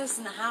Christmas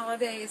and the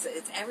holidays,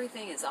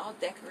 everything is all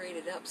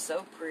decorated up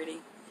so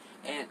pretty.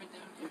 And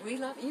we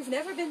love it. You've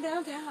never been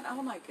downtown?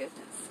 Oh my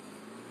goodness.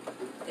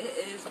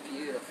 It is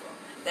beautiful.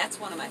 That's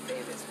one of my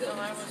favorites buildings.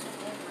 Well, I was a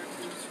home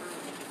recluse for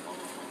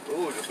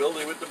Ooh, the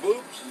building with the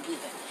boobs?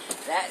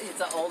 That is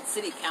an old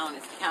city county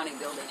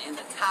building, and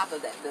the top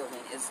of that building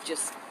is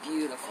just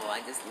beautiful.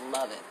 I just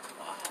love it.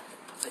 I'll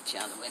put you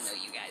on the window,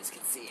 you guys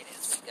can see it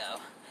as we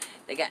go.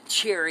 They got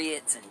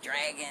chariots and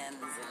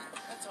dragons, and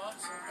That's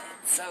awesome.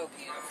 it's so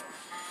beautiful.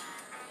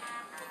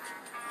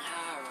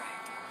 All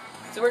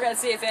right. So we're going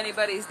to see if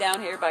anybody's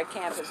down here by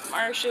Campus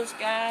Martius,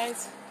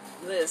 guys.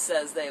 Liz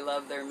says they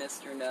love their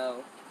Mr.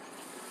 No.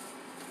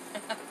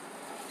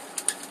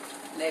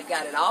 They've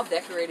got it all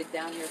decorated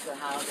down here for the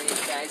holidays,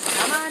 guys.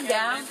 Come on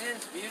down It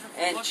is beautiful.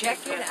 and Look check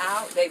at it that.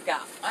 out. They've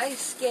got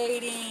ice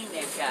skating.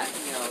 They've got,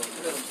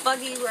 little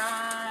buggy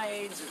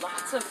rides.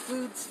 Lots of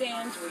food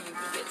stands where you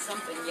can get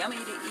something yummy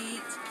to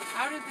eat.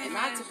 How did they And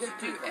manage lots of good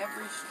to do people.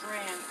 every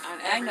strand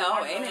on I every know,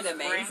 one of ain't it those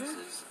amazing?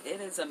 branches?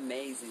 It is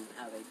amazing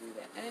how they do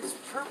that. And it's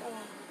purple.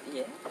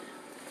 Yeah.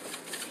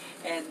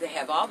 And they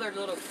have all their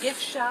little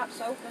gift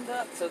shops opened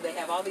up. So they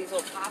have all these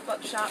little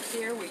pop-up shops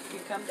here where you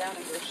can come down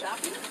and go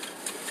shopping.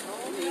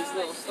 Oh, These yeah,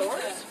 little I see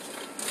stores.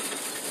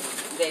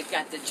 that. They've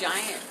got the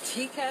giant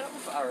tea kettle,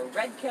 or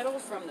red kettle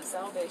from the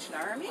Salvation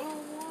Army.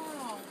 Oh,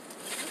 wow.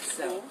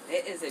 So cool.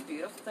 it is a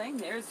beautiful thing.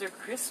 There's their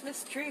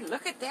Christmas tree.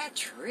 Look at that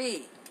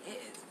tree. It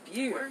is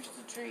beautiful. Where's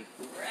the tree?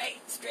 Right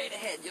straight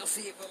ahead. You'll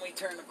see it when we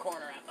turn the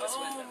corner out this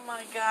Oh, window.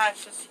 my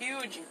gosh. It's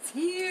huge. It's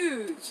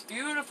huge.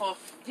 Beautiful.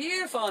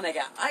 Beautiful. And they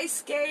got ice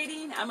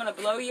skating. I'm going to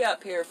blow you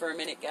up here for a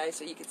minute, guys,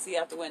 so you can see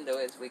out the window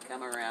as we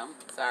come around.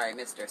 Sorry,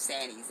 Mr.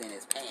 Sandy's in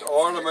his pants. The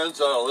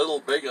ornaments are a little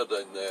bigger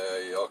than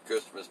your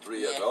Christmas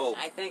tree at home.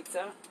 I think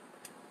so. Wow,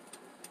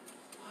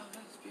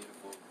 that's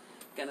beautiful.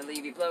 Gonna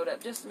leave you blowed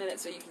up just a minute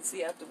so you can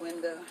see out the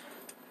window.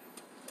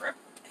 There were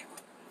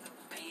little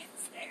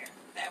pants there.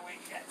 That way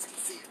you guys can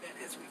see it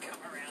as we come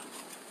around.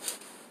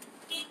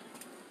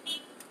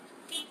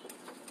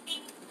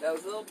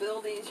 Those little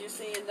buildings you're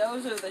seeing,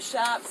 those are the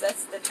shops.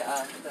 That's the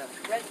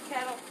red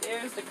kettle.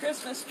 There's the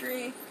Christmas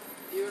tree.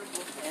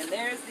 Beautiful. And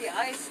there's the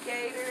ice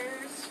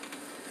skaters.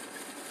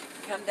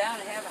 Come down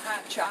and have a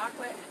hot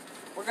chocolate.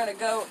 We're going to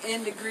go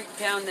into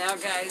Greektown now,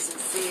 guys, and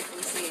see if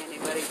we see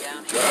anybody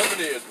down here.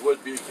 Germany, it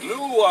would be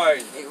blue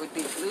wine. It would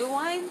be blue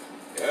wine?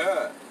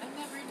 Yeah. I've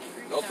never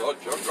eaten Not hot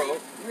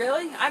chocolate.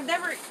 Really? I've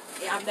never,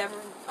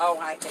 oh,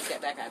 I take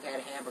that back. I've had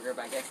a hamburger,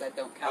 but I guess that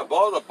don't I count.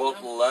 bought a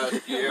bottle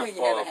last year When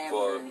you have a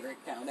for hamburger in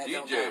Greektown, that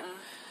don't DJ. count.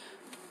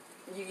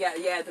 You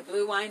got, yeah, the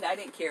blue wine, I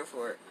didn't care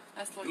for it.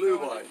 That's like Blue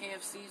going wine. to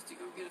KFC's to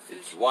go get a fish.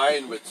 It's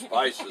wine with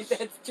spices.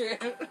 That's true.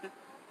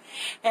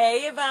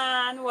 Hey,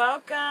 Yvonne,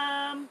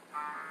 welcome.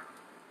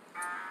 Oh,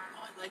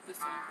 I like this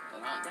song.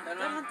 Dun-dun,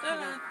 dun-dun,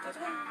 dun-dun,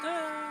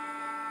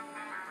 dun-dun.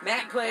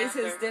 Matt plays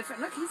his Panther.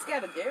 different, look, he's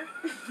got a deer.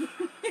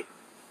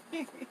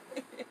 He's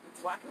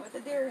walking with a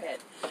deer head.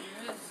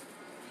 Yes.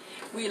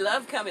 We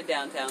love coming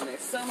downtown. There's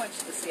so much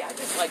to see. I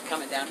just like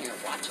coming down here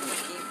and watching the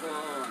people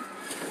and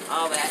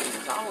all that. And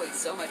there's always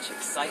so much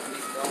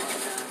excitement going on. I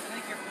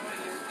think you're going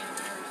to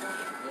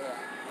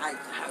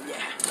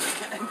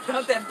Yeah.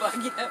 Don't that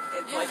bug you?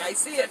 It's like I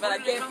see it, but I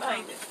can't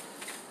find it.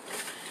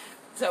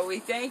 So we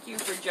thank you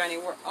for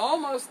joining. We're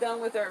almost done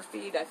with our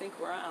feed. I think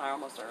we're on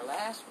almost our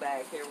last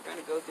bag here. We're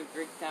going to go through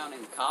Greektown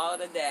and call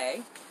it a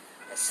day.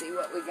 Let's see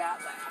what we got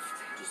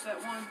left. Just that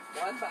one.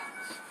 One box.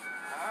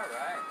 All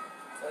right.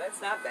 So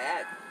that's not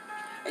bad.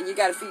 And you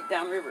got to feed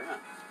downriver, huh?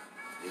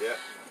 Yeah.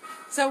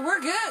 So we're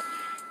good.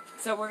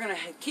 So we're going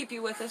to keep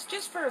you with us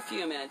just for a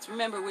few minutes.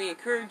 Remember, we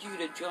encourage you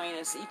to join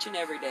us each and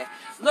every day.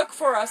 Look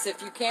for us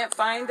if you can't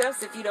find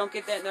us, if you don't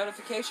get that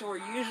notification. We're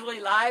usually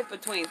live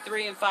between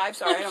 3 and 5.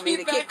 Sorry, I don't mean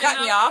to keep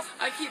cutting you off.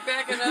 I keep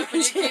backing up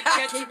and you keep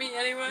catching me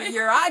anyway.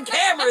 You're on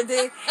camera,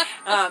 Dee.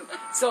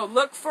 So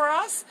look for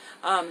us.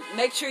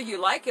 Make sure you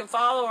like and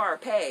follow our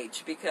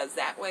page because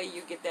that way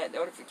you get that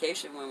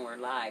notification when we're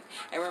live.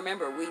 And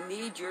remember, we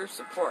need your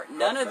support.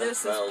 None of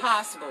this is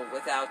possible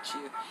without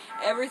you.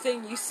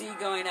 Everything you see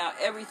going out,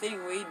 everything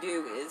we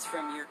do is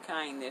from your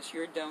kindness,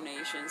 your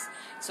donations.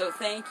 So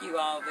thank you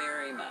all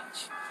very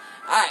much.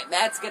 All right,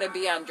 Matt's going to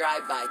be on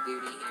drive-by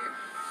duty here.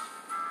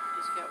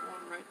 He's got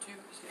one right too.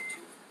 He's got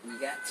two. You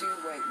got two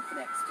waiting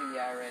next to you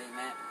already,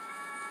 Matt.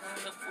 One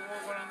on the floor,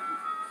 one on the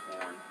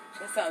horn.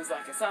 That sounds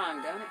like a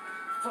song, don't it?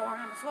 4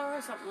 on the floor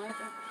or something like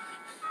that.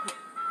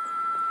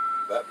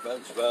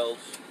 Batman spells.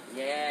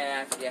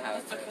 Yeah, I forget how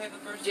That's it's okay, the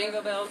first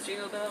Jingle bells,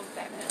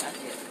 Batman. I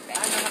forget.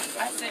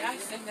 I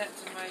sing that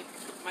to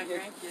my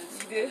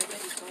grandkids. You do? They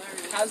think it's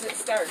hilarious. How's it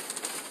start?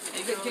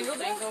 It Is it goes,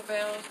 Jingle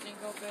bells?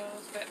 jingle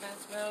bells, Batman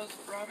smells,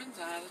 Robin's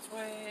on its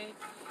way.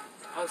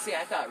 Oh, see,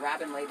 I thought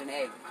Robin laid an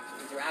egg.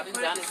 Is Robin's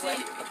But on his way?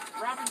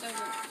 Robin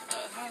doesn't,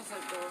 how does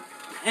that go?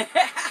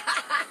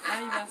 Now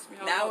you messed me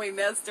all Now up. we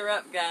messed her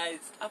up, guys.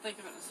 I'll think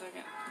of it in a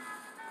second.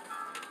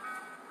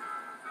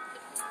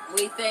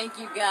 We thank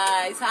you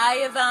guys.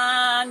 Hi,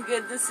 Yvonne.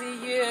 Good to see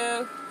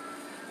you.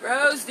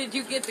 Rose, did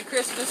you get the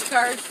Christmas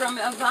card from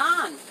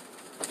Yvonne?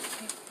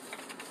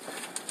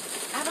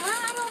 Yvonne,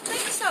 I don't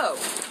think so.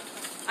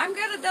 I'm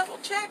going to double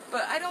check,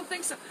 but I don't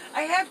think so.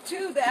 I have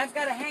two that I've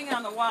got to hang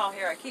on the wall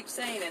here. I keep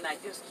saying it, and I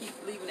just keep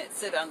leaving it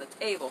sit on the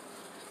table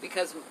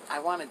because I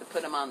wanted to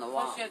put them on the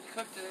wall. Plus you had to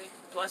cook today.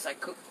 Plus I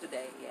cooked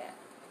today, yeah.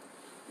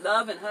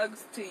 Love and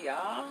hugs to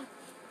y'all.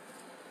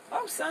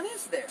 Oh, son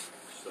is there.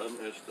 Sun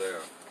is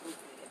there.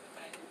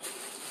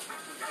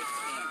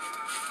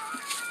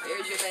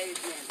 There's your baby.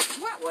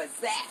 What was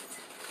that?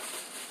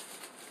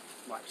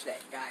 Watch that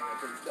guy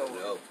with his door.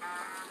 No.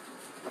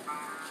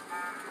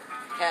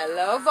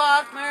 Hello,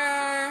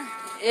 Faulkner.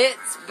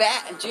 It's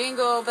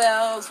Jingle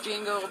bells,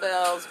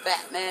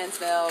 Batman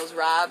smells,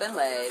 Robin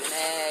laid an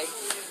egg.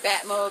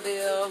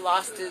 Batmobile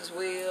lost his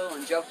wheel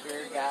and Joker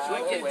got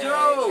Look away. at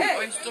Joe. Hey,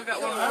 Oh, you still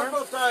got one more?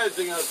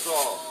 Advertising I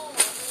saw.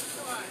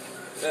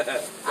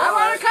 I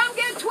want to come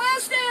get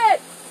twisted.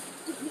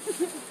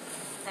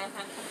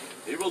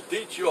 He will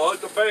teach you how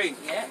to paint.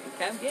 Yeah,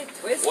 come get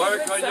twisted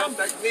Work with on your some.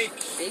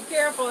 techniques. Be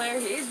careful there.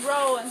 He's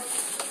rolling.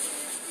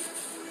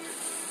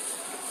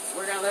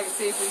 We're going to look and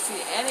see if we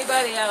see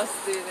anybody else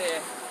through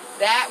there.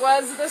 That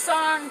was the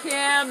song,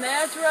 Kim.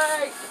 That's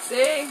right.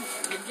 See?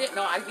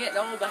 I'm getting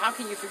old, but how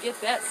can you forget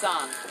that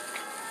song?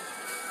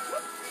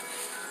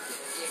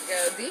 There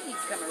you go. Dee's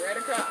coming right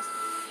across.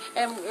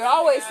 And we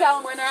always tell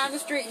them when they're on the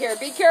street here,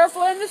 be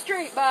careful in the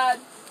street, bud.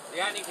 You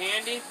got any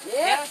candy?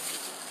 Yeah.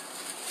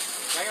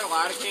 I got a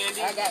lot of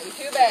candy. I got you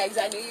 2 bags.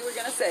 I knew you were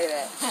going to say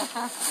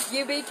that.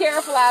 You be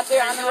careful out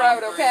there on the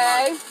road,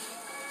 okay?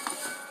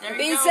 There you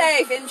Be go.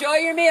 safe. Enjoy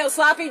your meal,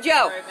 Sloppy Joe.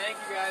 All right, thank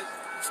you guys.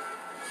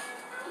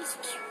 He's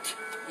cute.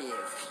 He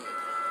is cute.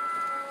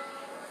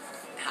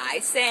 Hi,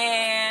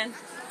 San.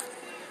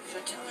 Should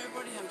I tell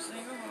everybody I'm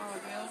single or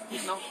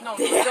available?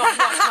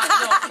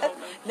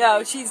 No.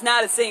 No, she's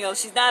not a single.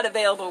 She's not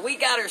available. We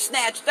got her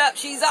snatched up.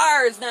 She's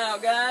ours now,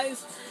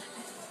 guys.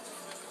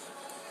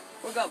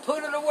 We're going to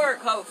put her to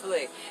work,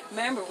 hopefully.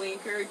 Remember, we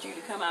encourage you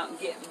to come out and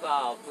get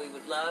involved. We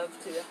would love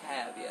to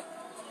have you.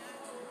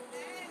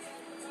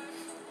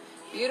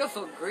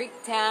 Beautiful Greek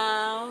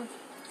town.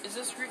 Is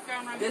this Greek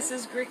town right This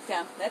is Greek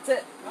town. That's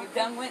it. You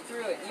done went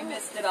through it. You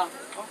missed it all. here?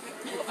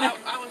 Okay. Well,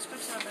 I was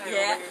fixing that bag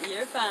Yeah, over here.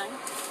 you're fine.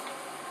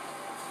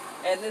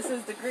 And this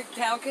is the Greek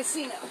Town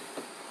Casino.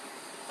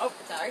 Oh,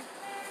 sorry.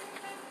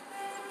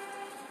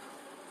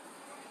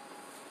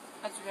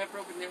 I just had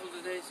broken nail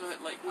today, so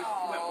it like went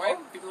right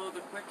below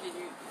the quick, and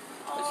you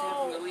just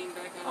happened to lean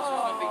back on it, so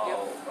it's no big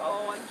deal.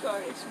 Oh, I'm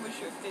sorry. I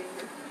smushed your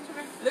finger.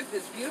 Look,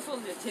 this beautiful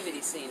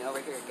nativity scene over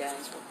here,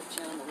 guys. We'll put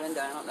you on the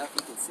window. I don't know if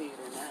you can see it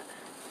or not.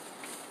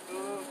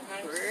 Oh,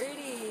 nice.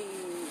 Pretty.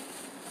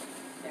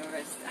 And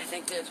I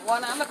think there's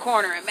one on the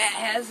corner, and Matt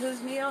has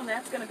his meal, and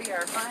that's going to be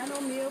our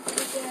final meal for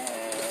the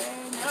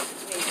day. Nope,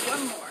 need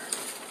one more.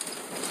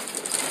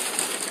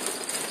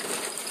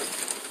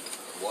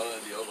 One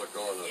in the other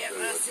corner Yeah, too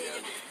I at see the it.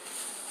 end.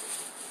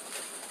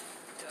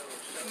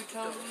 Two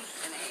toes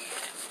and a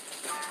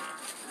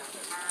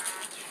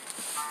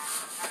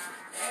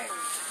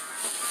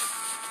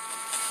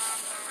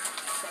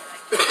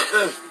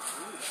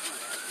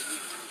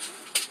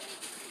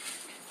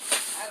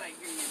I like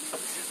your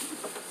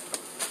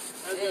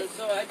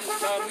So I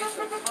just got me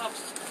some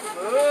puffs.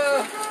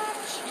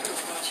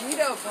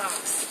 Cheeto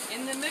Puffs.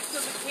 In the mix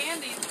of the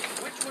candy,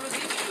 which one of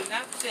these two?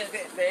 That's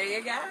it. There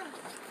you go.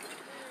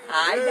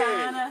 Hi, Hey,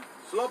 Donna.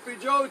 Sloppy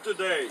Joe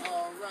today.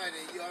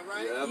 Alrighty, you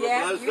alright? You have a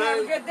Yeah, blessed you have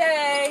a day. good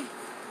day.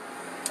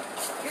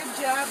 Good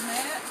job,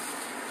 Matt.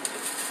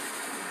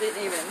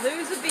 Didn't even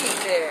lose a beat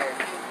there.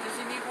 Does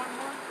he need one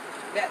more?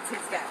 That's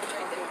his guy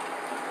right there.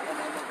 And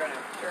then we're going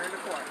to turn the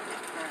corner.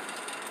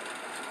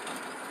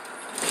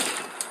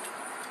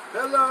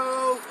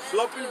 Hello,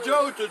 Sloppy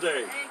Joe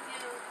today.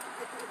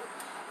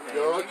 Thank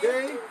You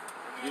okay?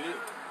 You did-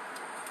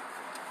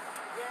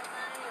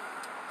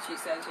 She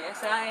says,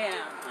 yes, I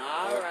am.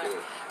 All right. Okay.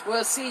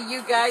 We'll see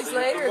you guys See you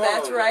later. tomorrow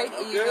That's right,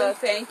 then, okay? Eva.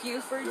 Thank you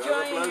for You have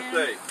a joining. blessed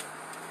day.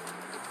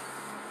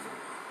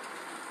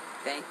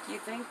 Thank you,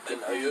 thank you.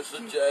 And now you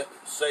thank you.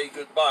 say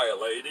goodbye,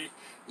 lady.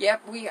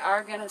 Yep, we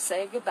are going to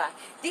say goodbye.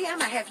 Dee, I'm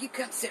going to have you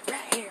come sit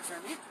right here for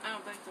a minute. I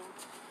don't think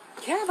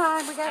so. Come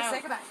on, we got to Ow.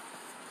 say goodbye.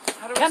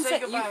 How do Come we say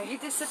sit. goodbye? You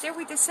just sit there.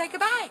 We just say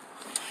goodbye.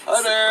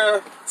 Hi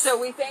there. So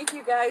we thank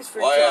you guys for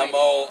Why joining.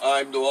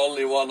 I'm the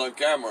only one on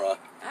camera.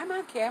 I'm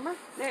on camera.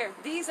 There.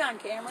 Dee's on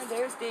camera.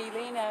 There's Dee.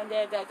 Lena.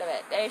 There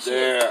she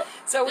There. is.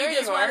 So we There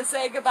just you want are. to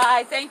say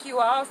goodbye. Thank you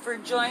all for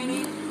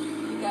joining.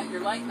 You got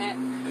your light, Matt.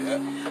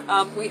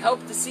 Yeah. We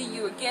hope to see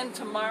you again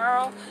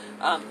tomorrow.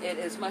 It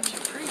is much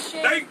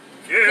appreciated. Thank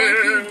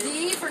Thank you, you.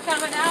 Dee, for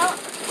coming out.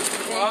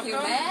 Thank you,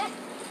 Welcome. Matt.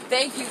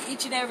 Thank you,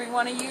 each and every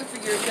one of you,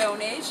 for your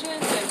donations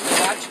and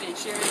for watching and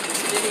sharing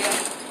this video.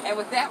 And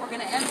with that, we're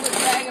going to end with a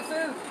bag of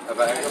food. A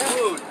bag of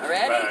food.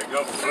 Ready? Bag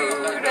of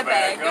food, A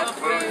bag of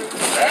food.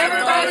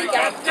 Everybody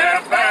got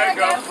their bag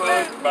of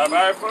food.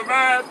 Bye-bye for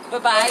Matt.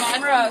 Bye-bye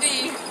from Rose.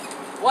 Dee.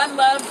 One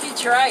love,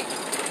 Detroit.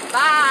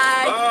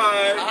 Bye.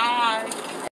 Bye. Bye.